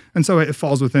problems. Yeah. And so it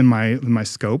falls within my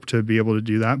scope to be able to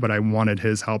do that. But I wanted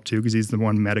his help too, because he's the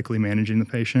one medically managing the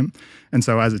patient. And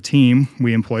so as a team,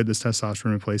 we employed this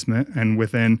testosterone replacement. And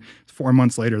within 4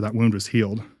 months later, that wound was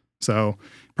healed. So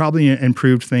probably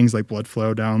improved things like blood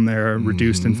flow down there,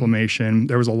 reduced inflammation.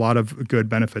 There was a lot of good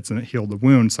benefits, and it healed the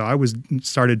wound. So I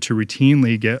started to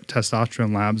routinely get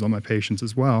testosterone labs on my patients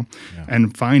as well,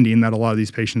 and finding that a lot of these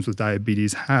patients with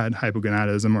diabetes had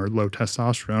hypogonadism or low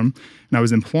testosterone. And I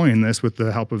was employing this with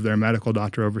the help of their medical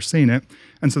doctor overseeing it.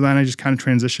 And so then I just kind of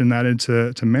transitioned that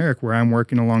into Marek, where I'm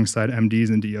working alongside MDs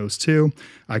and DOs too.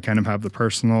 I kind of have the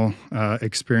personal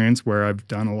experience where I've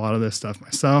done a lot of this stuff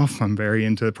myself. I'm very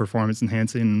into performance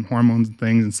enhancing and hormones and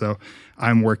things. And so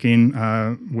I'm working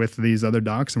with these other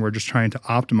docs, and we're just trying to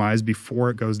optimize before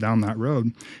it goes down that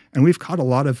road. And we've caught a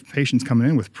lot of patients coming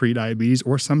in with pre-diabetes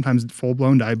or sometimes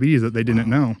full-blown diabetes that they didn't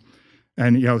know.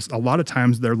 And, a lot of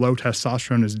times their low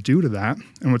testosterone is due to that.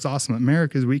 And what's awesome at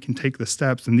Marek is we can take the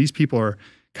steps, and these people are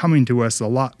coming to us a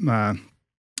lot,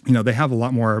 they have a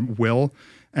lot more will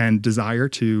and desire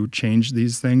to change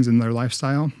these things in their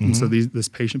lifestyle. And so this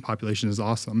patient population is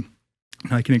awesome.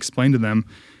 And I can explain to them,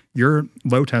 your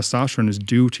low testosterone is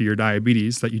due to your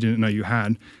diabetes that you didn't know you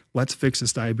had. Let's fix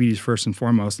this diabetes first and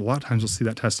foremost. A lot of times we'll see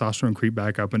that testosterone creep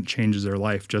back up and it changes their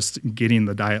life, just getting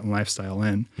the diet and lifestyle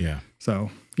in. Yeah. So,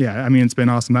 yeah, I mean, it's been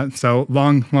awesome. So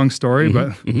long story,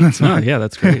 but that's fine. Yeah,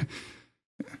 that's great.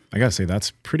 I gotta say,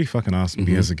 that's pretty fucking awesome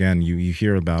because, again, you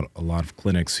hear about a lot of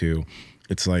clinics who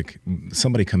it's like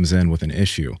somebody comes in with an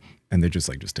issue and they're just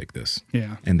like, just take this.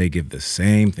 Yeah. And they give the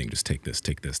same thing, just take this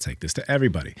to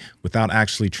everybody without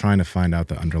actually trying to find out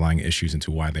the underlying issues into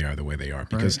why they are the way they are.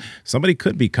 Because somebody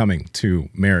could be coming to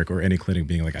Marek or any clinic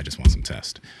being like, I just want some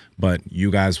test. But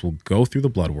you guys will go through the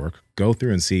blood work, go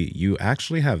through and see you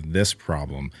actually have this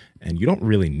problem and you don't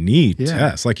really need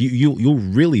tests. Like you'll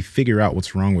really figure out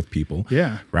what's wrong with people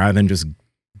rather than just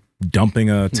dumping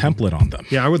a template on them.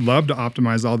 Yeah, I would love to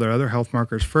optimize all their other health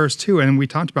markers first too. And we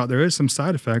talked about there is some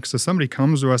side effects. So somebody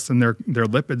comes to us and their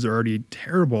lipids are already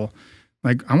terrible.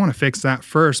 Like, I want to fix that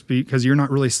first because you're not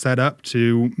really set up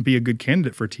to be a good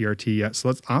candidate for TRT yet. So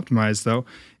let's optimize. Though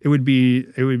it would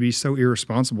be so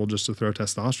irresponsible just to throw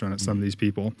testosterone at some of these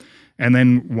people. And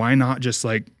then why not just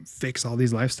like fix all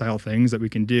these lifestyle things that we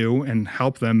can do and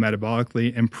help them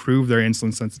metabolically, improve their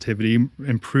insulin sensitivity,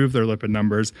 improve their lipid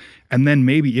numbers, and then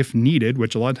maybe if needed,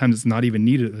 which a lot of times it's not even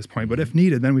needed at this point, but if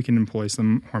needed, then we can employ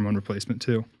some hormone replacement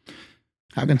too.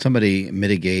 How can somebody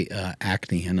mitigate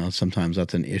acne? I know sometimes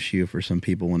that's an issue for some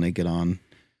people when they get on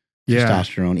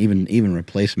testosterone, even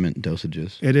replacement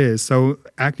dosages. It is. So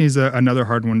acne is another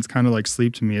hard one. It's kind of like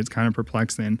sleep to me. It's kind of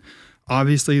perplexing.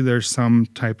 Obviously, there's some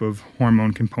type of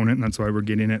hormone component, and that's why we're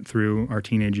getting it through our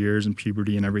teenage years and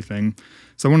puberty and everything.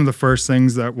 So one of the first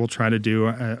things that we'll try to do,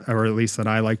 or at least that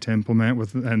I like to implement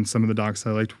with, and some of the docs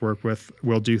I like to work with,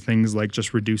 we'll do things like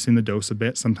just reducing the dose a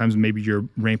bit. Sometimes maybe you're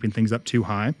ramping things up too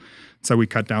high. So we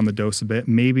cut down the dose a bit,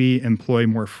 maybe employ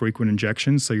more frequent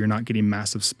injections so you're not getting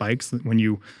massive spikes. When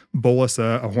you bolus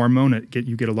a hormone,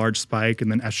 you get a large spike,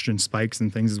 and then estrogen spikes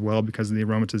and things as well because of the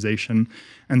aromatization.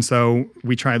 And so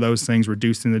we try those things,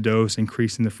 reducing the dose,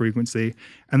 increasing the frequency.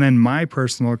 And then my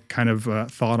personal kind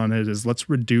of thought on it is let's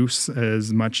reduce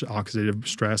as much oxidative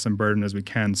stress and burden as we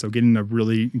can. So getting a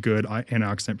really good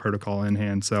antioxidant protocol in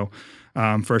hand. So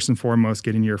first and foremost,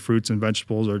 getting your fruits and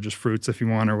vegetables, or just fruits if you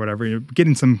want, or whatever. You're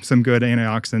getting some good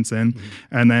antioxidants in,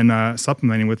 and then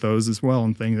supplementing with those as well,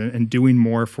 and things, and doing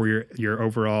more for your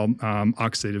overall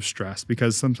oxidative stress.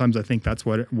 Because sometimes I think that's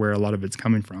where a lot of it's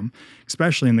coming from,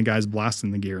 especially in the guys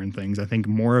blasting the gear and things. I think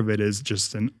more of it is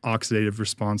just an oxidative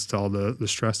response to all the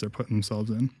stress they're putting themselves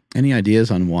in. Any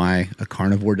ideas on why a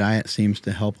carnivore diet seems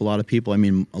to help a lot of people? I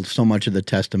mean, so much of the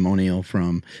testimonial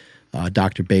from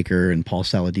Dr. Baker and Paul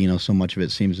Saladino, so much of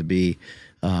it seems to be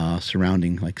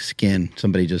surrounding like skin.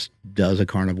 Somebody just does a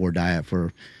carnivore diet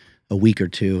for a week or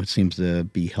two. It seems to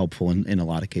be helpful in a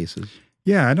lot of cases.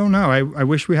 Yeah, I don't know. I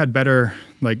wish we had better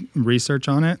like research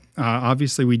on it.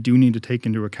 Obviously, we do need to take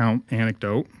into account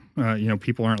anecdote.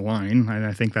 People aren't lying, and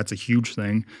I think that's a huge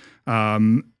thing.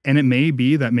 And it may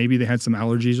be that maybe they had some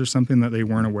allergies or something that they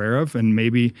weren't aware of. And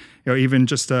maybe, even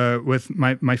just with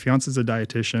my fiance's a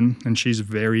dietitian, and she's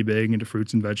very big into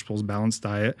fruits and vegetables, balanced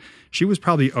diet. She was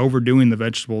probably overdoing the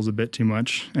vegetables a bit too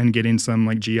much and getting some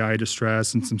like GI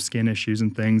distress and some skin issues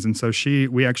and things. And so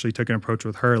we actually took an approach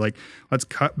with her, like, let's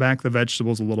cut back the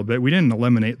vegetables a little bit. We didn't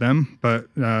eliminate them, but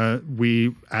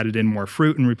we added in more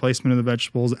fruit in replacement of the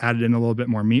vegetables, added in a little bit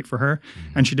more meat for her.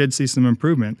 And she did see some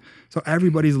improvement. So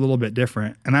everybody's a little bit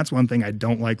different. And that's one thing I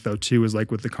don't like, though, too, is like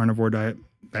with the carnivore diet,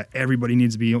 that everybody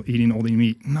needs to be eating only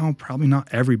meat. No, probably not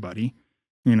everybody.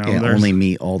 Only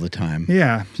meat all the time.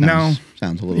 Yeah. Sounds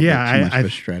a little bit too much of a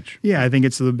stretch. Yeah, I think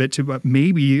it's a bit too, but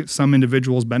maybe some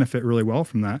individuals benefit really well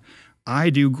from that. I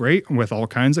do great with all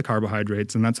kinds of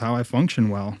carbohydrates, and that's how I function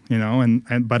well,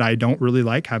 but I don't really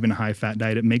like having a high fat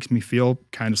diet. It makes me feel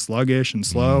kind of sluggish and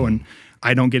slow, and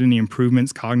I don't get any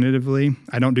improvements cognitively.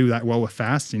 I don't do that well with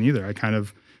fasting either.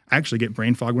 I actually get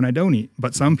brain fog when I don't eat.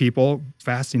 But some people,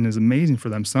 fasting is amazing for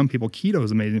them. Some people, keto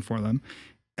is amazing for them.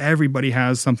 Everybody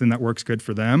has something that works good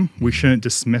for them. We shouldn't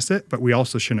dismiss it, but we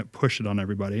also shouldn't push it on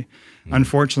everybody.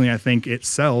 Unfortunately, I think it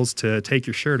sells to take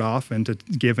your shirt off and to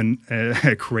give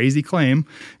a crazy claim,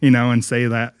 and say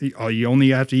that you only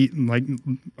have to eat like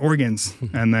organs.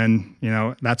 And then,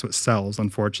 that's what sells,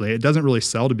 unfortunately. It doesn't really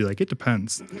sell to be like, it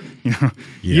depends.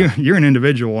 You're an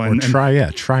individual. And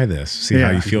try this. See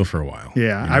how you feel for a while.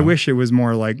 Yeah. I wish it was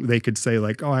more like they could say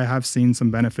like, oh, I have seen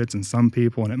some benefits in some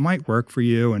people and it might work for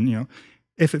you. And,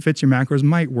 if it fits your macros,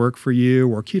 might work for you,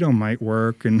 or keto might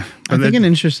work. And I think an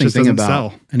interesting thing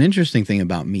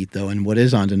about meat, though, and what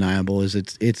is undeniable, is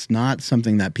it's not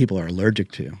something that people are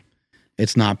allergic to.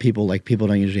 It's not people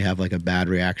don't usually have like a bad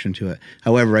reaction to it.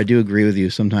 However, I do agree with you.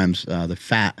 Sometimes the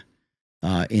fat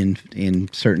in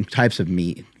certain types of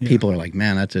meat. People are like,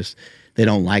 man, that's just, they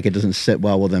don't like it, doesn't sit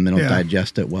well with them, they don't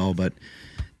digest it well. But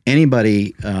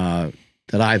anybody that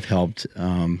I've helped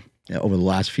over the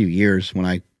last few years, when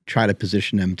I try to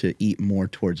position them to eat more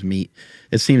towards meat,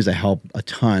 it seems to help a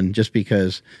ton, just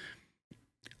because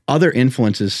other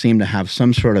influences seem to have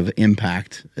some sort of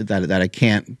impact that I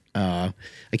can't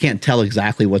tell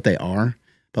exactly what they are.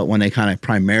 But when they kind of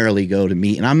primarily go to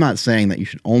meat, and I'm not saying that you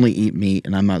should only eat meat,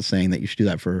 and I'm not saying that you should do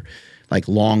that for like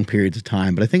long periods of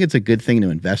time, but I think it's a good thing to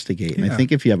investigate. And I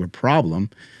think if you have a problem,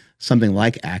 something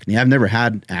like acne, I've never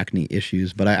had acne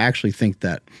issues, but I actually think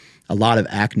that a lot of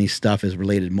acne stuff is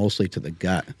related mostly to the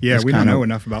gut. Yeah, we don't know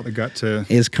enough about the gut to...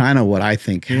 Is kind of what I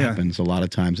think happens a lot of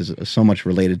times. Is so much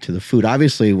related to the food.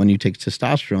 Obviously, when you take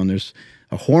testosterone, there's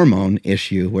a hormone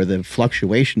issue where the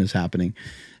fluctuation is happening.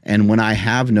 And when I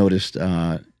have noticed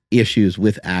issues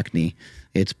with acne,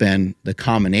 it's been the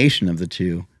combination of the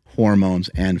two, hormones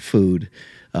and food.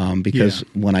 Because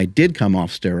when I did come off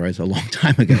steroids a long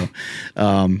time ago,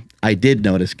 I did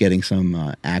notice getting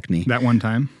some acne. That one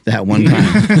time? That one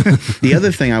time. The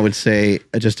other thing I would say,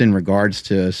 just in regards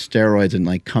to steroids and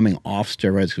like coming off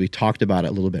steroids, because we talked about it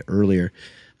a little bit earlier,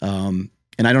 and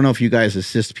I don't know if you guys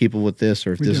assist people with this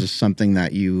or if this is something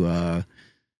that you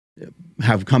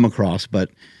have come across, but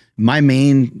my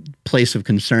main place of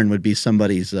concern would be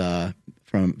somebody's,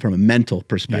 from a mental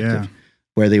perspective,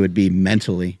 where they would be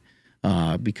mentally.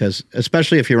 Because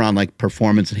especially if you're on like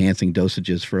performance enhancing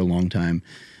dosages for a long time,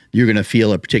 you're going to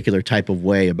feel a particular type of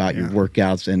way about your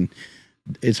workouts. And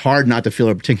it's hard not to feel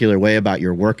a particular way about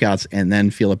your workouts and then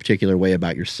feel a particular way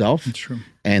about yourself. That's true.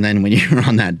 And then when you're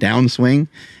on that downswing and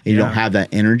you don't have that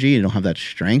energy, you don't have that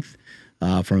strength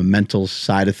from a mental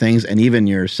side of things, and even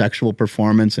your sexual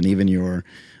performance and even your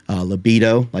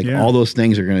libido, like all those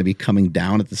things are going to be coming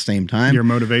down at the same time. Your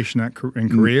motivation in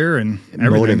career and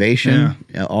everything. Motivation,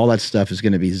 all that stuff is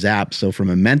going to be zapped. So from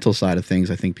a mental side of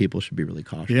things, I think people should be really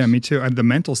cautious. Yeah, me too. The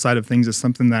mental side of things is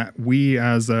something that we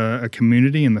as a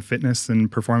community in the fitness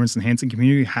and performance enhancing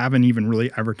community haven't even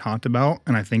really ever talked about.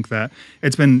 And I think that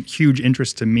it's been huge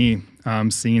interest to me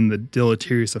seeing the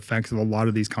deleterious effects of a lot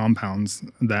of these compounds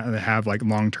that have like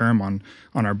long-term on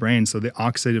our brain. So the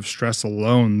oxidative stress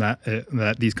alone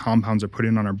that these compounds are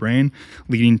putting on our brain,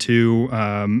 leading to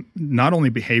not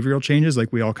only behavioral changes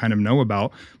like we all kind of know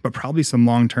about, but probably some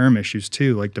long-term issues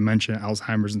too, like dementia,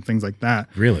 Alzheimer's, and things like that.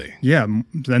 Really? Yeah.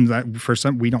 Then that for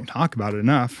some, we don't talk about it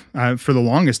enough. For the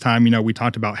longest time, we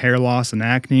talked about hair loss and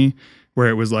acne, where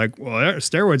it was like, well,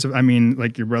 steroids, I mean,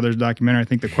 like your brother's documentary, I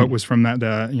think the quote was from that,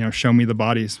 Show Me the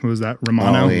Bodies. Who was that?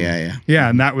 Romano? Oh, yeah. Yeah,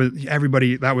 and that was,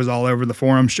 everybody, that was all over the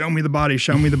forum. Show me the body,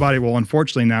 show me the body. Well,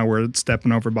 unfortunately, now we're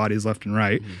stepping over bodies left and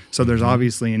right. So there's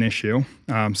obviously an issue.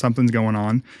 Something's going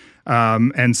on.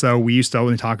 And so we used to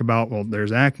only talk about, well,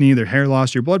 there's acne, there's hair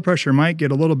loss, your blood pressure might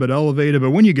get a little bit elevated,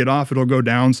 but when you get off, it'll go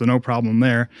down, so no problem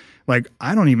there. Like,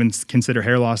 I don't even consider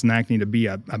hair loss and acne to be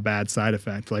a bad side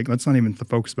effect. Like, let's not even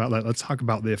focus about that. Let's talk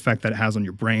about the effect that it has on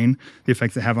your brain, the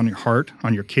effects it have on your heart,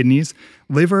 on your kidneys.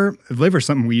 Liver's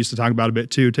something we used to talk about a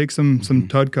bit too. Take some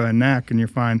Tudka and NAC and you're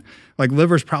fine. Like,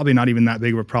 liver's probably not even that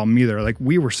big of a problem either. Like,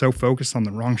 we were so focused on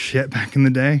the wrong shit back in the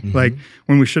day. Like,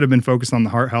 when we should have been focused on the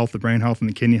heart health, the brain health, and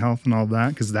the kidney health and all that,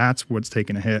 because that's what's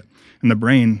taken a hit. And the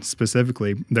brain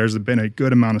specifically, there's been a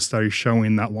good amount of studies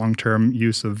showing that long-term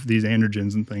use of these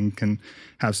androgens and things can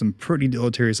have some pretty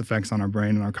deleterious effects on our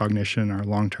brain and our cognition and our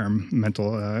long-term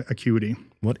mental acuity.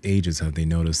 What ages have they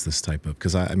noticed this type of?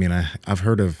 Because I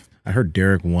heard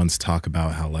Derek once talk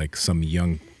about how like some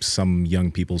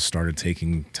young people started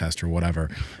taking tests or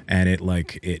whatever, and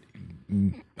it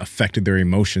affected their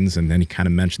emotions, and then he kind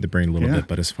of mentioned the brain a little bit.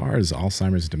 But as far as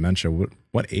Alzheimer's, dementia,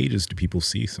 what ages do people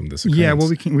see some of this occurrence? Yeah, well,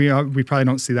 we probably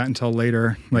don't see that until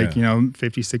later, like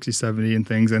 50, 60, 70 and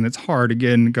things. And it's hard.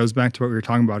 Again, it goes back to what we were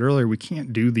talking about earlier. We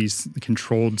can't do these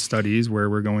controlled studies where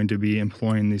we're going to be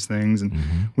employing these things, and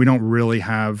we don't really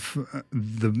have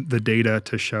the data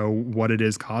to show what it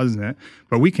is causing it.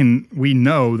 But we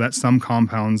know that some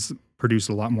compounds produce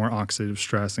a lot more oxidative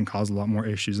stress and cause a lot more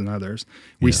issues than others.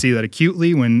 We see that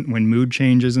acutely when mood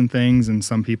changes and things, and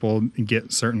some people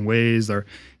get certain ways, or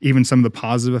even some of the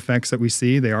positive effects that we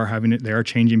see, they are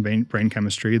changing brain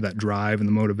chemistry, that drive and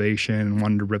the motivation and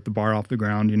wanting to rip the bar off the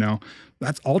ground,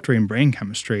 that's altering brain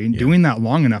chemistry. And doing that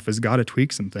long enough has got to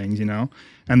tweak some things,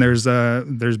 And there's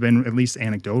been at least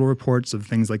anecdotal reports of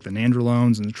things like the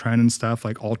nandrolones and the tren and stuff,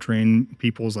 like altering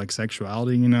people's like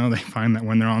sexuality. They find that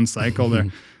when they're on cycle,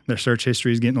 their search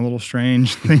history is getting a little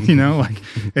strange. Like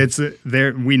it's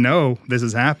there. We know this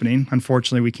is happening.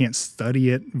 Unfortunately, we can't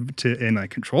study it in a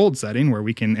controlled setting where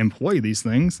we can employ these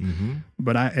things.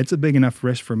 But it's a big enough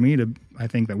risk for me to I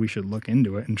think that we should look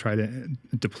into it and try to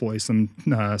deploy some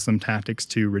tactics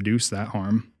to reduce that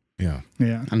harm. Yeah.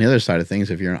 Yeah. On the other side of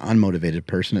things, if you're an unmotivated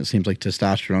person, it seems like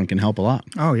testosterone can help a lot.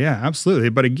 Oh yeah, absolutely.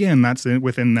 But again, that's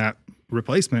within that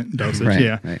replacement dosage. Right,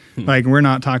 yeah. right. Like we're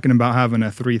not talking about having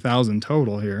a 3,000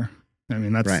 total here. I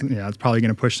mean, that's, Right. yeah, it's probably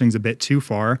going to push things a bit too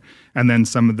far. And then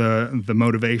some of the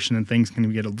motivation and things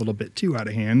can get a little bit too out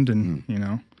of hand. And, you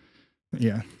know,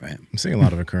 yeah. Right. I'm seeing a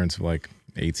lot of occurrence of like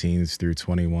 18s through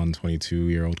 21,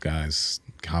 22-year-old guys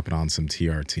hopping on some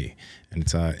TRT. And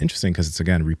it's interesting because it's,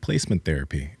 again, replacement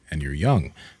therapy and you're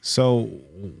young. So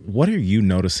what are you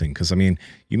noticing? Because, I mean,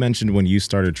 you mentioned when you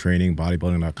started training,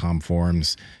 bodybuilding.com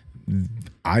forums,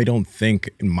 I don't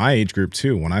think in my age group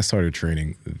too, when I started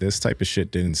training, this type of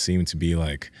shit didn't seem to be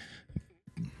like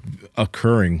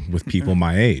occurring with people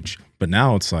my age. But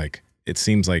now it's like, it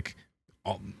seems like,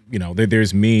 you know,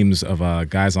 there's memes of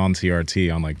guys on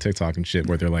TRT on like TikTok and shit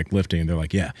where they're like lifting and they're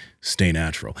like, yeah, stay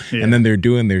natural. Yeah. And then they're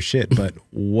doing their shit. But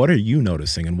what are you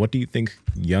noticing? And what do you think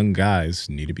young guys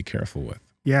need to be careful with?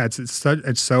 Yeah, it's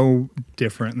so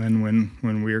different than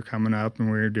when we were coming up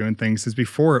and we were doing things. Because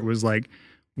before it was like,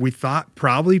 we thought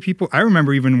probably people, I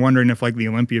remember even wondering if like the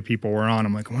Olympia people were on.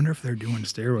 I'm like, I wonder if they're doing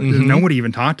steroids. Nobody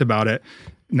even talked about it.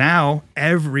 Now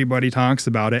everybody talks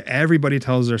about it. Everybody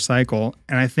tells their cycle.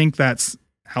 And I think that's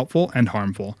helpful and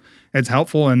harmful. It's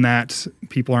helpful in that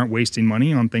people aren't wasting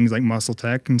money on things like muscle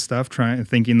tech and stuff,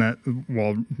 thinking that,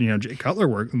 well, you know, Jay Cutler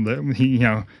worked, you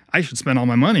know, I should spend all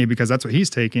my money because that's what he's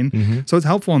taking. So it's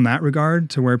helpful in that regard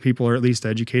to where people are at least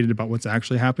educated about what's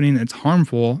actually happening. It's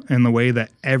harmful in the way that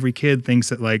every kid thinks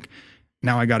that like,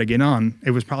 now I got to get on.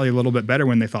 It was probably a little bit better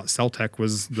when they thought cell tech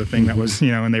was the thing that was,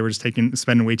 you know, and they were just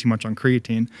spending way too much on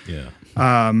creatine. Yeah.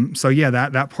 So yeah,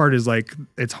 that part is like,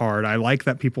 it's hard. I like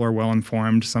that people are well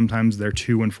informed. Sometimes they're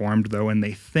too informed though, and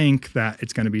they think that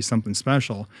it's going to be something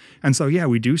special. And so, yeah,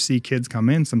 we do see kids come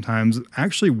in sometimes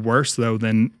actually worse though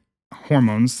than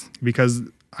hormones, because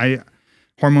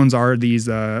hormones are these,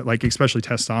 like especially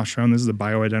testosterone. This is a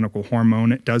bioidentical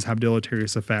hormone. It does have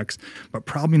deleterious effects, but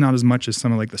probably not as much as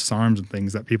some of like the SARMs and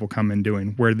things that people come in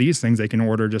doing, where these things they can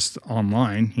order just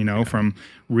online, you know, from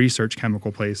research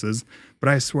chemical places. But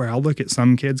I swear, I'll look at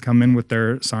some kids come in with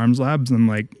their SARMs labs and I'm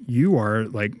like, you are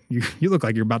like, you look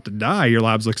like you're about to die. Your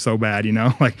labs look so bad, you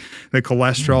know, like the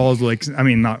cholesterol is like, I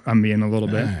mean, I'm being a little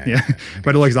bit, yeah,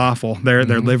 but it looks awful. Their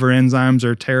liver enzymes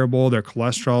are terrible. Their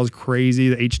cholesterol is crazy.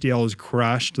 The HDL is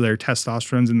crushed. Their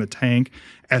testosterone's in the tank.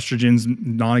 Estrogen's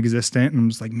non-existent. And I'm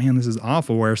just like, man, this is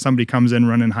awful. Where somebody comes in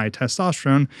running high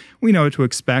testosterone, we know what to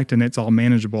expect and it's all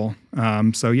manageable.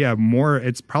 So yeah,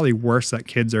 it's probably worse that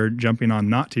kids are jumping on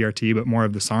not TRT, but more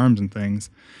of the SARMs and things.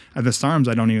 The SARMs,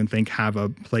 I don't even think have a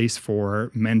place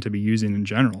for men to be using in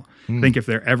general. I think if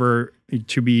they're ever going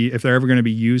to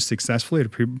be used successfully,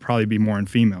 it'd probably be more in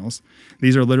females.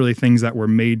 These are literally things that were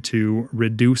made to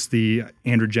reduce the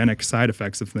androgenic side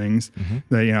effects of things.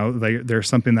 That, you know, there's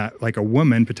something that like a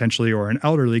woman potentially or an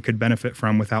elderly could benefit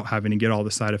from without having to get all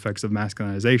the side effects of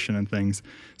masculinization and things.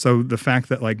 So the fact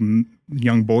that like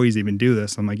young boys even do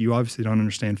this, I'm like, you obviously don't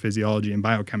understand physiology and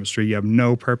biochemistry. You have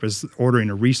no purpose ordering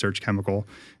a research chemical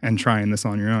and trying this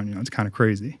on your own. You know, it's kind of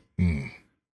crazy.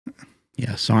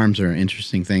 Yeah, SARMs are an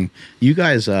interesting thing. You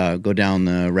guys go down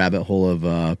the rabbit hole of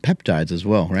peptides as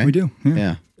well, right? We do.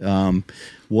 Yeah.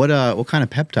 What kind of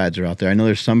peptides are out there? I know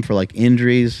there's some for like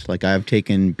injuries. Like I've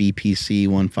taken BPC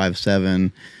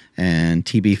 157 and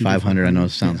TB 500. I know it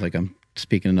sounds like I'm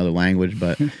speaking another language,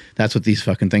 but that's what these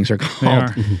fucking things are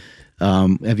called.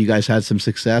 Have you guys had some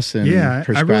success in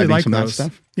prescribing I really like some of that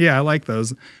stuff? Yeah, I like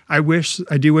those. I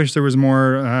do wish there was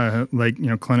more like, you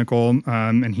know, clinical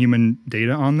and human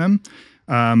data on them.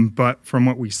 But from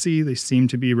what we see, they seem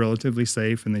to be relatively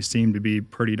safe and they seem to be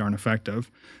pretty darn effective.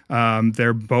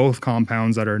 They're both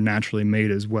compounds that are naturally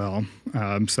made as well.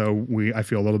 So I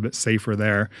feel a little bit safer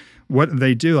there. What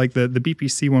they do, like the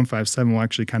BPC 157 will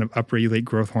actually kind of upregulate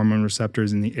growth hormone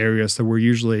receptors in the area. So we're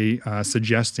usually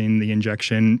suggesting the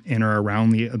injection in or around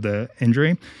the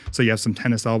injury. So you have some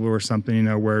tennis elbow or something, you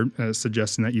know, we're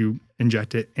suggesting that you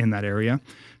inject it in that area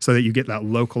so that you get that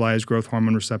localized growth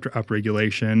hormone receptor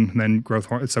upregulation. And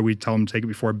then so we tell them to take it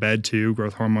before bed too.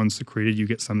 Growth hormones secreted, you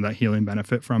get some of that healing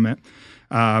benefit from it.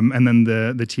 And then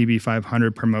the TB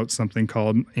 500 promotes something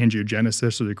called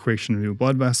angiogenesis, or the creation of new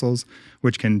blood vessels,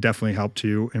 which can definitely help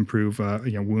to improve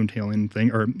wound healing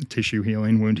or tissue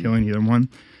healing, wound healing, either one.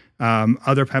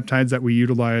 Other peptides that we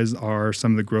utilize are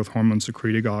some of the growth hormone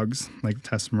secretagogues, like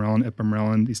testosterone,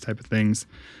 ipamorelin, these type of things.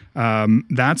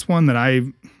 That's one that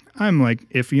I'm like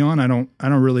iffy on. I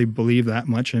don't really believe that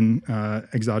much in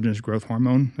exogenous growth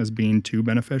hormone as being too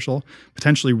beneficial.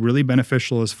 Potentially really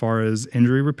beneficial as far as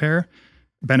injury repair.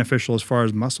 beneficial as far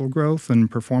as muscle growth and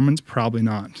performance? Probably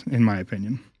not, in my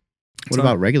opinion. What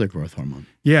about regular growth hormone?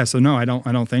 Yeah, so no, I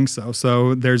don't think so.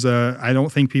 So I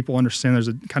don't think people understand there's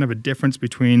a kind of a difference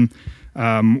between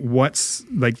what's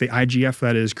like the IGF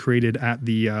that is created at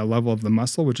the level of the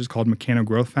muscle, which is called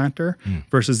mechanogrowth factor,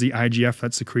 versus the IGF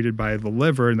that's secreted by the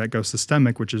liver and that goes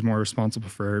systemic, which is more responsible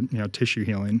for tissue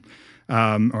healing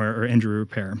or injury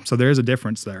repair. So there is a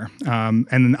difference there. And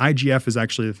then IGF is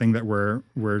actually the thing that we're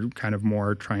kind of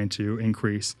more trying to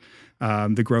increase.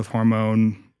 The growth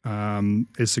hormone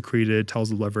is secreted, tells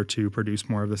the liver to produce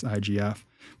more of this IGF.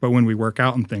 But when we work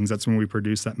out and things, that's when we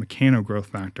produce that mechanogrowth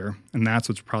factor. And that's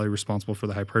what's probably responsible for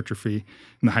the hypertrophy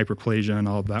and the hyperplasia and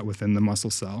all of that within the muscle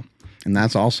cell. And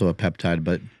that's also a peptide,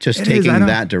 but just taking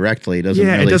that directly doesn't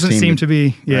really it doesn't seem to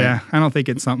be. Yeah, right. I don't think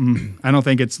it's something, I don't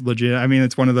think it's legit. I mean,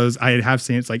 it's one of those, I have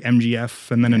seen it's like MGF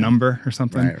and then a number or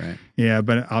something. Right. Yeah,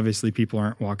 but obviously people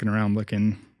aren't walking around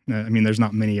looking, I mean, there's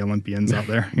not many Olympians out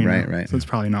there. You know? Right. So it's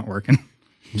probably not working.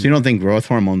 So you don't think growth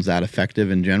hormone's that effective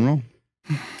in general?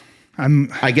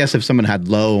 I guess if someone had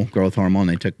low growth hormone,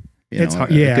 they took a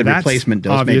good replacement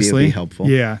dose, maybe it would be helpful.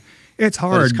 Yeah, it's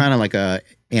hard. But it's kind of like a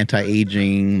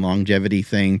anti-aging longevity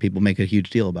thing. People make a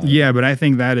huge deal about it. Yeah, but I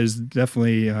think that is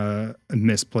definitely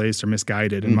misplaced or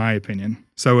misguided in my opinion.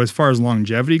 So as far as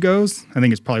longevity goes, I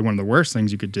think it's probably one of the worst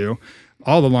things you could do.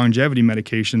 All the longevity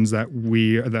medications that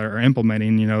are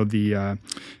implementing,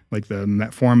 like the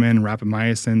metformin,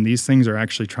 rapamycin, these things are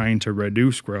actually trying to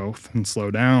reduce growth and slow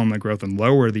down the growth and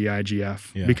lower the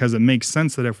IGF because it makes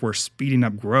sense that if we're speeding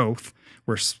up growth,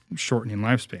 we're shortening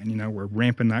lifespan. We're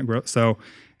ramping that growth. So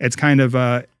it's kind of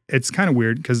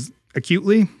weird because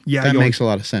acutely, that makes a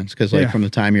lot of sense because from the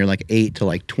time you're like 8 to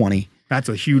like 20. That's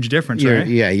a huge difference, right?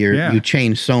 You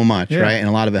change so much, right? And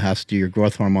a lot of it has to do your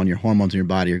growth hormone, your hormones in your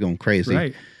body are going crazy.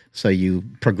 Right. So you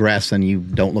progress and you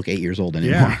don't look 8 years old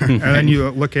anymore. Yeah. And then you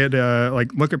look at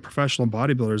professional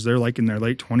bodybuilders. They're like in their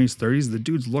late 20s, 30s. The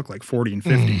dudes look like 40 and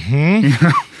 50. Mm-hmm.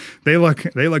 They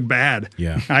look bad.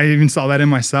 Yeah. I even saw that in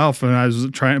myself, and I was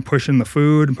pushing the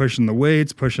food and pushing the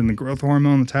weights, pushing the growth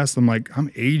hormone, the test. I'm like, I'm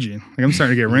aging. Like I'm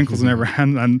starting to get wrinkles I never had.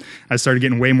 And I started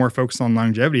getting way more focused on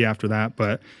longevity after that.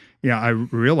 But yeah, I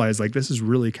realized like this is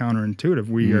really counterintuitive.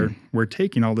 We're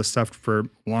taking all this stuff for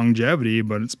longevity,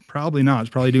 but it's probably not. It's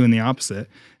probably doing the opposite.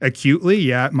 Acutely,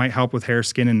 it might help with hair,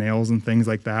 skin, and nails and things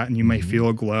like that, and you may feel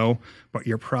a glow, but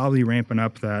you're probably ramping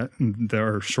up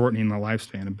or shortening the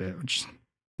lifespan a bit, which is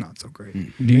not so great.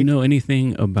 Do you know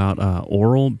anything about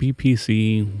oral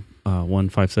BPC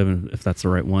 157, if that's the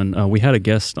right one? We had a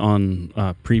guest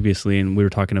on previously, and we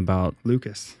were talking about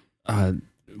Lucas Owen.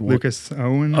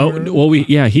 Oh, well,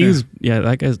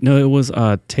 that guy's, no, it was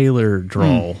Taylor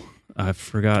Drawl. I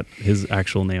forgot his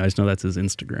actual name. I just know that's his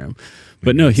Instagram.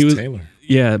 But no, he was Taylor.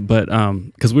 Yeah, but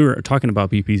because we were talking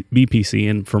about BPC,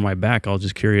 and for my back, I was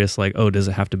just curious, like, does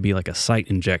it have to be like a site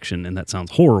injection? And that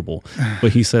sounds horrible.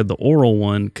 But he said the oral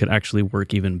one could actually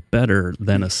work even better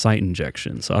than a site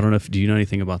injection. So I don't know do you know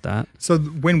anything about that? So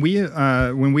when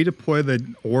we deploy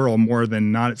the oral more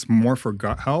than not, it's more for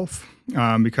gut health.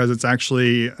 Because it's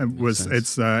actually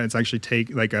it's actually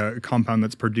like a compound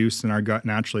that's produced in our gut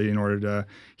naturally in order to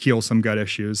heal some gut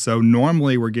issues. So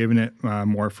normally we're giving it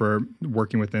more for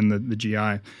working within the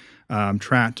GI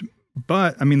tract.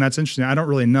 But I mean, that's interesting. I don't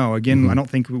really know. Again, I don't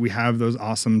think we have those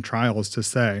awesome trials to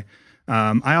say.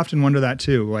 I often wonder that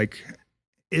too. Like,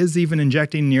 is even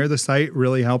injecting near the site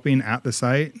really helping at the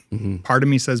site? Part of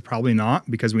me says probably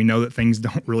not, because we know that things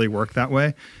don't really work that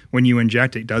way. When you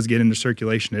inject, it does get into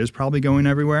circulation. It is probably going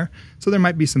everywhere. So there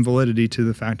might be some validity to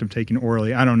the fact of taking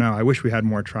orally. I don't know. I wish we had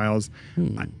more trials.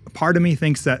 Part of me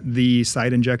thinks that the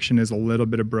site injection is a little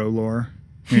bit of bro lore.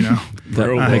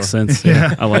 That makes sense.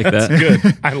 Yeah, I like that. That's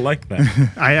good. I like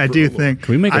that. I do think.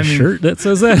 Can we make a shirt that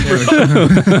says that?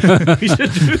 We should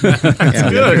do that. That's good.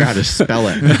 Figure out how to spell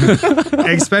it.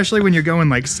 Especially when you're going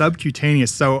like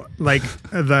subcutaneous. So like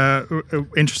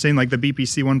interesting, like the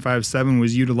BPC 157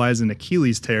 was utilized in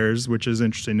Achilles tears, which is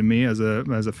interesting to me as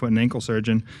a foot and ankle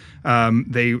surgeon.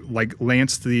 They like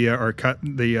lanced or cut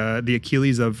the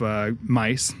Achilles of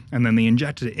mice, and then they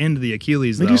injected it into the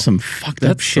Achilles. They do some fucked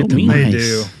up shit to mice. They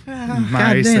do.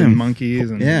 Mice and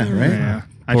monkeys. And, right.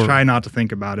 I try not to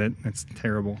think about it. It's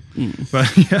terrible.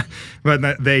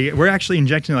 But they were actually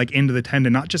injecting like into the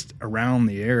tendon, not just around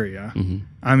the area.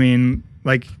 I mean,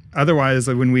 like otherwise,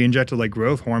 when we injected like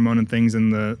growth hormone and things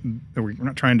we're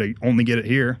not trying to only get it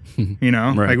here,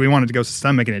 Like we want it to go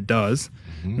systemic, and it does.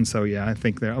 And so, yeah, I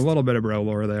think there a little bit of bro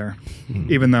lore there,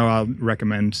 even though I'll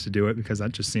recommend to do it because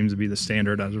that just seems to be the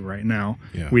standard as of right now.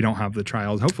 Yeah. We don't have the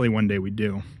trials. Hopefully one day we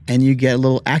do. And you get a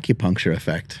little acupuncture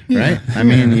effect, right? I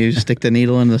mean, you stick the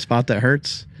needle in the spot that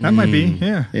hurts. That might be,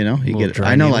 yeah. You know, you get.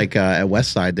 I know, like at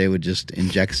Westside, they would just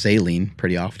inject saline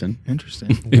pretty often.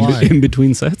 Interesting. Why? In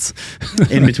between sets.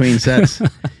 In between sets,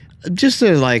 just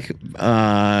to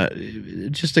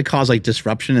cause like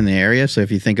disruption in the area. So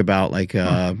if you think about like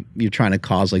you're trying to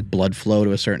cause like blood flow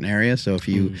to a certain area. So if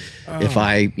you, if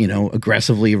I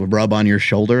aggressively rub on your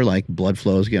shoulder, like blood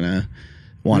flow is gonna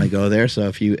want to go there. So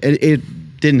if you, it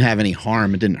didn't have any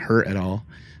harm. It didn't hurt at all.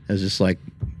 It was just like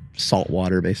salt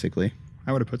water, basically.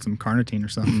 I would have put some carnitine or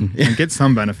something and get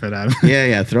some benefit out of it.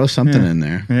 Yeah, throw something in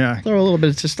there. Yeah. Throw a little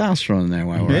bit of testosterone in there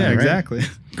while we're at it, right? Exactly.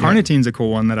 Carnitine's a cool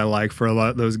one that I like for a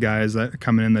lot of those guys that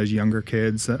coming in, those younger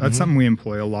kids. That's something we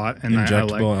employ a lot. And Injectable I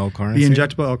like L-carnitine? the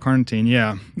injectable L-carnitine,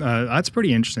 yeah. That's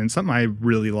pretty interesting. It's something I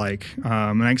really like.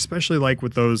 And I especially like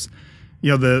with those,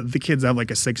 the kids that have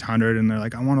like a 600 and they're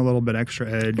like, I want a little bit extra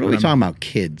edge. What are we talking about?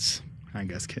 Kids? I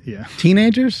guess, yeah.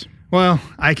 Teenagers? Well,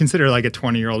 I consider like a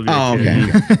 20-year-old. Oh,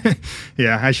 okay.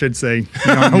 Yeah, I should say.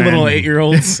 Little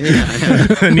 8-year-olds. These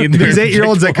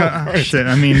 8-year-olds that shit.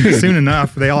 I mean, soon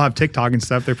enough, they all have TikTok and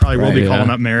stuff. They probably will be calling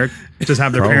up Marek. Just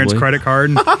have their parents' credit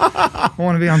card. And, I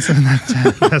want to be on some of that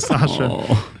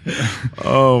testosterone.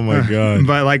 Oh my god!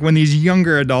 But like when these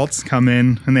younger adults come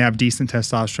in and they have decent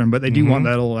testosterone, but they do want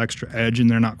that little extra edge, and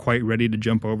they're not quite ready to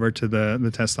jump over to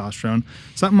the testosterone.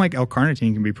 Something like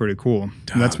L-carnitine can be pretty cool.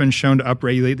 And that's been shown to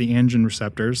upregulate the androgen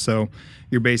receptors. So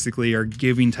you basically are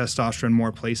giving testosterone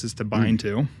more places to bind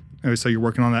to. So you're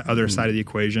working on that other side of the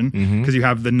equation because you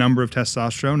have the number of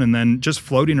testosterone, and then just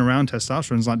floating around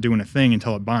testosterone is not doing a thing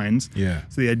until it binds. Yeah.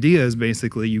 So the idea is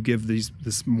basically you give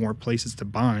this more places to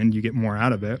bind, you get more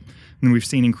out of it. And we've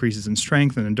seen increases in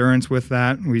strength and endurance with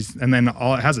that. And then it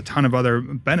has a ton of other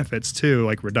benefits too,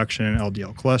 like reduction in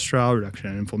LDL cholesterol,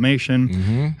 reduction in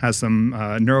inflammation, has some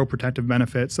neuroprotective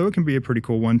benefits. So it can be a pretty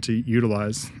cool one to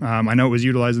utilize. I know it was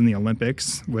utilized in the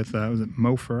Olympics with, was it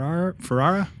Mo Ferrara?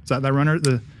 Is that runner?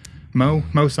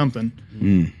 Mo something.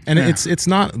 And it's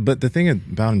not, but the thing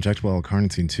about injectable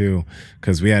L-carnitine too,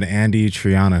 because we had Andy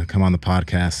Triana come on the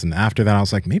podcast, and after that I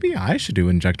was like, maybe I should do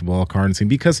injectable L-carnitine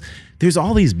because there's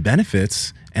all these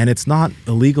benefits and it's not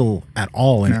illegal at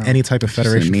all in any type of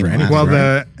federation for anything. Well,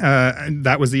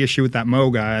 that was the issue with that Mo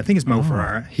guy. I think it's Mo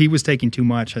Ferrara. He was taking too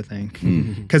much, I think,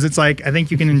 because it's like I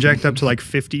think you can inject up to like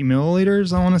 50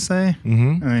 milliliters. I want to say,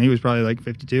 he was probably like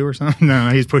 52 or something. No,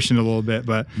 he's pushing it a little bit,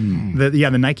 but the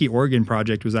Nike Oregon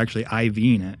project was actually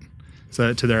IVing it.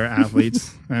 So to their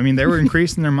athletes, I mean, they were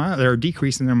decreasing their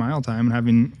mile time and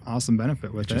having awesome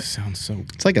benefit with it. Just sounds so.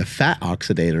 It's like a fat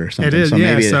oxidator or something. It is, so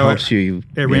yeah. Maybe so it helps you.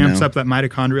 It ramps up that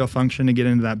mitochondrial function to get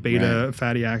into that beta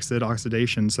fatty acid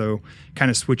oxidation. So kind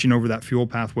of switching over that fuel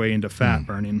pathway into fat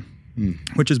burning,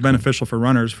 which is beneficial for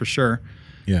runners for sure.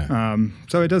 Yeah.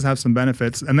 So it does have some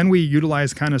benefits. And then we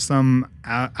utilize kind of some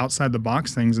outside the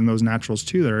box things in those naturals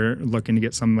too that are looking to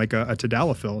get some like a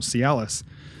tadalafil, Cialis.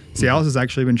 Cialis has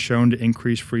actually been shown to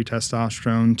increase free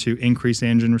testosterone, to increase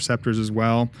androgen receptors as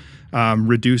well,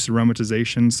 reduce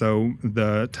aromatization, so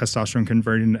the testosterone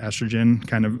converting to estrogen,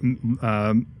 kind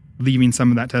of leaving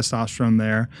some of that testosterone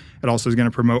there. It also is going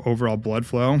to promote overall blood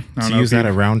flow. To use that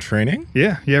around training?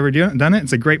 Yeah. You ever done it?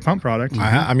 It's a great pump product.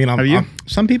 I mean, have you?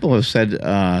 Some people have said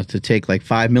to take like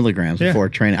 5 milligrams before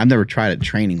training. I've never tried it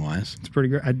training-wise. It's pretty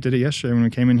good. I did it yesterday when we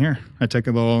came in here. I took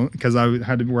a little, because I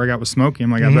had to work out with Smokey.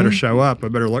 I'm like, I better show up. I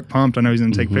better look pumped. I know he's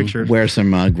going to take pictures. Wear some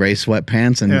gray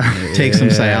sweatpants and take some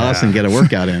Cialis and get a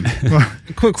workout in. Well,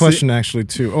 quick question, actually,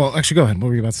 too. Oh, actually, go ahead. What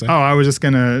were you about to say? Oh, I was just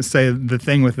going to say the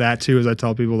thing with that, too, is I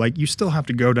tell people, like, you still have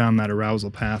to go down that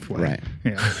arousal pathway. Right.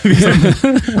 Yeah.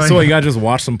 So you got to just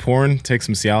watch some porn, take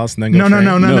some Cialis, and then go train?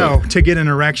 No. To get an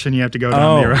erection, you have to go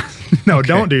down the arousal. No,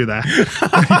 don't do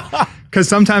that. Because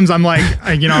sometimes I'm like,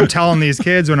 I'm telling these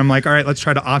kids when I'm like, all right, let's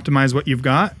try to optimize what you've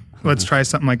got. Let's try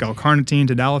something like L-carnitine,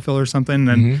 tadalafil or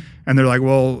something. And they're like,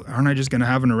 well, aren't I just going to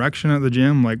have an erection at the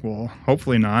gym? Like, well,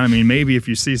 hopefully not. I mean, maybe if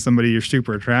you see somebody you're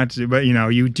super attracted to, but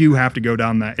you do have to go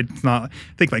down that. It's not,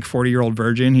 I think like 40-year-old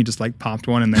virgin, he just like popped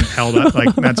one and then held up.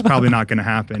 Like that's probably not going to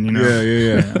happen,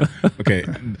 Yeah. Okay.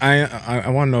 I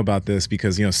want to know about this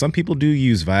because, some people do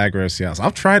use Viagra or Cialis.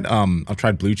 I've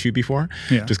tried Blue Chew before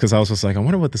just because I was just like, I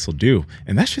wonder what this will do.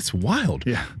 And that shit's wild.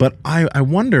 Yeah. But I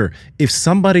wonder if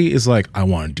somebody is like, I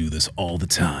want to do this all the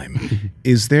time.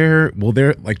 Will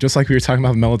there, like, just like we were talking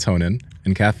about melatonin,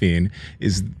 and caffeine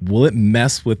is, will it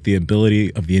mess with the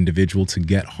ability of the individual to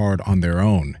get hard on their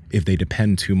own if they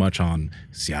depend too much on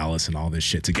Cialis and all this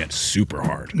shit to get super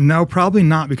hard? No, probably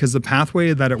not, because the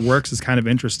pathway that it works is kind of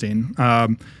interesting.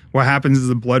 What happens is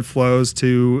the blood flows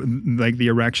to like the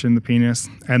erection, the penis,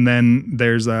 and then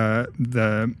there's a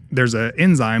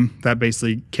enzyme that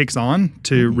basically kicks on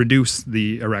to reduce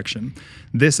the erection.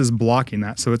 This is blocking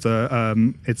that, so it's a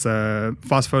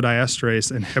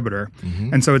phosphodiesterase inhibitor,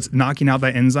 and so it's knocking out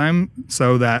that enzyme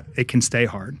so that it can stay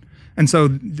hard. And so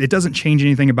it doesn't change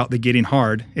anything about the getting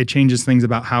hard. It changes things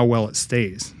about how well it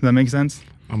stays. Does that make sense?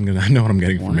 I know what I'm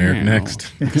getting from Eric next.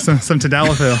 some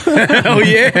tadalafil. Oh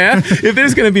yeah! If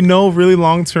there's going to be no really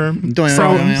long-term,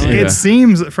 it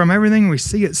seems from everything we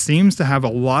see, it seems to have a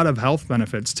lot of health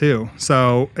benefits too.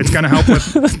 So it's going to help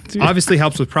with, obviously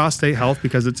helps with prostate health,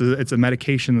 because it's a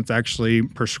medication that's actually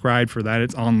prescribed for that.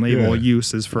 Its on-label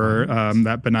use is for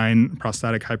that benign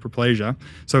prostatic hyperplasia.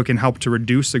 So it can help to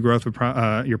reduce the growth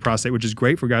of your prostate, which is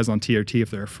great for guys on TRT if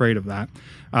they're afraid of that.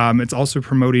 It's also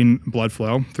promoting blood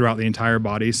flow throughout the entire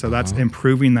body. So that's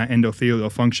improving that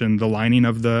endothelial function, the lining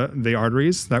of the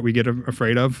arteries that we get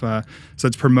afraid of. So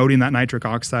it's promoting that nitric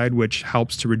oxide, which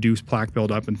helps to reduce plaque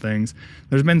buildup and things.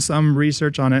 There's been some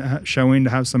research on it showing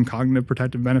to have some cognitive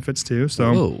protective benefits too.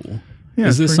 So. Yeah,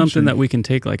 is this something that we can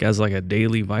take like as like a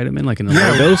daily vitamin, like in a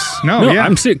low dose? No,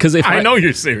 I'm serious, because if I know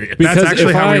you're serious. That's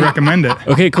actually how we recommend it.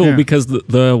 Okay, cool. Because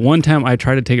the one time I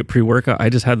tried to take it pre-workout, I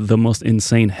just had the most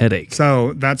insane headache.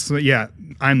 So that's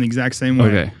I'm the exact same way.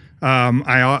 Okay.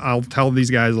 I'll tell these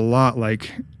guys a lot,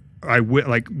 like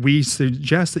we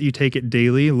suggest that you take it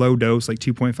daily, low dose, like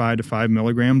 2.5 to 5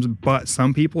 milligrams, but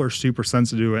some people are super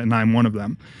sensitive to it, and I'm one of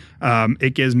them.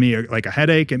 It gives me a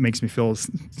headache. It makes me feel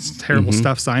terrible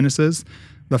stuffed sinuses.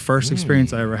 The first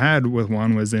experience I ever had with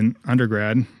one was in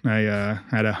undergrad. I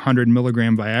had 100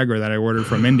 milligram Viagra that I ordered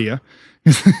from India,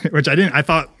 which I didn't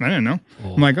know.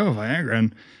 I'm like, oh, Viagra.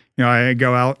 And, I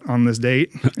go out on this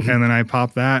date and then I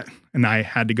pop that, and I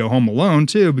had to go home alone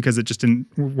too, because it just didn't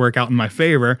work out in my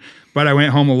favor. But I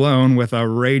went home alone with a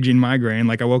raging migraine.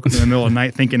 Like I woke up in the middle of the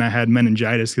night thinking I had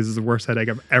meningitis, because it's the worst headache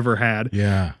I've ever had.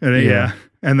 Yeah.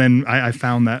 And then I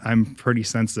found that I'm pretty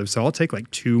sensitive. So I'll take like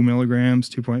 2 milligrams,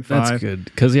 2.5. That's good.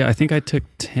 Because, I think I took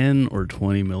 10 or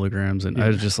 20 milligrams, and I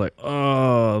was just like,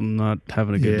 oh, I'm not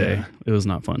having a good day. It was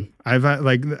not fun. I've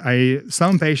had,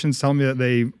 some patients tell me that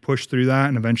they push through that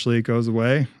and eventually it goes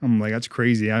away. I'm like, that's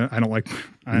crazy. I don't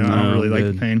really like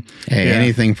the pain. Hey,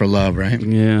 anything for love, right?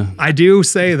 Yeah. I do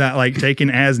say that, like, taking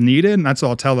as needed, and that's what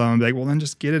I'll tell them. I'm like, well, then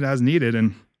just get it as needed.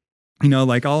 And,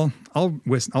 I'll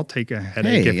take a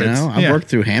headache if it's. I've worked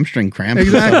through hamstring cramps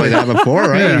and stuff like that before,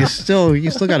 right? Yeah.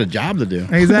 You still got a job to do.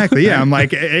 Exactly. Yeah. I'm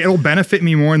like, it'll benefit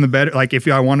me more in the bed. Like if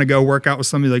I want to go work out with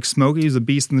somebody like Smokey, who's a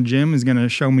beast in the gym, is going to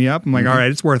show me up. I'm like, all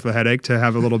right, it's worth the headache to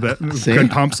have a little bit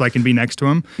good pump so I can be next to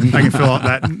him. I can fill out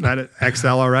that XL,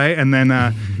 all right. And then,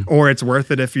 or it's worth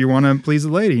it if you want to please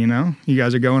the lady, you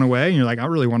guys are going away and you're like, I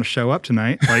really want to show up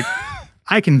tonight. Like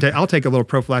I'll take a little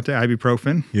prophylactic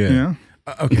ibuprofen. Yeah.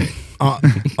 Okay.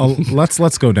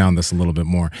 Let's go down this a little bit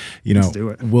more. Let's do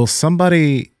it. Will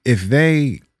somebody, if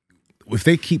they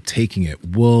keep taking it,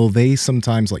 will they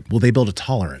sometimes will they build a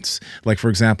tolerance? Like, for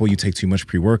example, you take too much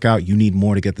pre-workout, you need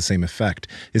more to get the same effect.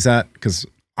 Is that because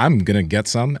I'm going to get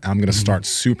some, I'm going to start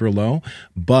super low,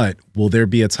 but will there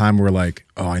be a time where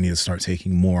I need to start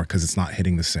taking more because it's not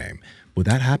hitting the same? Would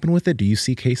that happen with it? Do you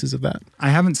see cases of that?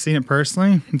 I haven't seen it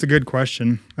personally. It's a good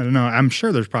question. I don't know. I'm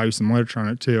sure there's probably some literature on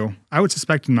it too. I would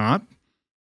suspect not.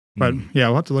 But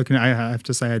we'll have to look. I have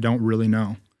to say I don't really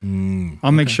know.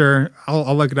 I'll make sure.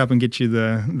 I'll look it up and get you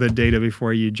the data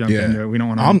before you jump into it. We don't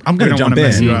want to. I'm going to jump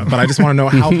in, but I just want to know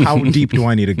how deep do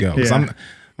I need to go? Because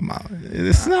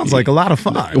this sounds like a lot of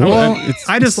fun. Well,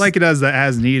 I just like it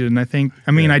as needed, and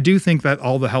I do think that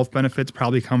all the health benefits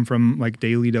probably come from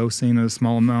daily dosing at a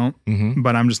small amount.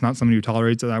 But I'm just not somebody who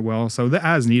tolerates it that well. So the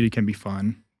as needed can be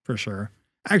fun for sure.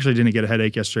 I actually didn't get a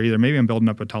headache yesterday either. Maybe I'm building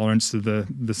up a tolerance to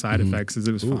the side effects, as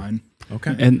it was fine.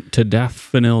 Okay. And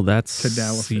tadalafil, that's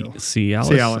tadalafil.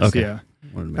 Cialis. Okay. Yeah.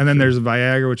 And then there's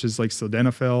Viagra, which is like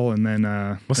sildenafil, and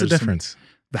then what's the difference?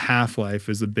 The half-life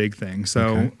is a big thing.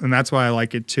 So, and that's why I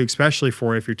like it too, especially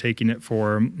for if you're taking it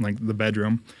for the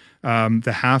bedroom.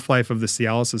 The half-life of the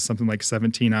Cialis is something like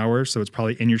 17 hours. So it's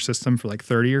probably in your system for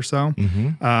 30 or so.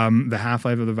 The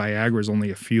half-life of the Viagra is only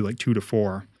a few, 2 to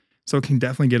 4. So it can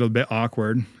definitely get a bit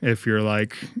awkward if you're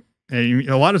And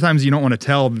a lot of times you don't want to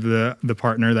tell the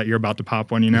partner that you're about to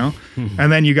pop one,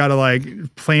 and then you got to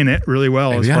like plan it really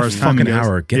well as far as timing goes.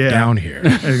 Hour, get down here.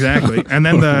 Exactly. And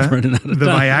then the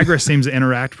Viagra seems to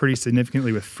interact pretty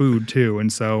significantly with food too.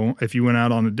 And so if you went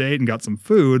out on a date and got some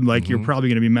food, like you're probably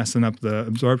going to be messing up the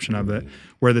absorption of it.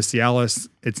 Where the Cialis,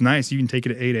 it's nice. You can take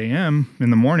it at 8 a.m. in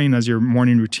the morning as your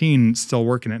morning routine, still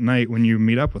working at night when you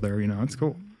meet up with her. It's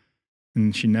cool.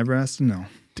 And she never has to know.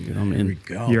 Dude, I'm in.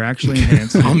 You're actually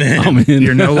enhanced. I'm in.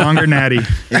 You're no longer natty.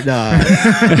 It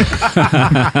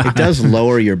does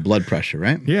lower your blood pressure,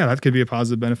 right? Yeah, that could be a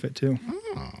positive benefit too.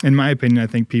 In my opinion, I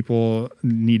think people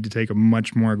need to take a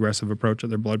much more aggressive approach at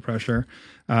their blood pressure.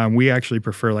 We actually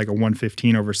prefer like a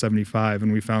 115 over 75,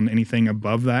 and we found anything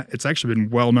above that. It's actually been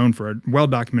well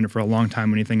documented for a long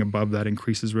time. Anything above that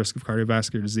increases risk of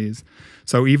cardiovascular disease.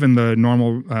 So even the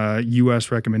normal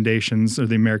U.S. recommendations, or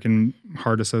the American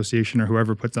Heart Association, or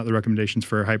whoever puts out the recommendations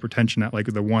for hypertension at like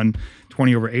the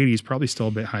 120 over 80 is probably still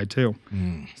a bit high too.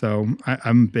 So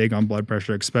I'm big on blood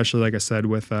pressure, especially like I said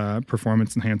with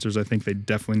performance enhancers. I think they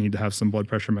definitely need to have some blood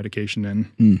pressure medication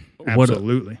in.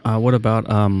 Absolutely. What about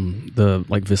the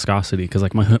like viscosity? Because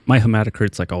like my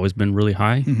hematocrit's like always been really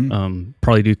high.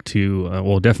 Probably due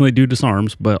to definitely due to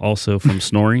SARMs, but also from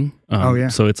snoring.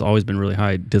 So it's always been really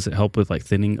high. Does it help with like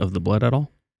thinning of the blood at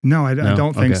all? No, I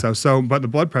don't think so. So, but the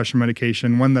blood pressure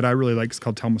medication, one that I really like is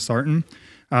called telmisartan.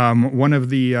 One of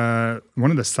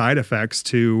the side effects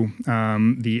to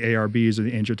the ARBs, or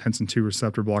the angiotensin II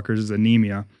receptor blockers, is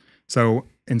anemia. So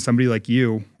in somebody like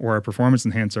you or a performance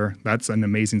enhancer, that's an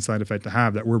amazing side effect to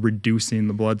have, that we're reducing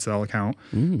the blood cell count.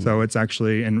 So it's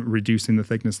actually, and reducing the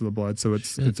thickness of the blood. So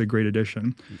it's a great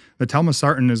addition. The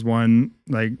telmisartan is one,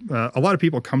 like a lot of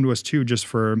people come to us too, just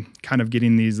for kind of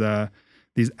getting these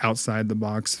outside the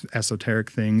box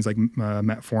esoteric things like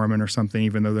metformin or something,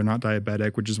 even though they're not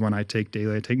diabetic, which is one I take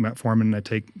daily. I take metformin and I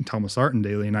take telmisartan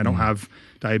daily, and I don't have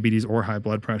diabetes or high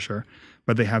blood pressure.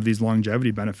 But they have these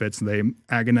longevity benefits. They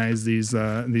agonize these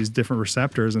different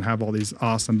receptors and have all these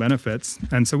awesome benefits.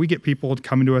 And so we get people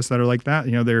coming to us that are like that.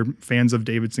 They're fans of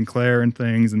David Sinclair and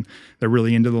things, and they're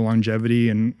really into the longevity.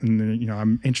 And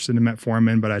I'm interested in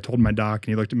metformin, but I told my doc,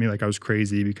 and he looked at me like I was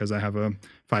crazy because I have a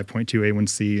 5.2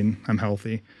 A1C and I'm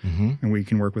healthy, and we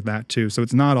can work with that too. So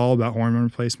it's not all about hormone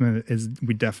replacement.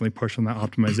 We definitely push on that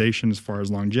optimization as far as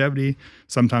longevity.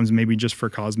 Sometimes maybe just for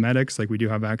cosmetics, like we do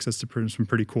have access to some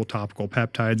pretty cool topical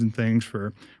peptides and things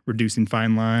for reducing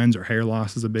fine lines, or hair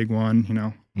loss is a big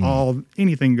one.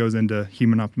 Anything goes into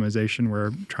human optimization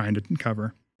we're trying to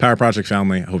cover. Power Project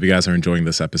family, I hope you guys are enjoying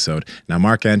this episode. Now,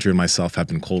 Mark, Andrew, and myself have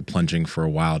been cold plunging for a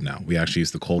while now. We actually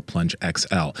use the Cold Plunge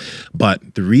XL.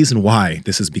 But the reason why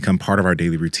this has become part of our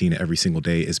daily routine every single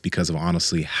day is because of,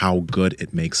 honestly, how good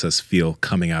it makes us feel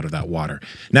coming out of that water.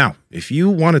 Now, if you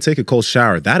want to take a cold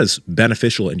shower, that is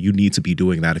beneficial, and you need to be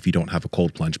doing that if you don't have a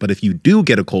cold plunge. But if you do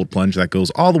get a cold plunge that goes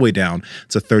all the way down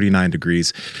to 39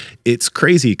 degrees, it's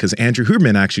crazy, because Andrew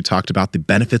Huberman actually talked about the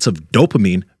benefits of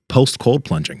dopamine post cold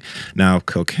plunging. Now,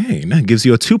 cocaine gives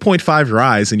you a 2.5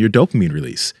 rise in your dopamine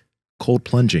release. Cold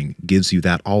plunging gives you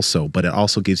that also, but it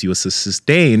also gives you a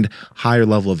sustained higher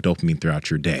level of dopamine throughout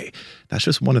your day. That's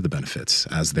just one of the benefits,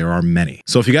 as there are many.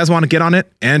 So if you guys want to get on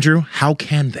it, Andrew, how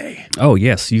can they? Oh,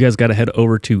 yes. You guys got to head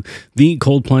over to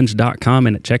thecoldplunge.com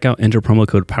and at checkout, enter promo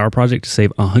code PowerProject to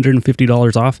save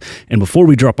 $150 off. And before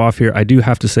we drop off here, I do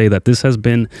have to say that this has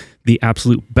been the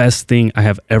absolute best thing I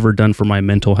have ever done for my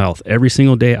mental health. Every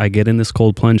single day I get in this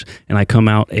cold plunge and I come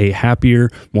out a happier,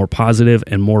 more positive,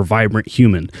 and more vibrant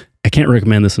human. I can't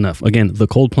recommend this enough. Again,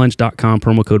 thecoldplunge.com,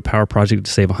 promo code PowerProject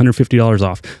to save $150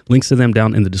 off. Links to them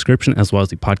down in the description, as well as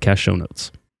the podcast show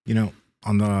notes.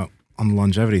 On the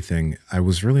longevity thing, I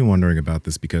was really wondering about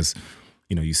this because,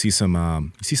 you see some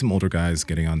older guys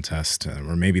getting on test,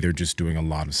 or maybe they're just doing a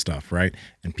lot of stuff, right?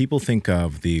 And people think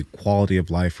of the quality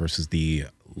of life versus the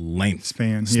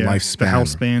lifespan, the health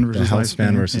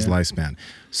span versus lifespan.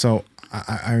 So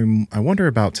I wonder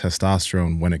about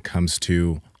testosterone when it comes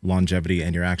to longevity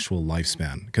and your actual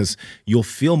lifespan, because you'll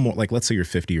feel more, like, let's say you're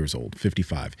 50 years old,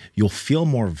 55, you'll feel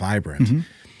more vibrant,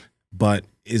 but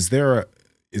is there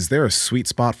a sweet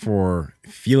spot for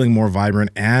feeling more vibrant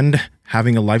and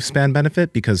having a lifespan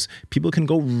benefit? Because people can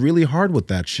go really hard with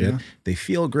that shit. They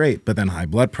feel great, but then high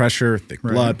blood pressure, thick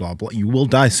blood, blah, blah, you will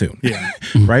die soon.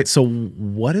 Right? So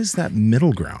what is that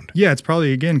middle ground? Yeah, it's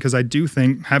probably, again, because I do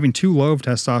think having too low of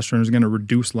testosterone is going to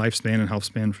reduce lifespan and health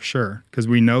span for sure. Because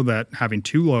we know that having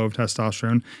too low of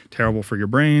testosterone, terrible for your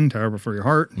brain, terrible for your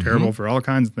heart, terrible for all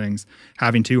kinds of things.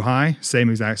 Having too high, same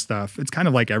exact stuff. It's kind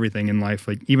of like everything in life,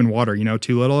 like even water,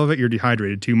 too little of it, you're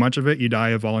dehydrated. Too much of it, you die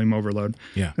of volume overload.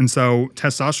 And so So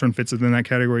testosterone fits within that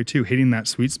category too, hitting that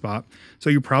sweet spot. So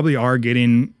you probably are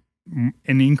getting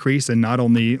an increase in not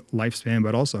only lifespan,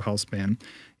 but also health span.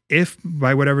 If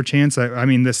by whatever chance, I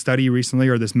mean, this study recently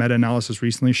or this meta-analysis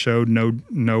recently showed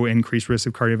no increased risk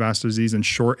of cardiovascular disease in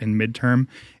short and midterm.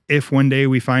 If one day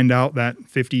we find out that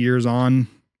 50 years on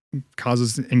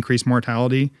causes increased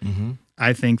mortality,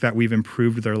 I think that we've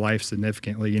improved their life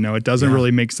significantly. You know, it doesn't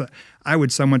really make sense. I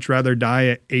would so much rather die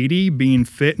at 80 being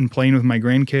fit and playing with my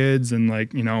grandkids and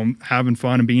like, you know, having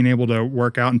fun and being able to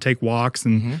work out and take walks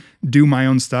and do my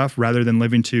own stuff rather than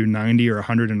living to 90 or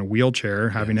 100 in a wheelchair,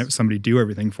 having somebody do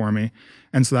everything for me.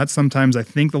 And so that's sometimes I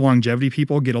think the longevity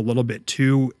people get a little bit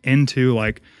too into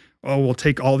like, oh, we'll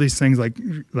take all these things like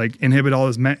inhibit all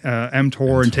this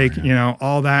mTOR and take, you know,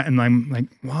 all that. And I'm like,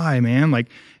 why, man? Like,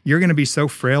 you're going to be so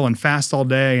frail and fast all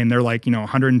day. And they're like, you know,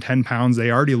 110 pounds. They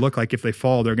already look like if they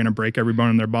fall, they're going to break every bone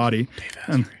in their body.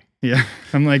 And, yeah.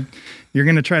 I'm like, you're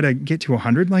going to try to get to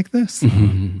 100 like this?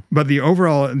 But the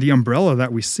umbrella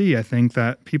that we see, I think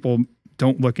that people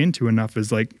don't look into enough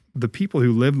is like the people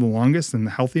who live the longest and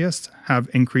the healthiest have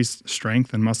increased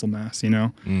strength and muscle mass, you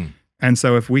know? And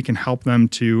so if we can help them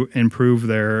to improve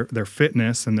their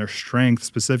fitness and their strength,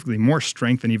 specifically more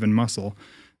strength than even muscle,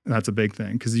 that's a big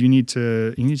thing, because you need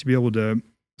to be able to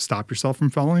stop yourself from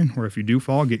falling, or if you do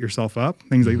fall, get yourself up,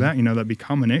 things like that, you know, that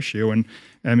become an issue. And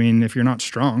I mean, if you're not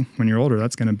strong when you're older,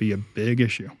 that's going to be a big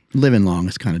issue. Living long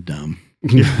is kind of dumb.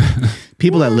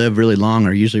 People that live really long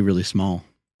are usually really small.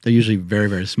 They're usually very,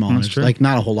 very small. There's like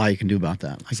not a whole lot you can do about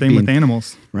that. Like Same with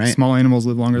animals. Right? Small animals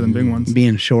live longer than big ones.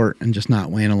 Being short and just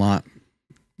not weighing a lot,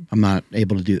 I'm not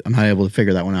able to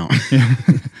figure that one out.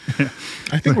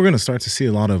 I think we're going to start to see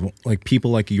a lot of like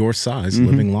people like your size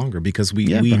living longer because we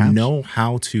know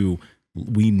how to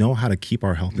keep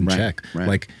our health in check.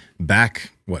 Like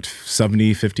back,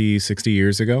 70, 50, 60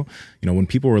 years ago, you know, when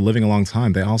people were living a long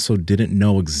time, they also didn't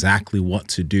know exactly what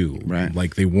to do.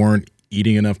 Like they weren't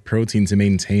eating enough protein to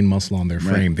maintain muscle on their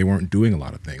frame. They weren't doing a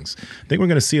lot of things. I think we're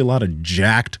going to see a lot of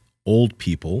jacked old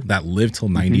people that live till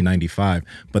 90, 95,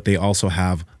 but they also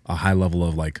have a high level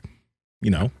of like,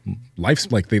 you know, life,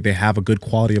 like they have a good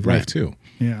quality of life too.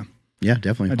 Yeah,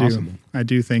 definitely possible. I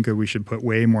do think that we should put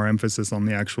way more emphasis on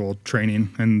the actual training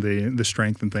and the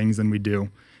strength and things than we do.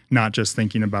 Not just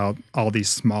thinking about all these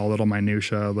small little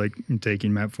minutia, like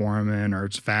taking metformin or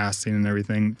fasting and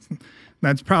everything.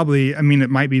 That's probably, I mean,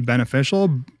 it might be beneficial.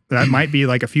 That might be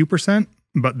like a few percent,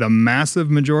 but the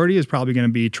massive majority is probably going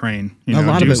to be train. You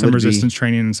know, do some resistance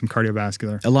training and some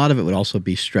cardiovascular. A lot of it would also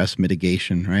be stress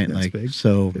mitigation, right? That's like, big.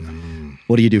 So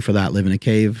what do you do for that? Live in a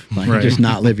cave? Like just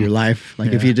not live your life?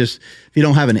 Like if you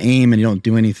don't have an aim and you don't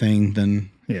do anything,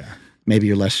 then maybe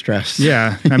you're less stressed.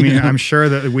 Yeah. I mean, I'm sure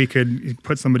that we could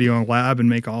put somebody in a lab and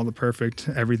make all the perfect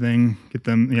everything, get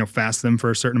them, you know, fast them for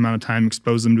a certain amount of time,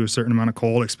 expose them to a certain amount of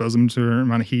cold, expose them to a certain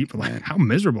amount of heat. But like, how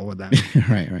miserable would that be?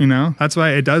 Right. You know, that's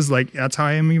why it does, like, that's how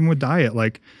I am even with diet.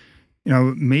 Like, you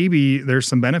know, maybe there's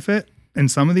some benefit in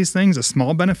some of these things, a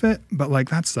small benefit, but like,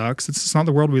 that sucks. It's just not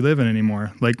the world we live in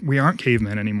anymore. Like, we aren't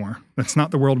cavemen anymore. That's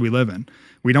not the world we live in.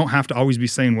 We don't have to always be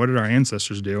saying, what did our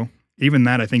ancestors do? Even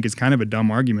that, I think, is kind of a dumb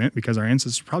argument because our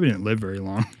ancestors probably didn't live very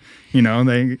long. You know,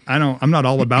 I'm not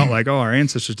all about like, oh, our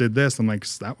ancestors did this. I'm like,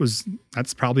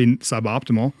 that's probably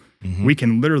suboptimal. We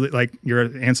can literally, like, your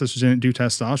ancestors didn't do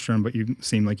testosterone, but you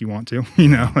seem like you want to, you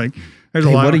know, like there's a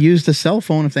lot. They would have used a cell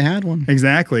phone if they had one.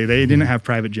 Exactly. They didn't have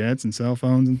private jets and cell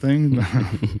phones and things.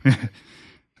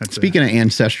 Speaking of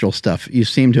ancestral stuff, you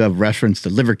seem to have referenced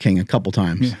the Liver King a couple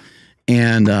times.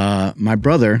 And my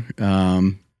brother,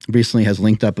 recently has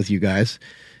linked up with you guys,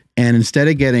 and instead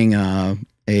of getting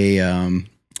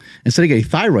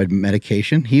thyroid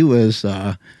medication, he was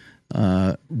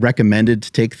recommended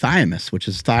to take Thiamis, which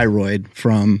is thyroid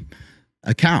from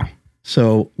a cow.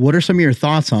 So, what are some of your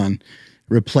thoughts on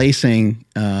replacing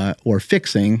or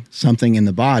fixing something in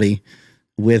the body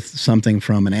with something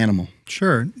from an animal?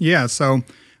 Sure. Yeah. So,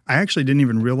 I actually didn't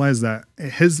even realize that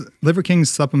his Liver King's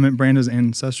supplement brand is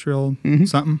Ancestral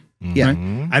something. Yeah.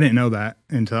 Right? I didn't know that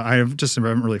until I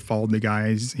haven't really followed the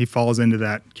guy. He falls into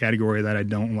that category that I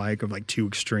don't like, of like too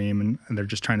extreme, and they're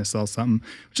just trying to sell something,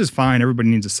 which is fine. Everybody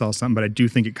needs to sell something, but I do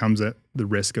think it comes at the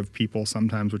risk of people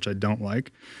sometimes, which I don't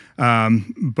like.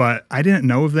 But I didn't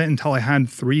know of that until I had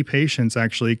 3 patients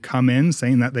actually come in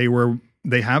saying that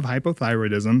they have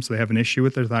hypothyroidism, so they have an issue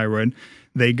with their thyroid.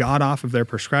 They got off of their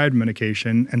prescribed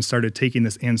medication and started taking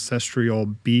this ancestral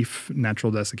beef natural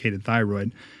desiccated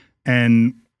thyroid.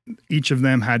 And each of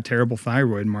them had terrible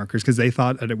thyroid markers because they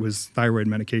thought that it was thyroid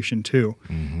medication too.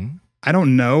 I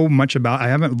don't know much about, I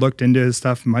haven't looked into his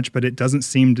stuff much, but it doesn't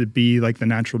seem to be like the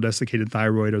natural desiccated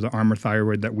thyroid or the Armour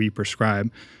thyroid that we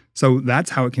prescribe. So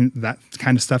that's how that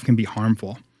kind of stuff can be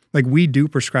harmful. Like we do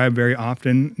prescribe very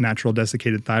often natural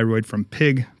desiccated thyroid from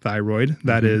pig thyroid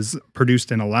that is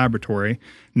produced in a laboratory,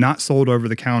 not sold over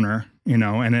the counter,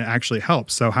 and it actually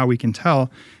helps. So how we can tell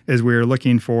is we're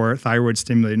looking for thyroid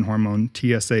stimulating hormone,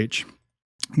 TSH.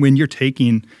 When you're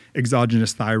taking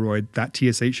exogenous thyroid, that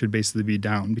TSH should basically be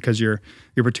down because your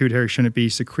pituitary shouldn't be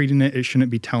secreting it. It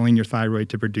shouldn't be telling your thyroid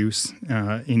to produce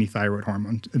any thyroid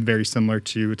hormone. Very similar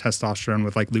to testosterone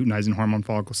with like luteinizing hormone,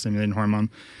 follicle stimulating hormone.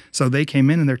 So they came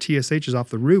in and their TSH is off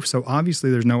the roof. So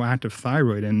obviously there's no active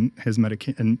thyroid in his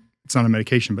medication. It's not a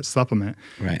medication, but supplement.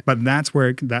 Right. But that's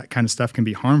where that kind of stuff can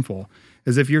be harmful.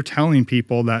 Is if you're telling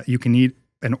people that you can eat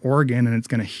an organ and it's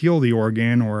going to heal the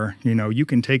organ, or you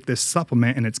can take this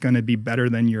supplement and it's going to be better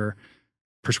than your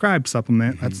prescribed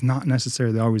supplement. That's not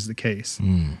necessarily always the case.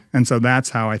 And so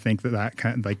that's how I think that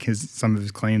kind of, like some of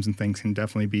his claims and things can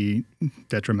definitely be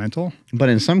detrimental. But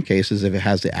in some cases, if it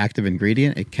has the active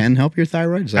ingredient, it can help your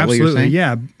thyroid. Is that Absolutely, what you're saying?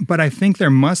 Yeah. But I think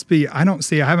there must be, I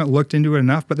haven't looked into it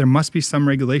enough, but there must be some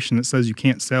regulation that says you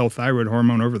can't sell thyroid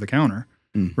hormone over the counter,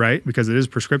 right? Because it is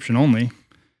prescription only.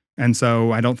 And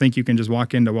so I don't think you can just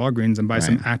walk into Walgreens and buy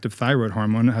some active thyroid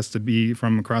hormone. It has to be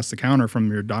from across the counter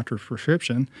from your doctor's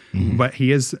prescription. But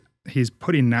he's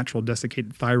putting natural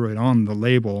desiccated thyroid on the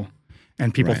label,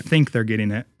 and people think they're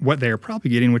getting it. What they're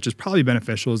probably getting, which is probably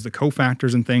beneficial, is the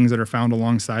cofactors and things that are found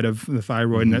alongside of the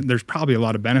thyroid. And there's probably a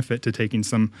lot of benefit to taking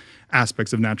some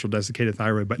aspects of natural desiccated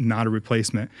thyroid, but not a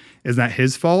replacement. Is that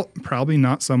his fault? Probably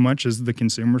not so much as the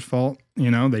consumer's fault.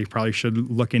 They probably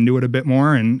should look into it a bit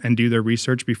more and do their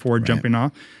research before jumping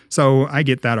off. So I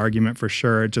get that argument for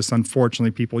sure. It just,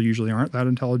 unfortunately, people usually aren't that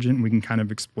intelligent. We can kind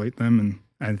of exploit them, and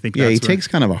I think he takes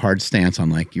kind of a hard stance on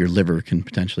like your liver can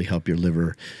potentially help your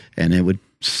liver, and it would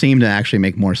seem to actually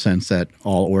make more sense that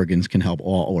all organs can help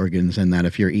all organs, and that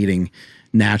if you're eating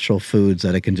natural foods,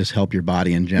 that it can just help your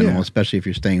body in general, especially if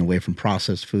you're staying away from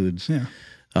processed foods.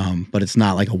 But it's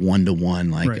not like a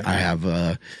one-to-one. Like I have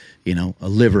a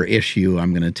liver issue,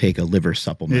 I'm going to take a liver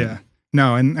supplement. Yeah.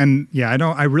 No, and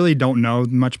I really don't know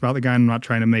much about the guy. I'm not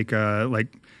trying to make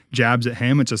jabs at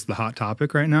him. It's just the hot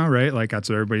topic right now, right? Like that's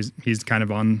what he's kind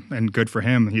of on, and good for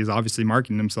him. He's obviously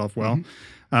marketing himself well.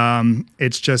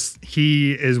 It's just,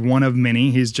 he is one of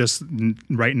many. He's just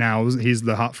right now, he's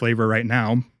the hot flavor right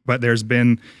now. But there's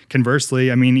been,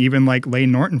 conversely, I mean, even like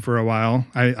Lane Norton for a while,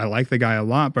 I like the guy a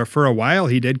lot, but for a while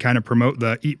he did kind of promote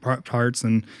the eat Pop-Tarts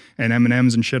and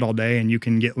M&Ms and shit all day and you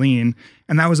can get lean.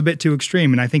 And that was a bit too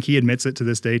extreme. And I think he admits it to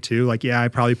this day too. Like, yeah, I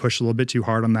probably pushed a little bit too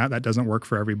hard on that. That doesn't work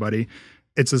for everybody.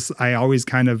 It's just, I always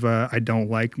kind of, I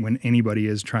don't like when anybody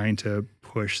is trying to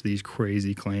push these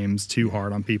crazy claims too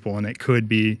hard on people, and it could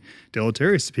be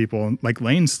deleterious to people. Like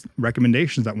Lane's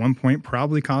recommendations at one point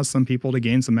probably caused some people to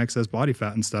gain some excess body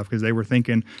fat and stuff because they were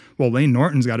thinking, well, Lane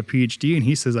Norton's got a PhD and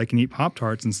he says I can eat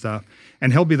Pop-Tarts and stuff.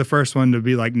 And he'll be the first one to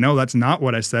be like, no, that's not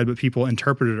what I said, but people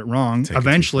interpreted it wrong.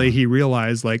 Eventually he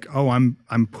realized like, oh, I'm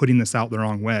putting this out the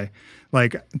wrong way.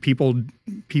 Like people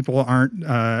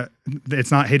aren't,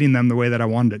 it's not hitting them the way that I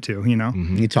wanted it to,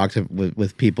 He talked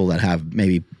with people that have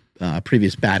maybe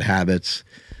previous bad habits.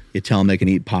 You tell them they can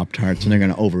eat Pop-Tarts and they're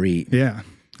going to overeat. Yeah.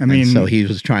 I mean, and so he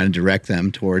was trying to direct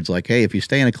them towards like, hey, if you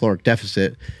stay in a caloric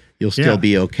deficit, you'll still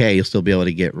be okay. You'll still be able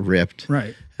to get ripped.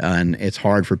 Right. And it's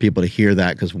hard for people to hear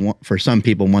that because for some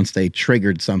people, once they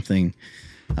triggered something,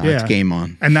 it's game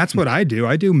on. And that's what I do.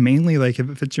 I do mainly like if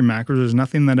it fits your macros, there's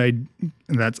nothing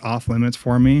that's off limits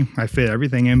for me. I fit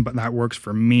everything in, but that works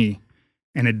for me.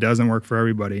 And it doesn't work for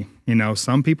everybody.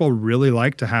 Some people really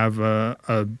like to have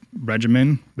a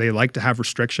regimen. They like to have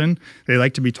restriction. They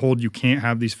like to be told you can't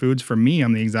have these foods. For me,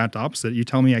 I'm the exact opposite. You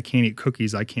tell me I can't eat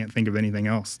cookies, I can't think of anything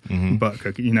else but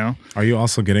cookie, Are you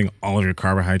also getting all of your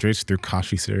carbohydrates through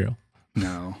Kashi cereal?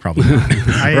 No. Probably not.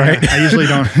 Right? I usually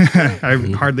don't. I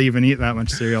hardly even eat that much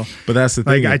cereal. But that's the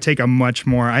thing. Like I take a much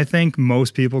more, I think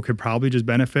most people could probably just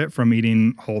benefit from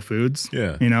eating whole foods.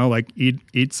 Yeah. Like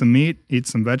eat some meat, eat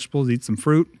some vegetables, eat some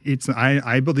fruit,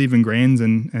 I believe in grains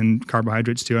and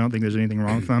carbohydrates too. I don't think there's anything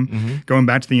wrong with them. Going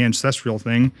back to the ancestral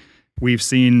thing, we've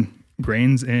seen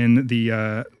grains in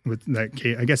the, with that,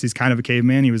 I guess he's kind of a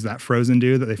caveman. He was that frozen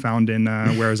dude that they found in,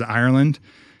 where was it, Ireland?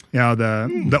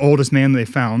 The oldest man they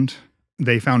found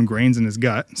grains in his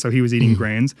gut, so he was eating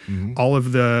grains. All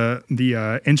of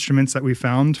the instruments that we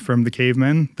found from the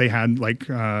cavemen, they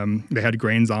had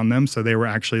grains on them, so they were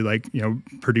actually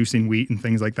producing wheat and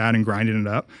things like that and grinding it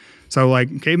up. So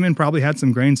like cavemen probably had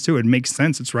some grains too. It makes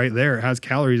sense. It's right there. It has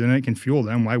calories in it. It can fuel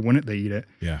them. Why wouldn't they eat it?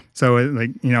 Yeah. So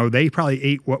like, you know, they probably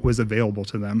ate what was available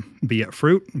to them, be it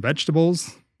fruit,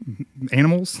 vegetables,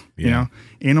 animals. Yeah. You know,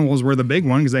 animals were the big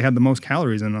one because they had the most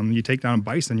calories in them. You take down a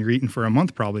bison, you're eating for a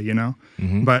month probably, you know.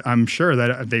 But I'm sure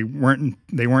that they weren't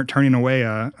turning away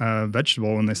a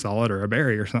vegetable when they saw it, or a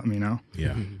berry or something, you know.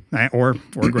 Yeah. Or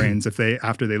grains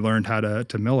after they learned how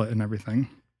to mill it and everything.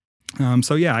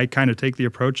 So yeah, I kind of take the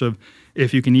approach of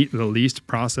if you can eat the least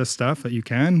processed stuff that you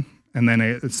can. And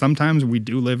then sometimes we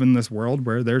do live in this world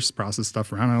where there's processed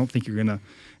stuff around. I don't think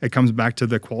it comes back to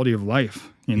the quality of life,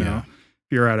 you know. Yeah.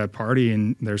 If you're at a party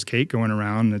and there's cake going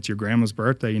around and it's your grandma's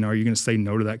birthday, you know, are you going to say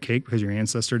no to that cake because your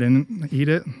ancestor didn't eat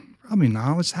it? Probably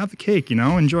not. Let's have the cake, you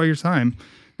know, enjoy your time.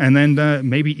 And then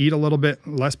maybe eat a little bit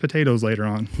less potatoes later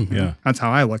on. Yeah. That's how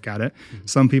I look at it.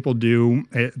 Some people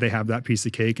they have that piece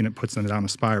of cake and it puts them down a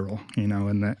spiral, you know,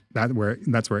 and that's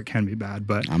where it can be bad.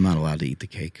 But I'm not allowed to eat the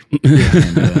cake.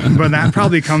 but that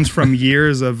probably comes from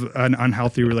years of an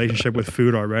unhealthy relationship with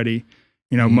food already.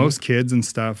 You know, most kids and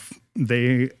stuff,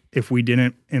 if we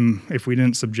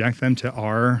didn't subject them to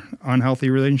our unhealthy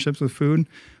relationships with food,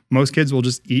 most kids will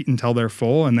just eat until they're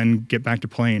full and then get back to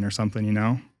playing or something, you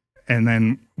know. And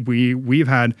then we've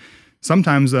had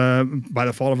sometimes by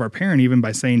the fault of our parent, even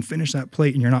by saying, finish that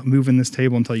plate and you're not moving this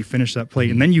table until you finish that plate.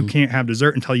 And then you can't have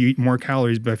dessert until you eat more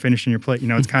calories by finishing your plate. You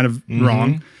know, it's kind of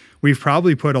wrong. We've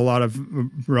probably put a lot of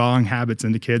wrong habits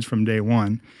into kids from day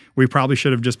one. We probably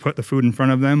should have just put the food in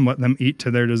front of them, let them eat to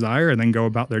their desire, and then go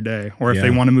about their day. Or if they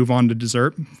want to move on to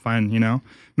dessert, fine, you know.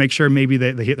 Make sure maybe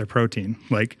they hit their protein.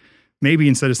 Like, maybe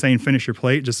instead of saying finish your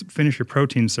plate, just finish your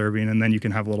protein serving, and then you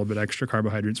can have a little bit extra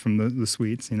carbohydrates from the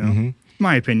sweets, you know.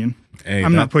 My opinion. Hey,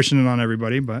 I'm not pushing it on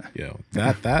everybody, but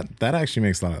that actually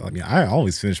makes a lot of. I mean, I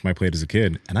always finished my plate as a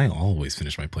kid, and I always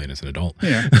finish my plate as an adult.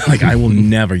 Yeah. Like I will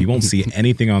never. You won't see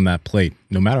anything on that plate,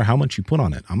 no matter how much you put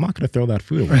on it. I'm not going to throw that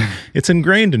food away. It's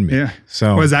ingrained in me. Yeah.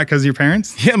 So was that because of your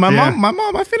parents? Yeah, my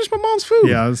mom. I finished my mom's food.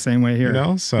 Yeah, the same way here. You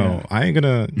know, so I ain't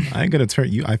gonna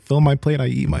turn you. I fill my plate. I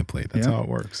eat my plate. That's how it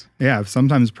works. Yeah,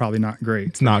 sometimes it's probably not great.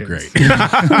 It's not great.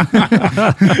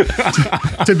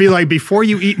 To be like, before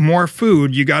you eat more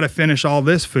food, you got to finish all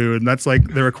this food. That's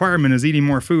like the requirement is eating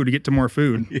more food to get to more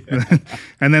food. Yeah.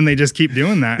 And then they just keep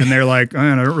doing that. And they're like,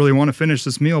 I don't really want to finish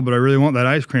this meal, but I really want that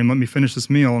ice cream. Let me finish this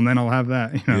meal and then I'll have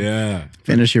that. You know? Yeah.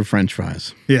 Finish your French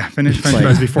fries. Yeah, finish French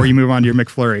fries before you move on to your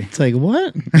McFlurry. It's like,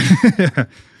 what?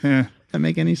 Yeah. That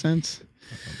make any sense?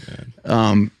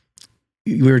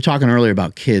 We were talking earlier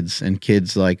about kids and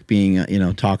kids like being, you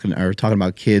know, talking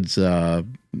about kids,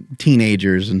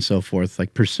 teenagers and so forth,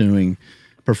 like pursuing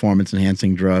performance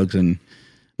enhancing drugs. And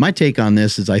my take on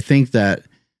this is I think that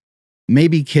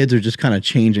maybe kids are just kind of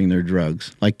changing their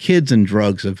drugs. Like kids and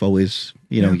drugs have always,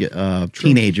 you know,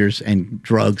 teenagers and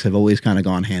drugs have always kind of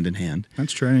gone hand in hand.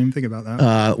 That's true. I didn't even think about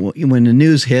that. When the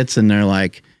news hits and they're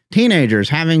like, teenagers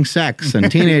having sex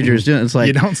and teenagers doing, it's like,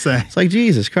 you don't say. It's like,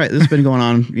 Jesus Christ, this has been going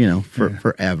on, you know,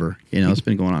 forever. You know, it's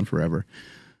been going on forever.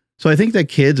 So I think that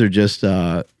kids are just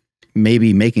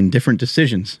maybe making different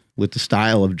decisions with the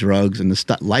style of drugs and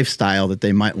the lifestyle that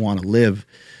they might want to live.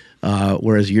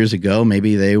 Whereas years ago,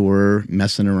 maybe they were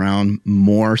messing around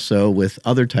more so with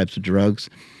other types of drugs.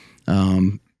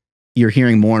 You're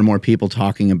hearing more and more people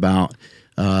talking about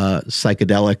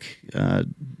psychedelic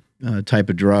type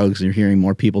of drugs. You're hearing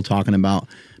more people talking about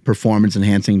performance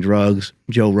enhancing drugs.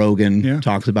 Joe Rogan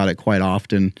talks about it quite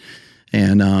often.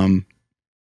 And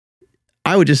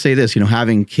I would just say this, you know,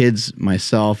 having kids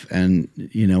myself and,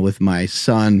 you know, with my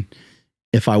son,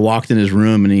 if I walked in his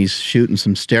room and he's shooting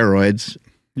some steroids.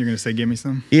 You're going to say, give me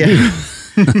some? Yeah.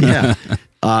 Yeah.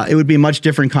 It would be a much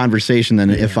different conversation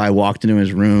than if I walked into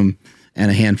his room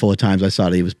and a handful of times I saw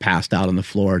that he was passed out on the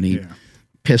floor and he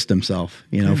pissed himself,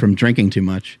 you know, from drinking too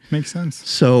much. Makes sense.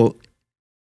 So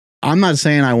I'm not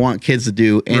saying I want kids to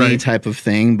do any type of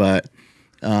thing, but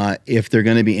if they're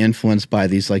going to be influenced by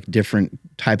these like different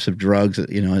types of drugs,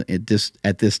 you know, at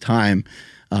this time,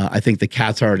 I think the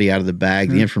cat's already out of the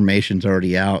bag. The information's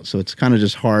already out. So it's kind of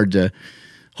just hard to,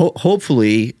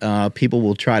 hopefully people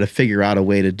will try to figure out a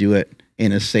way to do it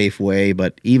in a safe way.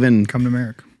 But even come to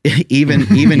America,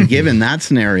 even given that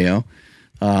scenario,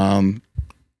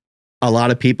 a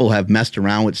lot of people have messed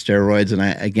around with steroids.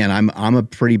 And I'm a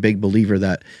pretty big believer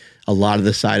that a lot of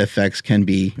the side effects can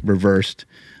be reversed.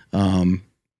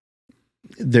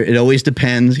 It always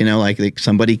depends, you know, like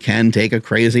somebody can take a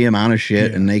crazy amount of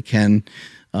shit and they can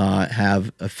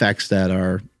have effects that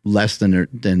are less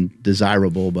than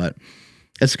desirable. But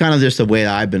it's kind of just the way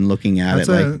I've been looking at it.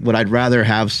 Like, would I'd rather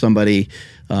have somebody,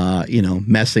 you know,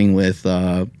 messing with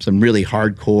some really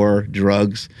hardcore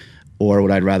drugs, or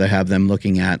would I rather have them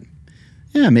looking at,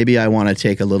 yeah, maybe I want to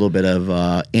take a little bit of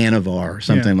Anavar or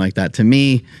something like that. To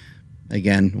me,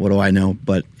 again, what do I know?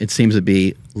 But it seems to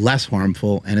be less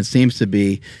harmful, and it seems to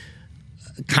be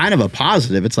kind of a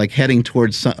positive. It's like heading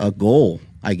towards a goal,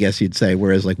 I guess you'd say.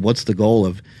 Whereas, like, what's the goal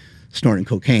of snorting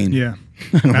cocaine? Yeah.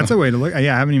 That's a way to look.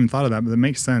 Yeah, I haven't even thought of that, but that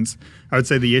makes sense. I would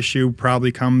say the issue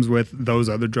probably comes with those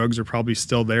other drugs are probably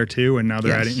still there too, and now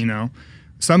they're adding, you know.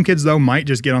 Some kids, though, might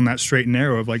just get on that straight and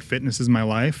narrow of like fitness is my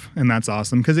life, and that's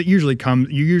awesome because it usually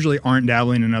comes. You usually aren't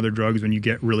dabbling in other drugs when you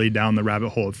get really down the rabbit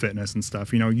hole of fitness and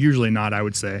stuff. You know, usually not. I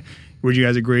would say. Would you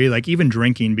guys agree? Like even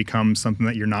drinking becomes something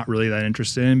that you're not really that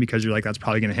interested in because you're like that's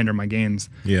probably going to hinder my gains.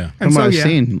 Yeah, and so, I've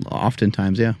seen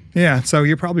oftentimes. Yeah. Yeah, so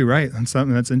you're probably right. That's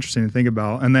something that's interesting to think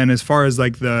about. And then as far as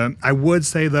like I would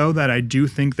say though that I do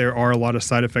think there are a lot of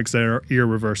side effects that are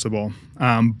irreversible.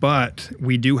 But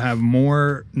we do have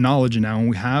more knowledge now, and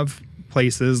we have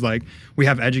places like we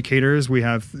have educators, we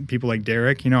have people like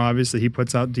Derek. You know, obviously he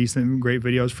puts out decent, great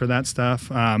videos for that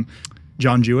stuff.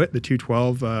 John Jewett, the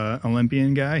 212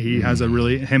 Olympian guy, he has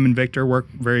him and Victor work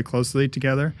very closely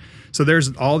together. So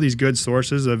there's all these good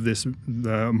sources of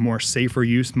the more safer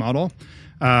use model.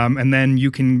 And then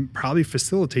you can probably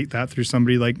facilitate that through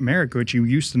somebody like Marek, which you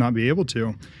used to not be able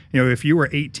to. You know, if you were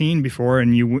 18 before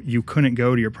and you couldn't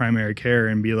go to your primary care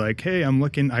and be like, hey, I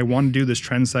want to do this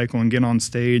trend cycle and get on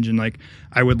stage, and like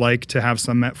I would like to have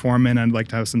some metformin, I'd like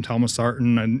to have some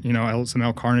telmisartan and some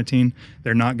L-carnitine,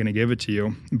 they're not going to give it to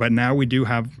you. But now we do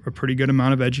have a pretty good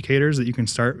amount of educators that you can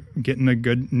start getting a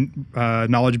good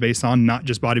knowledge base on, not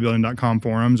just bodybuilding.com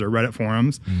forums or Reddit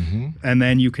forums. And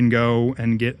then you can go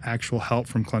and get actual help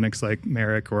from clinics like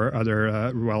Marek or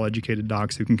other well-educated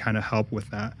docs who can kind of help with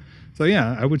that. So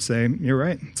yeah, I would say you're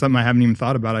right. Something I haven't even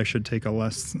thought about. I should take a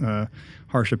less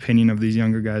harsh opinion of these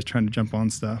younger guys trying to jump on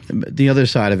stuff. The other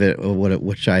side of it,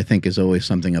 which I think is always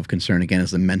something of concern, again,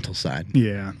 is the mental side.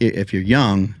 Yeah. If you're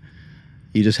young,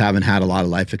 you just haven't had a lot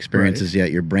of life experiences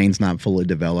yet. Your brain's not fully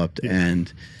developed,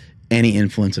 and any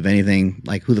influence of anything,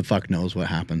 like who the fuck knows what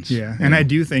happens. Yeah, and I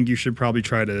do think you should probably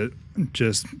try to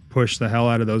just push the hell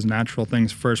out of those natural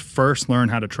things first. First, learn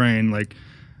how to train. Like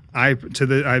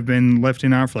I've been lifting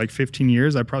now for like 15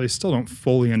 years. I probably still don't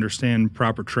fully understand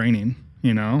proper training.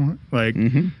 You know, like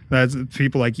that's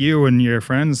people like you and your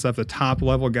friends and stuff, the top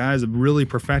level guys have really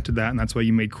perfected that. And that's why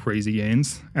you made crazy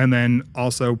gains. And then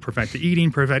also perfect the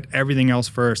eating, perfect everything else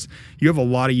first. You have a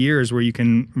lot of years where you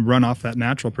can run off that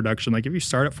natural production. Like if you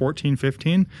start at 14,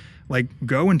 15, like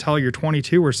go until you're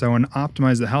 22 or so and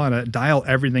optimize the hell out of it, dial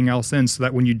everything else in so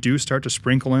that when you do start to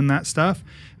sprinkle in that stuff,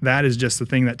 that is just the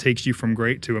thing that takes you from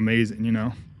great to amazing, you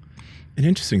know? An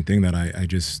interesting thing that I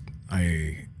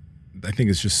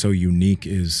think is just so unique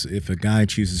is if a guy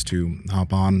chooses to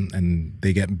hop on and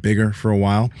they get bigger for a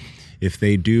while, if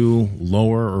they do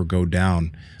lower or go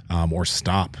down or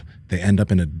stop, they end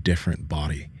up in a different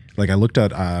body. Like I looked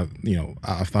at, I've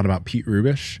thought about Pete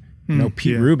Rubish.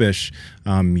 Pete Rubish,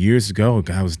 years ago, a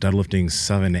guy was deadlifting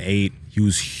 7 to 8. He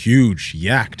was huge,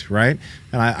 yacked, right?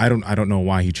 And I don't know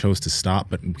why he chose to stop,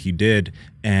 but he did.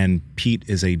 And Pete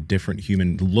is a different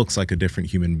human, looks like a different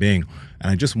human being.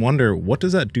 And I just wonder, what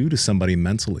does that do to somebody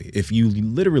mentally? If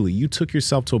you took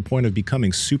yourself to a point of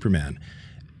becoming Superman,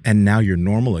 and now you're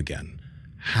normal again.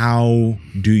 How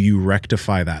do you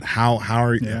rectify that? How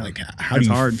do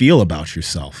you feel about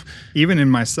yourself? Even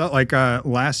in myself, like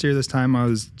last year this time I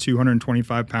was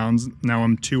 225 pounds. Now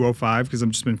I'm 205 because I've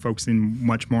just been focusing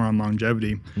much more on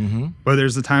longevity. But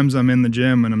there's the times I'm in the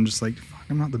gym and I'm just like, fuck,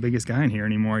 I'm not the biggest guy in here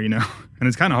anymore, you know? And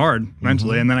it's kind of hard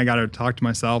mentally. And then I got to talk to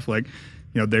myself like,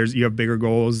 you have bigger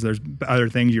goals. There's other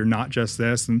things. You're not just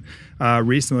this. And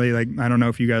recently, like, I don't know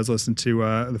if you guys listen to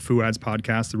the Fuad's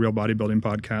podcast, the Real Bodybuilding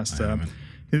podcast.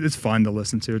 It's fun to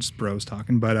listen to. It's just bros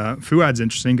talking. But Fuad's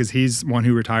interesting because he's one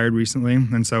who retired recently.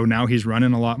 And so now he's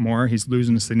running a lot more. He's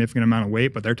losing a significant amount of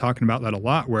weight. But they're talking about that a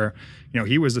lot where,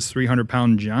 he was this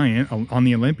 300-pound giant on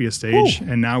the Olympia stage.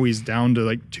 And now he's down to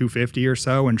like 250 or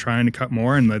so and trying to cut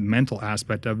more, and the mental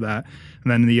aspect of that. And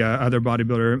then the other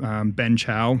bodybuilder, Ben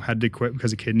Chow, had to quit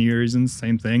because of kidney reasons.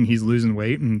 Same thing. He's losing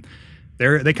weight. And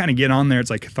they kind of get on there.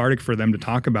 It's like cathartic for them to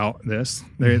talk about this.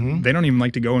 They don't even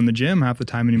like to go in the gym half the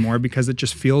time anymore because it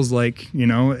just feels like,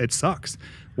 it sucks.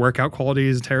 Workout quality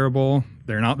is terrible.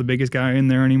 They're not the biggest guy in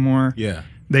there anymore. Yeah.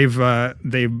 They've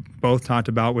both talked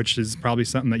about, which is probably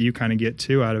something that you kind of get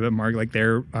too out of it, Mark, like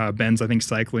Ben's, I think,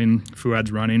 cycling,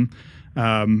 Fuad's running.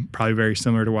 Probably very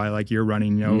similar to why like you're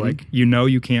running,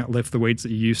 you can't lift the weights that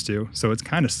you used to. So it's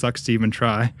kind of sucks to even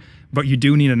try, but you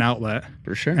do need an outlet.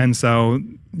 For sure. And so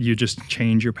you just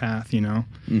change your path,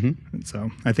 And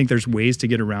so I think there's ways to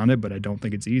get around it, but I don't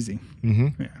think it's easy. Yeah.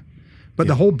 But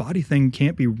the whole body thing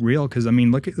can't be real because, I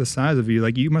mean, look at the size of you.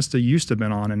 Like, you must have used to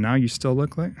been on, and now you still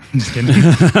look like. I'm just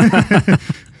kidding.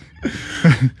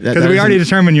 Because we already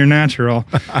determined you're natural.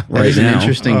 That is an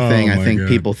interesting thing. Oh I think God.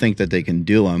 people think that they can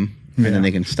do them, and Yeah. then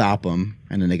they can stop them,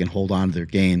 and then they can hold on to their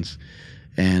gains.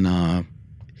 And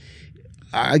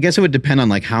I guess it would depend on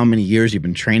like how many years you've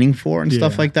been training for and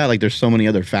stuff Yeah. like that. Like, there's so many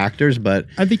other factors, but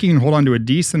I think you can hold on to a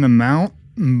decent amount,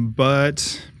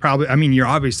 but probably, I mean, you're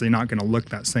obviously not going to look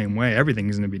that same way.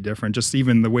 Everything's going to be different. Just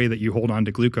even the way that you hold on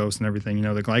to glucose and everything, you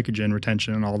know, the glycogen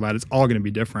retention and all that, it's all going to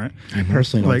be different. I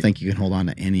personally don't Like- think you can hold on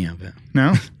to any of it.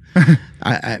 No?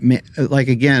 I mean, like,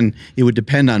 again, it would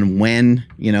depend on when,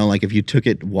 you know, like if you took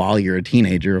it while you're a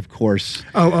teenager, of course.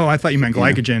 Oh, I thought you meant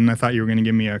glycogen. I thought you were going to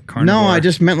give me a carnivore. No, I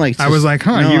just meant like, I was like,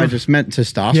 huh, no, you- I just meant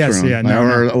testosterone. Yes, yeah,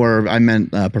 no, or I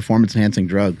meant performance enhancing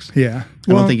drugs. Yeah.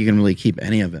 I don't think you can really keep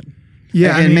any of it.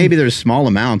 Yeah, and I mean- maybe there's small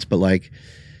amounts, but like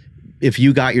if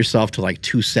you got yourself to like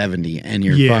 270 and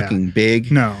you're Yeah. fucking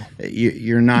big, No.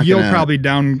 you're not. You'll gonna, probably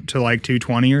down to like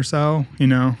 220 or so, you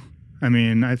know? I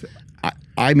mean,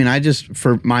 I mean, I just,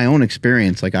 for my own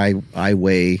experience, like I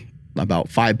weigh about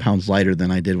 5 pounds lighter than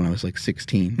I did when I was like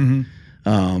 16.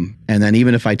 Mm-hmm. And then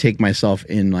even if I take myself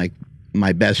in like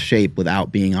my best shape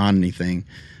without being on anything,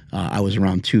 I was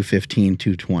around 215,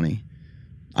 220.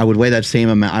 I would weigh that same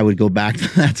amount. I would go back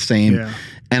to that same. Yeah.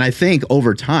 And I think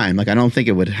over time, like, I don't think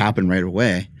it would happen right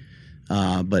away.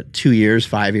 But 2 years,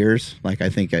 5 years, like, I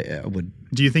think I would.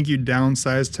 do you think you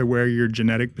downsized to where your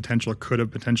genetic potential could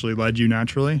have potentially led you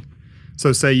naturally?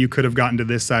 So say you could have gotten to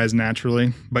this size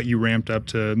naturally, but you ramped up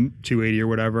to 280 or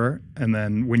whatever, and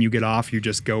then when you get off, you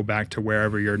just go back to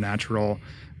wherever your natural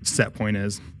set point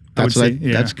is.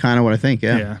 That's kind of what I think.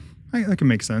 Yeah. Yeah. That can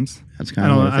make sense. That's kind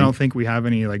of what I think. I don't think we have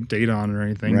any like data on it or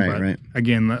anything. Right, but right.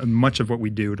 Again, much of what we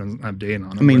do doesn't have data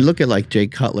on it. I mean, but- look at like Jay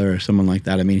Cutler or someone like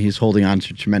that. I mean, he's holding on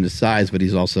to tremendous size, but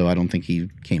he's also, I don't think he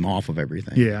came off of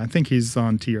everything. Yeah, I think he's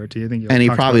on TRT. I think And he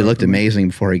talked probably about it looked openly. amazing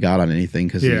before he got on anything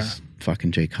because Yeah. he's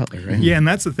fucking Jay Cutler, right? Yeah, and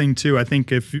that's the thing too. I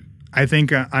think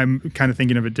I'm kind of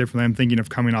thinking of it differently. I'm thinking of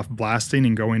coming off blasting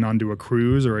and going onto a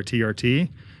cruise or a TRT,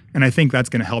 and I think that's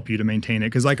going to help you to maintain it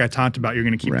because, like I talked about, you're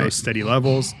going to keep Right. those steady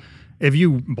levels. If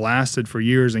you blasted for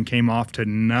years and came off to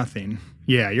nothing,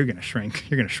 yeah, you're going to shrink.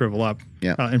 You're going to shrivel up.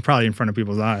 Yeah. And probably in front of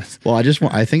people's eyes. Well,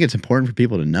 I think it's important for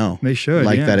people to know. They should,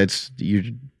 Like yeah. that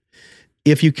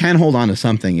if you can hold on to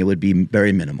something, it would be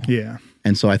very minimal. Yeah.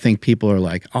 And so I think people are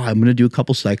like, oh, I'm going to do a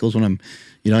couple cycles when I'm,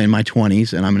 you know, in my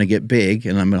 20s and I'm going to get big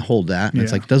and I'm going to hold that. And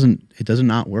it's Yeah. like, it does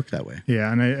not work that way.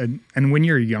 Yeah, and when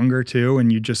you're younger too,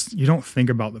 and you don't think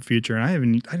about the future. And I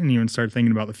didn't even start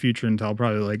thinking about the future until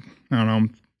probably like, I don't know,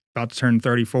 I'm about to turn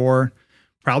 34.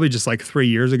 Probably just like 3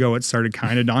 years ago, it started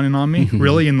kind of dawning on me.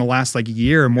 Really, in the last like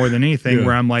year more than anything, Yeah.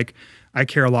 where I'm like, I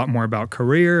care a lot more about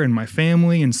career and my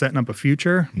family and setting up a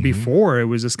future. Before it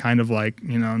was just kind of like,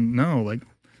 you know, no, like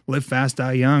live fast,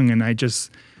 die young, and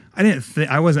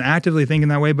I wasn't actively thinking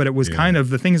that way, but it was kind of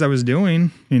the things I was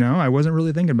doing, you know, I wasn't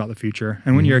really thinking about the future.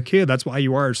 And when you're a kid, that's why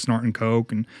you are snorting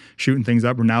coke and shooting things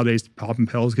up, or nowadays popping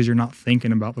pills, because you're not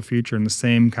thinking about the future. And the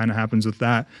same kind of happens with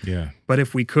that. Yeah. But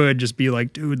if we could just be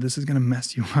like, dude, this is going to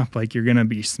mess you up. Like, you're going to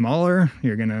be smaller.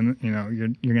 You're going to, you know, you're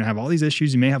going to have all these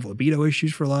issues. You may have libido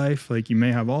issues for life. Like, you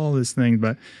may have all these things,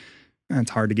 but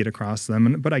it's hard to get across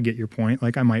them. But I get your point.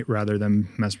 Like, I might rather them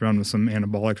mess around with some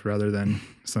anabolics rather than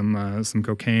some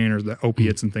cocaine or the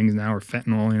opiates and things now, or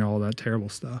fentanyl, you know, all that terrible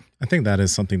stuff. I think that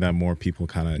is something that more people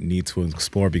kind of need to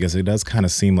explore, because it does kind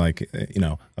of seem like, you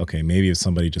know, okay, maybe if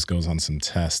somebody just goes on some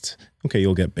test, okay,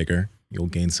 you'll get bigger, you'll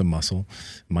gain some muscle.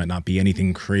 It might not be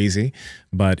anything crazy,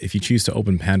 but if you choose to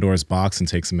open Pandora's box and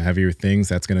take some heavier things,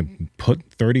 that's going to put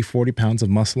 30, 40 pounds of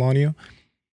muscle on you.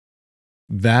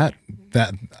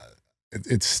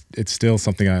 It's still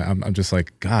something I'm just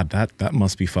like, God, that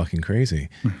must be fucking crazy.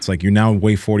 It's like, you now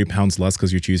weigh 40 pounds less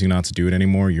because you're choosing not to do it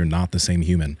anymore. You're not the same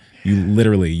human. You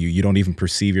literally, you don't even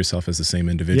perceive yourself as the same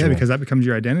individual. Yeah, because that becomes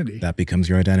your identity. that becomes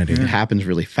your identity. It happens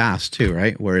really fast too,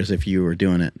 right? Whereas if you were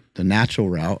doing it the natural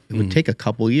route, it would take a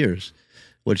couple years,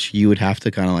 which you would have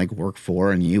to kind of like work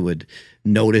for, and you would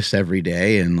notice every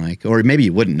day, and like, or maybe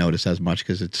you wouldn't notice as much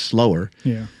because it's slower.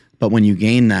 Yeah. But when you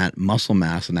gain that muscle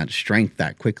mass and that strength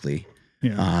that quickly,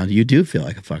 Yeah. you do feel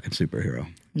like a fucking superhero.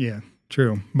 Yeah,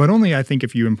 true. But only, I think,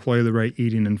 if you employ the right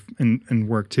eating and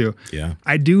work too. Yeah.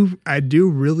 I do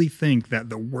really think that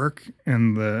the work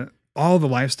and the all the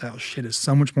lifestyle shit is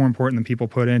so much more important than people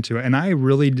put into it. And I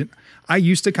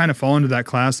used to kind of fall into that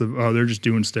class of, oh, they're just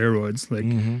doing steroids. Like,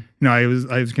 you know, I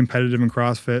was competitive in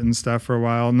CrossFit and stuff for a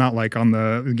while, not like on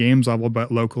the games level,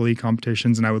 but locally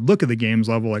competitions. And I would look at the games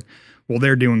level like, well,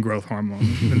 they're doing growth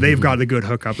hormone and they've got a good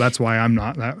hookup. That's why I'm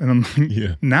not that. And I'm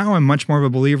like, now I'm much more of a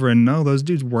believer in, no, those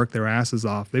dudes work their asses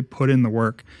off. They put in the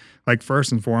work, like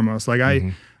first and foremost. Like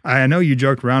I know you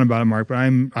joked around about it, Mark, but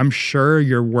I'm sure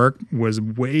your work was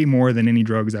way more than any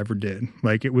drugs ever did.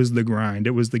 Like it was the grind.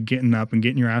 It was the getting up and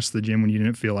getting your ass to the gym when you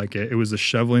didn't feel like it. It was the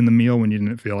shoveling the meal when you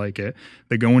didn't feel like it.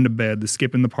 The going to bed, the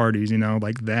skipping the parties, you know,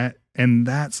 like that. And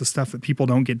that's the stuff that people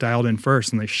don't get dialed in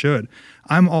first, and they should.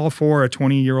 I'm all for a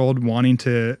 20-year-old wanting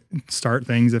to start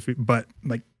things, but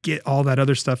like get all that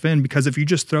other stuff in, because if you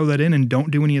just throw that in and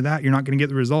don't do any of that, you're not going to get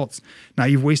the results. Now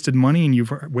you've wasted money and you've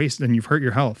hurt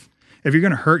your health. If you're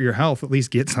going to hurt your health, at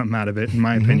least get something out of it, in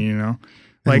my opinion, you know?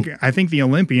 Like, I think the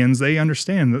Olympians, they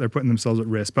understand that they're putting themselves at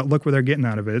risk, but look what they're getting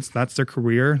out of it. That's their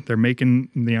career. They're making,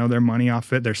 you know, their money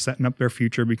off it. They're setting up their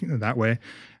future that way.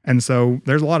 And so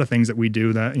there's a lot of things that we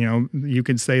do that, you know, you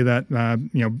could say that,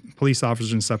 you know, police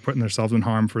officers and stuff putting themselves in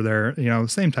harm for their, you know,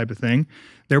 same type of thing.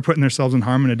 They're putting themselves in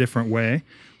harm in a different way.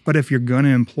 But if you're going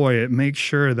to employ it, make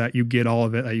sure that you get all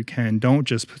of it that you can. Don't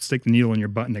just stick the needle in your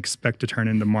butt and expect to turn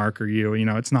into Mark or you. You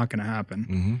know, it's not going to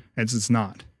happen. It's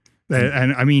not.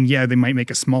 And I mean, yeah, they might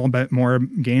make a small bit more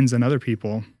gains than other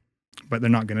people, but they're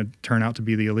not going to turn out to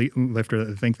be the elite lifter that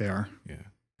they think they are. Yeah.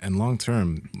 And long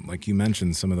term, like you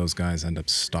mentioned, some of those guys end up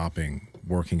stopping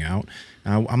working out.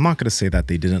 And I'm not going to say that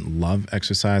they didn't love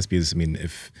exercise, because I mean,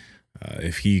 if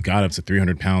he got up to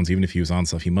 300 pounds, even if he was on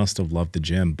stuff, he must have loved the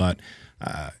gym. But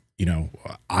you know,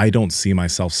 I don't see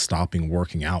myself stopping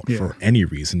working out for any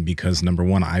reason, because number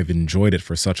one, I've enjoyed it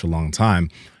for such a long time.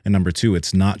 And number two,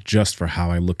 it's not just for how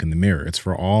I look in the mirror. It's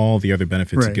for all the other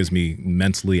benefits it gives me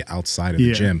mentally outside of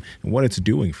the gym and what it's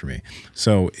doing for me.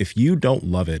 So if you don't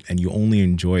love it and you only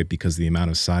enjoy it because of the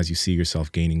amount of size you see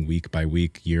yourself gaining week by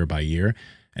week, year by year,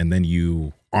 and then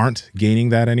you aren't gaining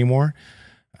that anymore,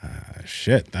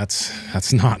 shit,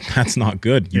 that's not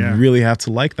good. You really have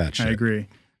to like that shit. I agree.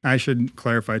 I should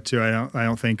clarify too. I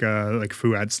don't think like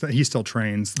Fuad, he still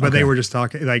trains, but they were just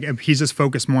talking like he's just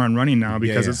focused more on running now,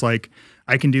 because it's like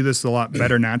I can do this a lot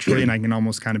better naturally, and I can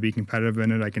almost kind of be competitive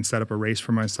in it. I can set up a race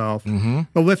for myself. The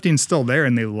lifting's still there,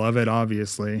 and they love it,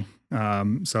 obviously.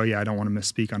 So yeah, I don't want to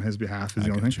misspeak on his behalf is the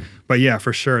only thing. But yeah,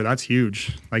 for sure, that's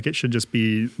huge. Like it should just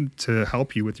be to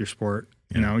help you with your sport.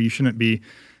 You know, you shouldn't be.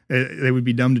 They would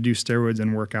be dumb to do steroids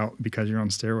and work out because you're on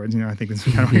steroids. You know, I think that's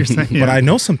kind of what you're saying. But I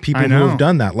know some people who have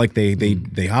done that. Like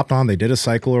they hopped on, they did a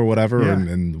cycle or whatever,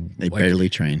 and they barely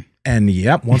train. And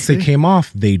once they came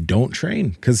off, they don't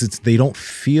train because they don't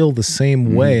feel the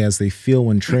same way as they feel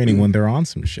when training when they're on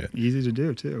some shit. Easy to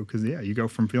do too, because you go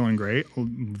from feeling great,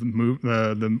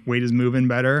 the weight is moving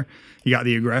better, you got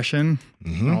the aggression,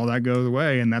 all that goes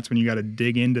away, and that's when you got to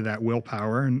dig into that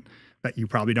willpower and that you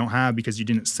probably don't have because you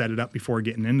didn't set it up before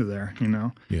getting into there, you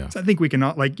know? Yeah. So I think we can,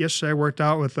 like yesterday I worked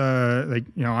out with, like,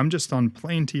 you know, I'm just on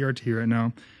plain TRT right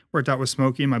now. Worked out with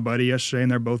Smokey and my buddy yesterday,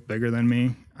 and they're both bigger than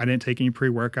me. I didn't take any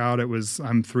pre-workout.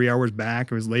 I'm 3 hours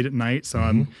back. It was late at night.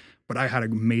 So but I had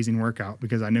an amazing workout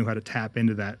because I knew how to tap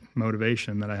into that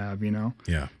motivation that I have, you know?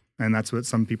 Yeah. And that's what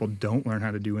some people don't learn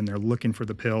how to do when they're looking for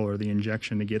the pill or the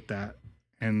injection to get that.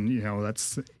 And, you know,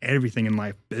 that's everything in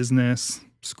life, business,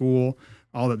 school,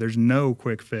 all that. There's no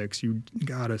quick fix. You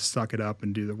got to suck it up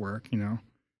and do the work, you know?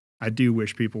 I do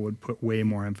wish people would put way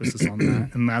more emphasis on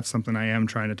that. And that's something I am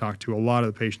trying to talk to. A lot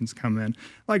of the patients come in.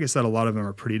 Like I said, a lot of them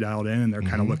are pretty dialed in and they're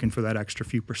kind of looking for that extra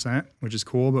few percent, which is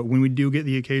cool. But when we do get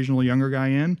the occasional younger guy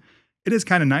in, it is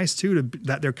kind of nice too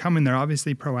that they're coming. They're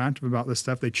obviously proactive about this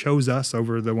stuff. They chose us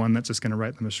over the one that's just going to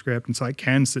write them a script. And so I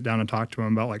can sit down and talk to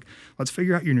them about, like, let's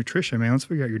figure out your nutrition, man. Let's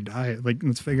figure out your diet. Like,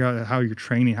 let's figure out how you're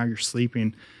training, how you're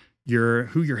sleeping,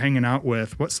 who you're hanging out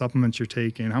with, what supplements you're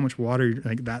taking, how much water,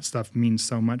 like that stuff means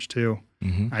so much too.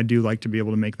 I do like to be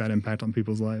able to make that impact on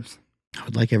people's lives. I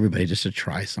would like everybody just to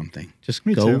try something. Just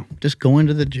too. Go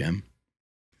into the gym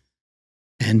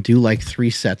and do like 3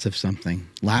 sets of something.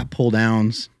 Lat pull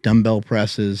downs, dumbbell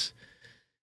presses,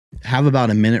 have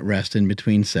about a minute rest in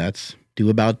between sets, do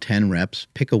about 10 reps,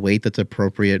 pick a weight that's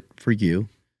appropriate for you.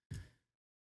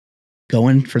 Go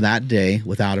in for that day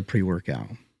without a pre-workout.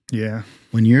 Yeah.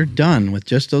 When you're done with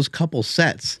just those couple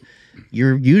sets,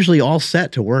 you're usually all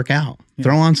set to work out. Yeah.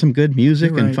 Throw on some good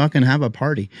music and fucking have a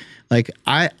party. Like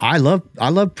I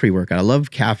love pre-workout. I love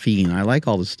caffeine. I like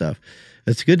all this stuff.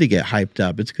 It's good to get hyped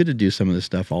up. It's good to do some of this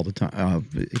stuff all the time,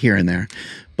 here and there.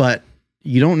 But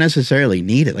you don't necessarily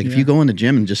need it. Like if you go in the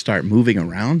gym and just start moving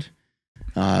around,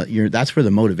 that's where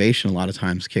the motivation a lot of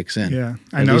times kicks in. Yeah,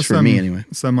 I At know least for some, me anyway.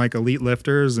 some like elite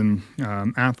lifters and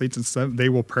athletes and stuff, they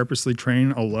will purposely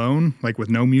train alone, like with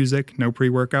no music, no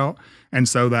pre-workout. And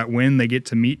so that when they get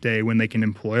to meet day, when they can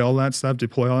deploy all that stuff, They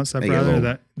get a little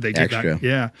that they get extra. that.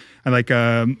 Yeah. And like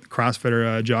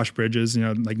CrossFitter Josh Bridges,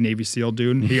 like Navy SEAL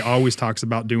dude, he always talks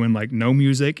about doing like no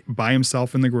music, by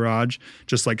himself in the garage,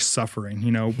 just like suffering,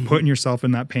 putting yourself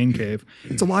in that pain cave.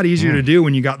 It's a lot easier to do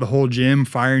when you got the whole gym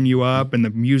firing you up and the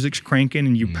music's cranking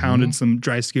and you pounded some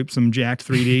dry scoop, some jacked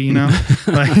 3D,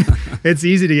 like it's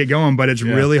easy to get going, but it's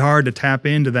really hard to tap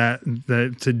into that,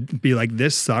 to be like,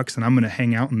 this sucks and I'm going to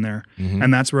hang out in there.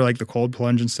 And that's where like the cold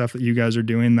plunge and stuff that you guys are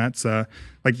doing, that's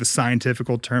like the scientific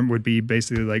term would be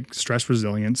basically like stress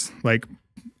resilience, like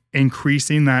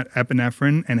increasing that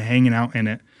epinephrine and hanging out in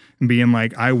it and being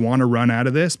like, I want to run out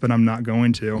of this, but I'm not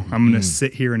going to. I'm going to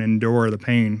sit here and endure the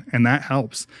pain. And that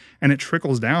helps. And it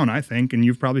trickles down, I think. And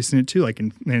you've probably seen it too, like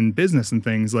in business and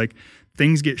things. Like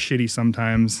things get shitty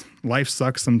sometimes. Life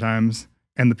sucks sometimes.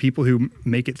 And the people who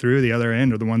make it through the other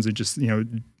end are the ones that just,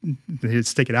 they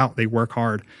stick it out. They work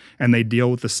hard and they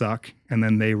deal with the suck, and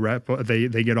then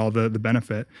they get all the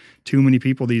benefit. Too many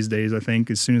people these days, I think,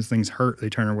 as soon as things hurt, they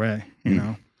turn away, you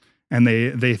know, and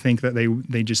they think that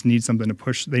they just need something to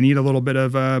push. They need a little bit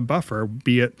of a buffer,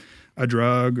 be it a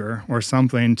drug or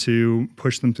something to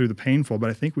push them through the painful. But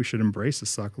I think we should embrace the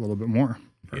suck a little bit more,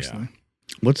 personally.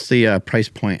 Yeah. What's the price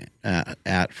point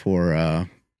at for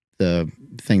the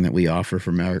thing that we offer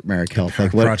for Marek Health?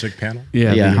 Like what project panel?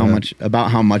 Yeah. How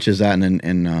much is that?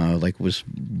 And like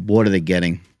what are they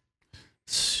getting?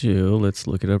 So let's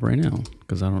look it up right now,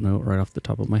 because I don't know it right off the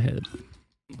top of my head.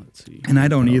 Let's see. And I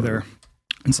don't either.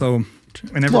 And so,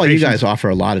 you guys offer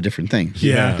a lot of different things.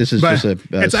 Yeah. This is just a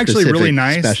it's actually really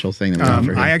nice special thing that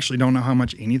we offer. I actually don't know how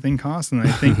much anything costs. And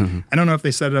I think, I don't know if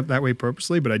they set it up that way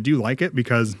purposely, but I do like it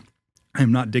because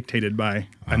I'm not dictated by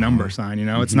a number sign,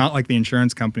 It's not like the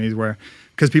insurance companies where,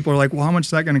 because people are like, well, how much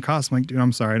is that going to cost? I'm like, dude,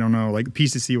 I'm sorry, I don't know. Like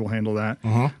PCC will handle that.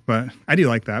 But I do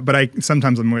like that. But I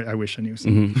wish I knew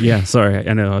something. Yeah, sorry.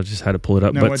 I know I just had to pull it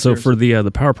up. No, but so for the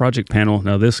PowerProject panel,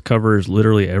 now this covers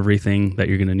literally everything that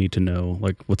you're going to need to know,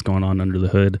 like what's going on under the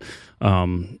hood.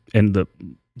 And the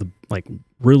like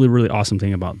really, really awesome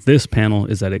thing about this panel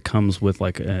is that it comes with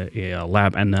like a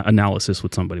lab and analysis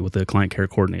with somebody, with a client care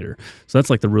coordinator. So that's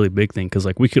like the really big thing, because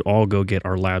like we could all go get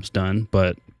our labs done,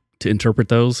 but to interpret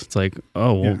those, it's like,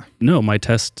 oh, well, no, my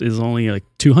test is only like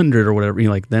 200 or whatever.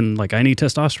 Then like I need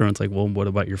testosterone. It's like, well, what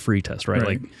about your free test, right?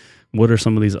 Like what are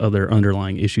some of these other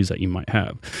underlying issues that you might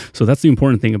have? So that's the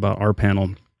important thing about our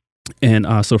panel. And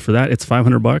so for that, it's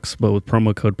 $500, but with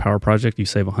promo code PowerProject, you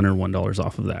save $101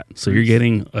 off of that. So you're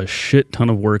getting a shit ton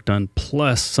of work done,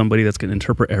 plus somebody that's going to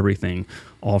interpret everything,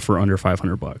 all for under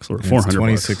 $500 or $400.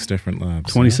 26 different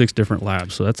labs. 26 different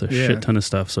labs. So that's a shit ton of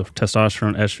stuff. So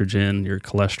testosterone, estrogen, your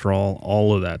cholesterol,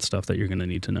 all of that stuff that you're going to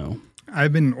need to know.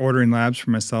 I've been ordering labs for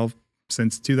myself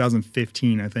since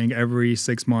 2015, I think, every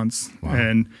 6 months. Wow.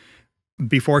 And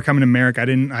before coming to Marek,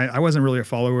 I wasn't really a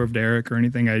follower of Derek or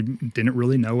anything. I didn't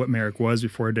really know what Marek was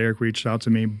before Derek reached out to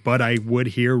me, but I would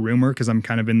hear rumor, because I'm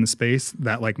kind of in the space,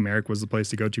 that like Marek was the place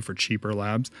to go to for cheaper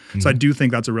labs. So I do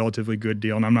think that's a relatively good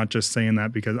deal. And I'm not just saying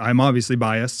that because I'm obviously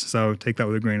biased, so take that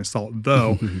with a grain of salt.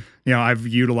 Though, I've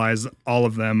utilized all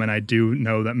of them, and I do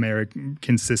know that Marek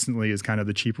consistently is kind of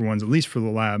the cheaper ones, at least for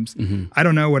the labs. I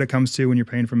don't know what it comes to when you're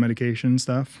paying for medication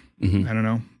stuff. I don't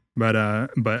know. But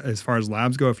as far as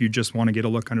labs go, if you just want to get a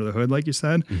look under the hood, like you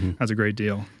said, that's a great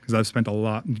deal, because I've spent a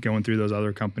lot going through those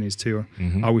other companies too,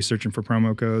 always searching for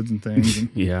promo codes and things. And,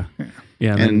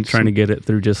 and then trying to get it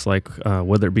through just like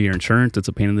whether it be your insurance, it's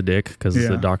a pain in the dick, because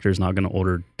the doctor's not going to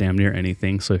order damn near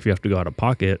anything. So if you have to go out of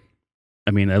pocket,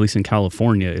 I mean, at least in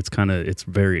California, it's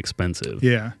very expensive.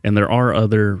 Yeah. And there are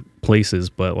other places,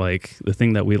 but like the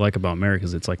thing that we like about Marek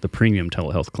is it's like the premium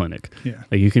telehealth clinic. Yeah.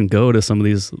 Like you can go to some of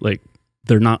these, like,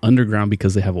 they're not underground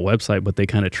because they have a website, but they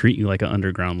kind of treat you like an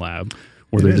underground lab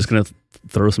where they're just going to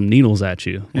throw some needles at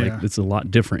you. Like it's a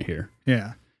lot different here.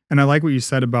 Yeah. And I like what you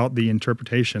said about the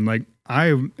interpretation. Like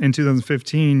in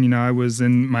 2015, I was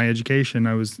in my education.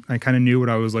 I kind of knew what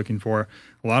I was looking for.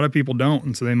 A lot of people don't.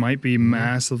 And so they might be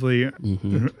massively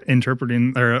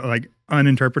interpreting, or like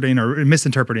uninterpreting or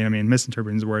misinterpreting. I mean,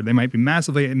 misinterpreting is the word. They might be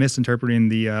massively misinterpreting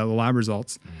the lab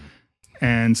results.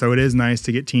 And so it is nice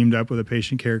to get teamed up with a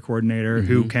patient care coordinator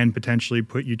who can potentially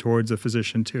put you towards a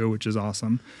physician too, which is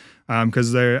awesome.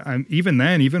 Because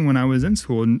even when I was in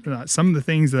school, some of the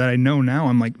things that I know now,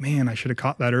 I'm like, man, I should have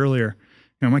caught that earlier.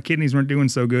 you know, my kidneys weren't doing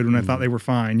so good when I thought they were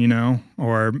fine, you know,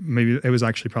 or maybe it was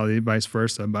actually probably vice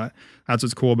versa. But that's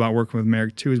what's cool about working with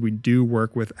Marek too, is we do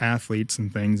work with athletes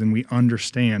and things, and we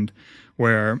understand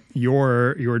where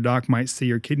your doc might see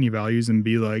your kidney values and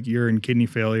be like, you're in kidney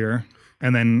failure.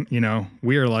 And then, you know,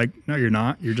 we are like, no, you're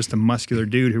not. You're just a muscular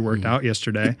dude who worked out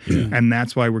yesterday. Yeah. And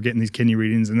that's why we're getting these kidney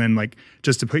readings. And then, like,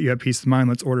 just to put you at peace of mind,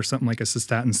 let's order something like a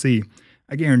cystatin C.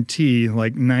 I guarantee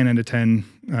like 9 out of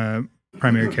 10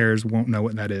 primary carers won't know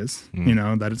what that is, you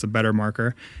know, that it's a better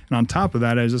marker. And on top of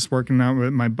that, I was just working out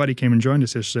with my buddy came and joined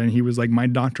us yesterday, and he was like, my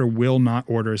doctor will not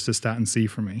order a cystatin C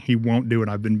for me. He won't do it.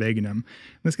 I've been begging him.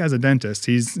 This guy's a dentist.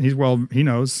 He's well, he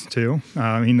knows too.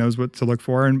 He knows what to look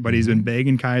for, but he's been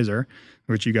begging Kaiser,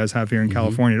 which you guys have here in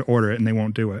California, to order it, and they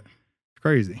won't do it. It's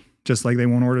crazy. Just like they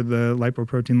won't order the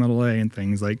lipoprotein little a and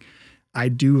things. Like, I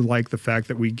do like the fact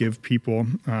that we give people,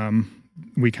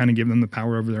 we kind of give them the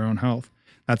power over their own health.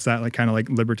 That's that like kind of like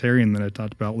libertarian that I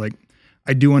talked about. Like,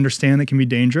 I do understand that can be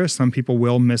dangerous. Some people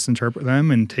will misinterpret them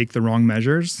and take the wrong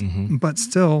measures, but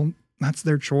still, that's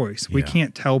their choice. We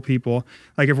can't tell people,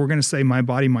 like, if we're going to say my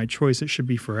body, my choice, it should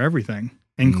be for everything,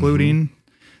 including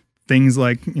things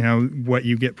like, you know, what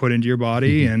you get put into your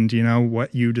body and, you know,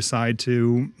 what you decide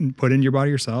to put into your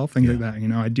body yourself, things like that. You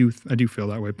know, I do feel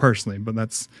that way personally, but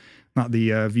that's not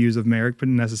the views of Marek, but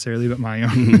necessarily, but my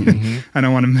own. I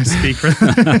don't want to misspeak for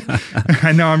them.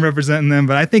 I know I'm representing them,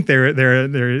 but I think they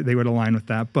would align with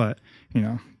that. But, you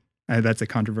know, that's a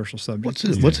controversial subject.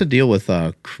 What's the deal with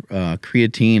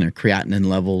creatine or creatinine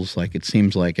levels? Like, it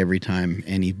seems like every time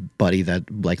anybody that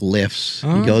like lifts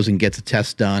goes and gets a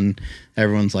test done,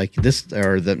 everyone's like this,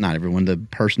 or not everyone, the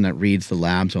person that reads the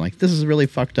labs are like, this is really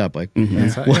fucked up. Like,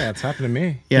 it's happened to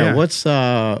me. Yeah. What's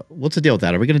the deal with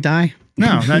that? Are we gonna die?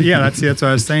 No, that's what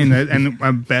I was saying. And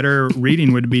a better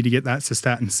reading would be to get that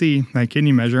cystatin C, that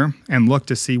kidney measure, and look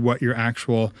to see what your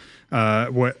actual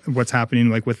what's happening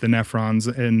like with the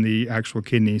nephrons in the actual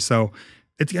kidney. So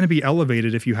it's going to be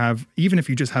elevated if you have, even if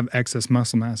you just have excess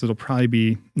muscle mass, it'll probably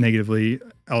be negatively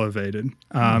elevated.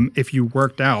 If you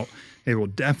worked out, it will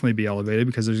definitely be elevated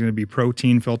because there's going to be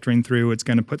protein filtering through. It's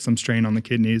going to put some strain on the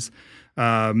kidneys.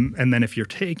 And then if you're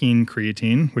taking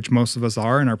creatine, which most of us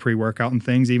are in our pre-workout and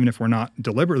things, even if we're not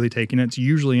deliberately taking it, it's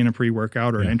usually in a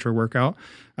pre-workout or an intra-workout,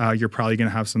 you're probably going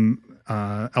to have some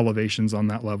elevations on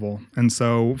that level. And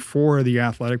so for the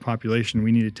athletic population,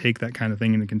 we need to take that kind of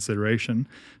thing into consideration.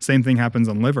 Same thing happens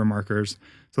on liver markers.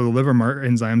 So the liver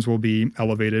enzymes will be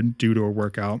elevated due to a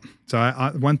workout. So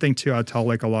one thing too, I tell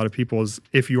like a lot of people is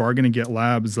if you are going to get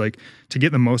labs, like to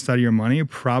get the most out of your money,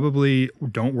 probably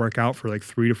don't work out for like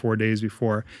 3 to 4 days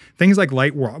before. Things like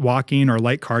light walking or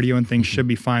light cardio and things should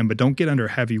be fine, but don't get under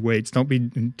heavy weights. Don't be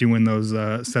doing those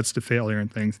sets to failure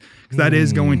and things, because that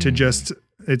is going to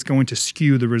it's going to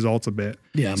skew the results a bit.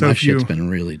 Yeah, so my shit's been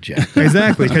really jacked.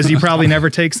 Exactly, because you probably never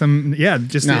take some,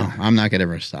 I'm not going to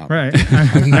ever stop. Right.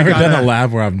 I've never done a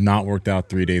lab where I've not worked out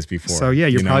 3 days before. So yeah,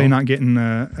 you're probably not getting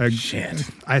a shit.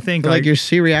 I think like your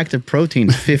C-reactive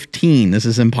protein's 15. This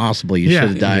is impossible. You should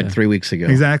have died 3 weeks ago.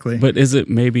 Exactly. But is it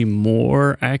maybe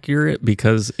more accurate?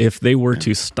 Because if they were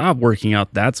to stop working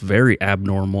out, that's very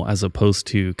abnormal as opposed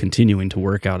to continuing to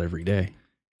work out every day.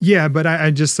 Yeah, but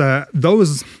I just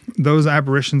those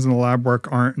aberrations in the lab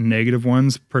work aren't negative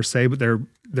ones per se, but they're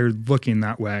looking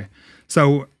that way.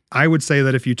 So I would say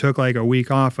that if you took like a week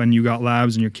off and you got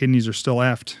labs and your kidneys are still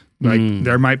effed, like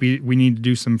we need to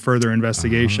do some further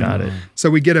investigation. Got it. So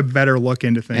we get a better look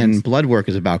into things. And blood work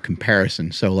is about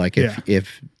comparison. So like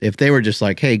if they were just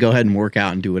like, hey, go ahead and work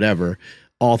out and do whatever,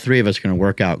 all three of us are going to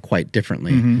work out quite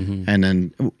differently.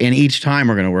 And each time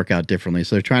we're going to work out differently.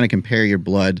 So they're trying to compare your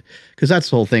blood, because that's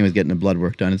the whole thing with getting the blood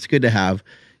work done. It's good to have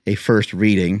a first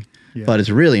reading, but it's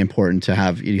really important to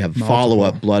have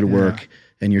follow-up blood work,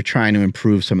 and you're trying to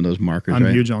improve some of those markers. I'm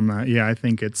huge on that. Yeah, I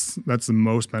think that's the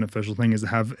most beneficial thing, is to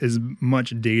have as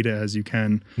much data as you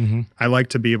can. I like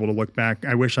to be able to look back.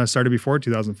 I wish I started before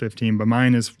 2015, but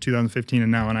mine is 2015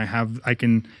 and now, and I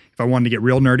can, if I wanted to get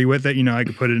real nerdy with it, I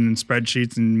could put it in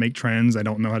spreadsheets and make trends. I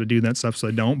don't know how to do that stuff, so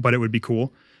I don't, but it would be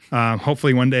cool.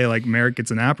 Hopefully one day like Marek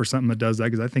gets an app or something that does that,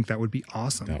 because I think that would be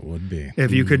awesome. That would be.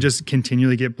 If you could just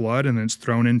continually get blood and then it's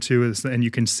thrown into it and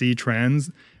you can see trends,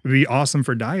 it would be awesome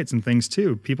for diets and things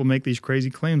too. People make these crazy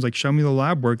claims like, show me the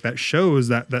lab work that shows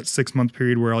that 6 month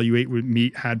period where all you ate with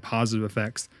meat had positive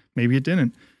effects. Maybe it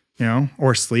didn't,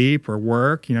 or sleep or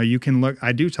work. You can look.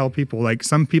 I do tell people, like,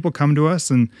 some people come to us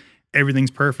and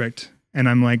everything's perfect. And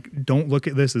I'm like, don't look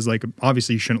at this as like,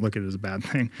 obviously you shouldn't look at it as a bad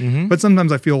thing. But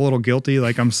sometimes I feel a little guilty.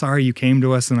 Like, I'm sorry you came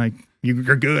to us and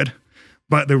you're good.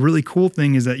 But the really cool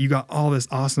thing is that you got all this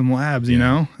awesome labs,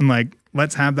 and like,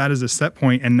 let's have that as a set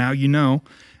point. And now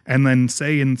And then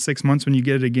say in 6 months when you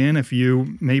get it again, if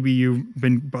maybe you've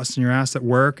been busting your ass at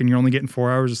work and you're only getting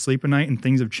 4 hours of sleep a night and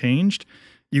things have changed,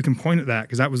 you can point at that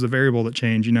because that was the variable that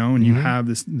changed, you know, and you have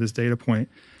this data point.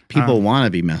 People want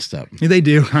to be messed up. They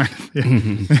do. Like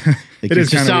It is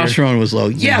kinda testosterone was low.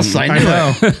 Yes, I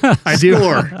know.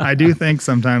 I do think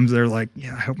sometimes they're like,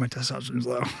 yeah, I hope my testosterone's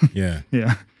low. Yeah.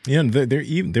 Yeah. Yeah,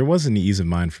 there was an ease of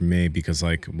mind for me because,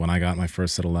 like, when I got my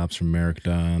first set of labs from Marek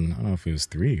done, I don't know if it was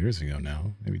 3 years ago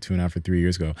now, maybe 2.5 or 3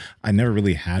 years ago, I never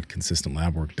really had consistent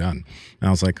lab work done. And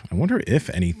I was like, I wonder if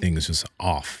anything is just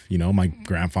off. You know, my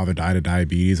grandfather died of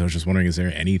diabetes. I was just wondering, is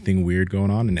there anything weird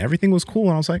going on? And everything was cool.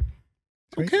 And I was like,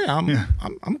 okay, I'm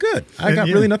good. I got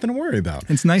really nothing to worry about.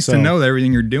 It's nice to know that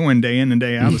everything you're doing day in and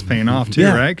day out is paying off too,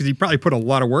 right? Because you probably put a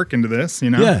lot of work into this,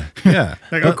 you know? Yeah.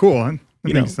 Like, oh, cool.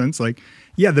 That makes sense. Like,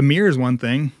 yeah, the mirror is one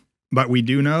thing, but we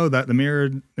do know that the mirror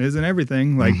isn't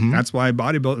everything. Like, that's why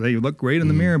bodybuilders, they look great in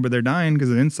the mirror, but they're dying because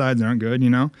the insides aren't good, you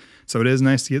know? So it is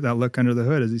nice to get that look under the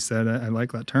hood, as he said. I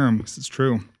like that term because it's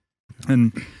true.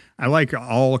 And I like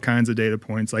all kinds of data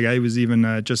points. Like I was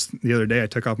even just the other day, I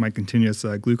took off my continuous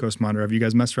glucose monitor. Have you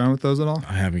guys messed around with those at all?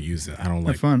 I haven't used it. I don't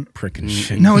like fun. pricking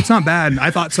shit. No, it's not bad.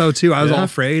 I thought so too. I was all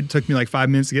afraid. It took me like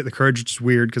 5 minutes to get the courage, which is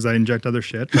weird because I inject other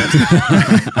shit. But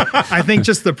I think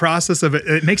just the process of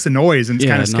it makes a noise and it's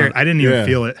kind of scary. I didn't even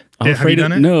feel it. Have you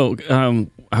done it? No.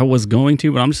 I was going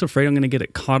to, but I'm just afraid I'm going to get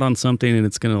it caught on something and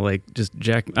it's going to like just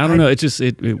jack. I don't know. It just,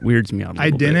 it weirds me out a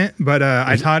little bit. I didn't, but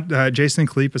I taught Jason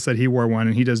Kalipa said he wore one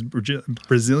and he does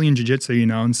Brazilian jiu-jitsu, you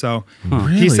know, and so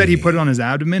he said he put it on his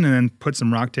abdomen and then put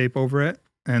some rock tape over it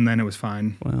and then it was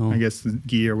fine. Well, I guess the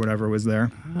gi or whatever was there.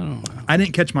 I don't know. I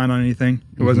didn't catch mine on anything.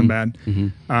 It wasn't bad.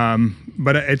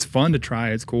 But it's fun to try.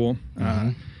 It's cool.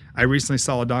 I recently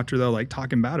saw a doctor though, like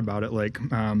talking bad about it. Like,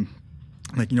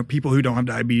 you know, people who don't have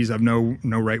diabetes have no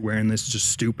right wearing this. It's just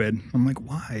stupid. I'm like,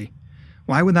 why?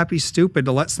 Why would that be stupid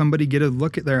to let somebody get a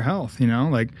look at their health? You know,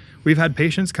 like we've had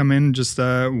patients come in, just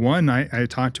one, I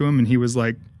talked to him and he was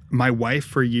like, my wife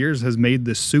for years has made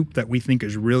this soup that we think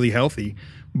is really healthy,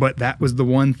 but that was the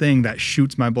one thing that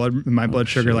shoots my blood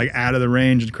sugar like out of the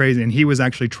range and crazy. And he was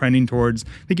actually trending towards,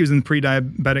 I think he was in the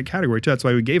pre-diabetic category too. That's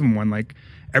why we gave him one. Like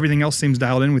everything else seems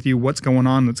dialed in with you. What's going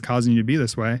on that's causing you to be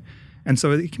this way? And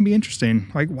so it can be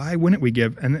interesting. Like, why wouldn't we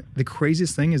give? And the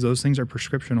craziest thing is those things are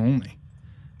prescription only.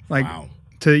 Like,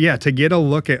 to get a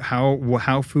look at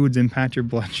how foods impact your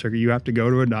blood sugar, you have to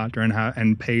go to a doctor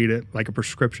and pay it like a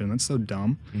prescription. That's so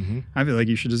dumb. I feel like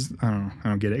you should just, I don't know, I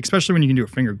don't get it. Especially when you can do a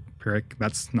finger prick.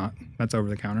 That's over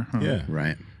the counter. Yeah,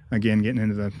 right. Again, getting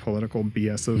into the political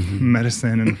BS of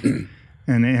medicine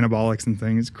and anabolics and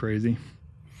things is crazy.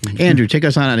 Andrew, take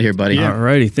us on out of here, buddy.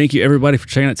 Alrighty. Thank you, everybody, for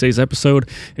checking out today's episode.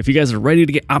 If you guys are ready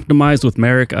to get optimized with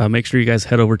Marek, make sure you guys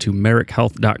head over to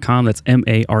marekhealth.com. That's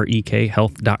MAREK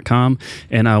health.com.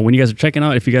 And when you guys are checking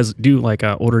out, if you guys do like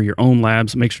order your own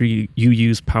labs, make sure you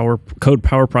use code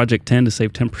PowerProject10 to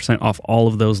save 10% off all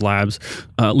of those labs.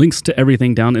 Links to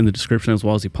everything down in the description as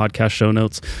well as the podcast show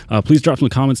notes. Please drop some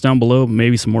comments down below,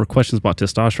 maybe some more questions about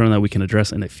testosterone that we can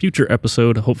address in a future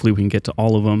episode. Hopefully we can get to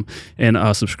all of them. And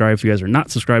subscribe if you guys are not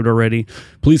subscribed already.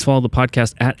 Please follow the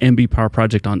podcast at MB Power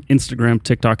Project on Instagram,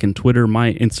 TikTok, and Twitter.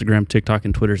 My Instagram, TikTok,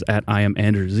 and Twitter is at I am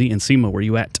Andrew Z. And Nsima, where are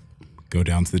you at? Go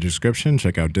down to the description,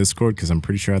 check out Discord, because I'm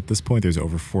pretty sure at this point there's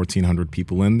over 1,400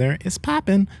 people in there. It's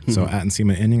popping. So at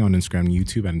Nsima Inyang on Instagram and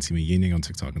YouTube, at Nsima Inyang on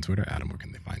TikTok and Twitter. Adam, where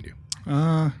can they find you?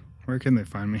 Where can they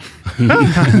find me?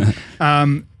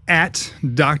 At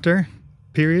Dr.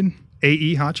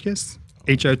 A.E. Hotchkiss.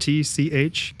 HOTCHKISS,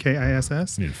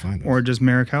 or just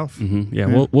Marek Health. Yeah,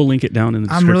 we'll link it down in the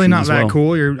description. I'm really not that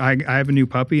cool. I have a new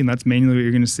puppy, and that's mainly what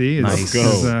you're going to see. Nice.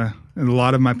 Is a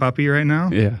lot of my puppy right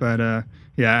now. Yeah. But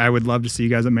I would love to see you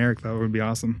guys at Marek, though. It would be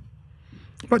awesome.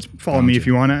 But follow me if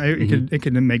you want to. It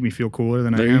could make me feel cooler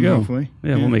than I am, hopefully.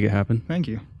 Yeah, we'll make it happen. Thank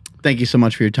you. Thank you so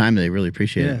much for your time today. Really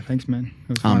appreciate it. Yeah, thanks, man.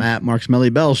 I'm at Mark Smelly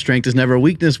Bell. Strength is never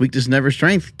weakness. Weakness is never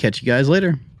strength. Catch you guys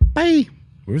later. Bye.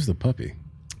 Where's the puppy?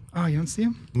 Oh, you don't see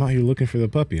him? I'm out here looking for the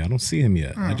puppy. I don't see him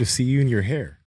yet. I just see you and your hair.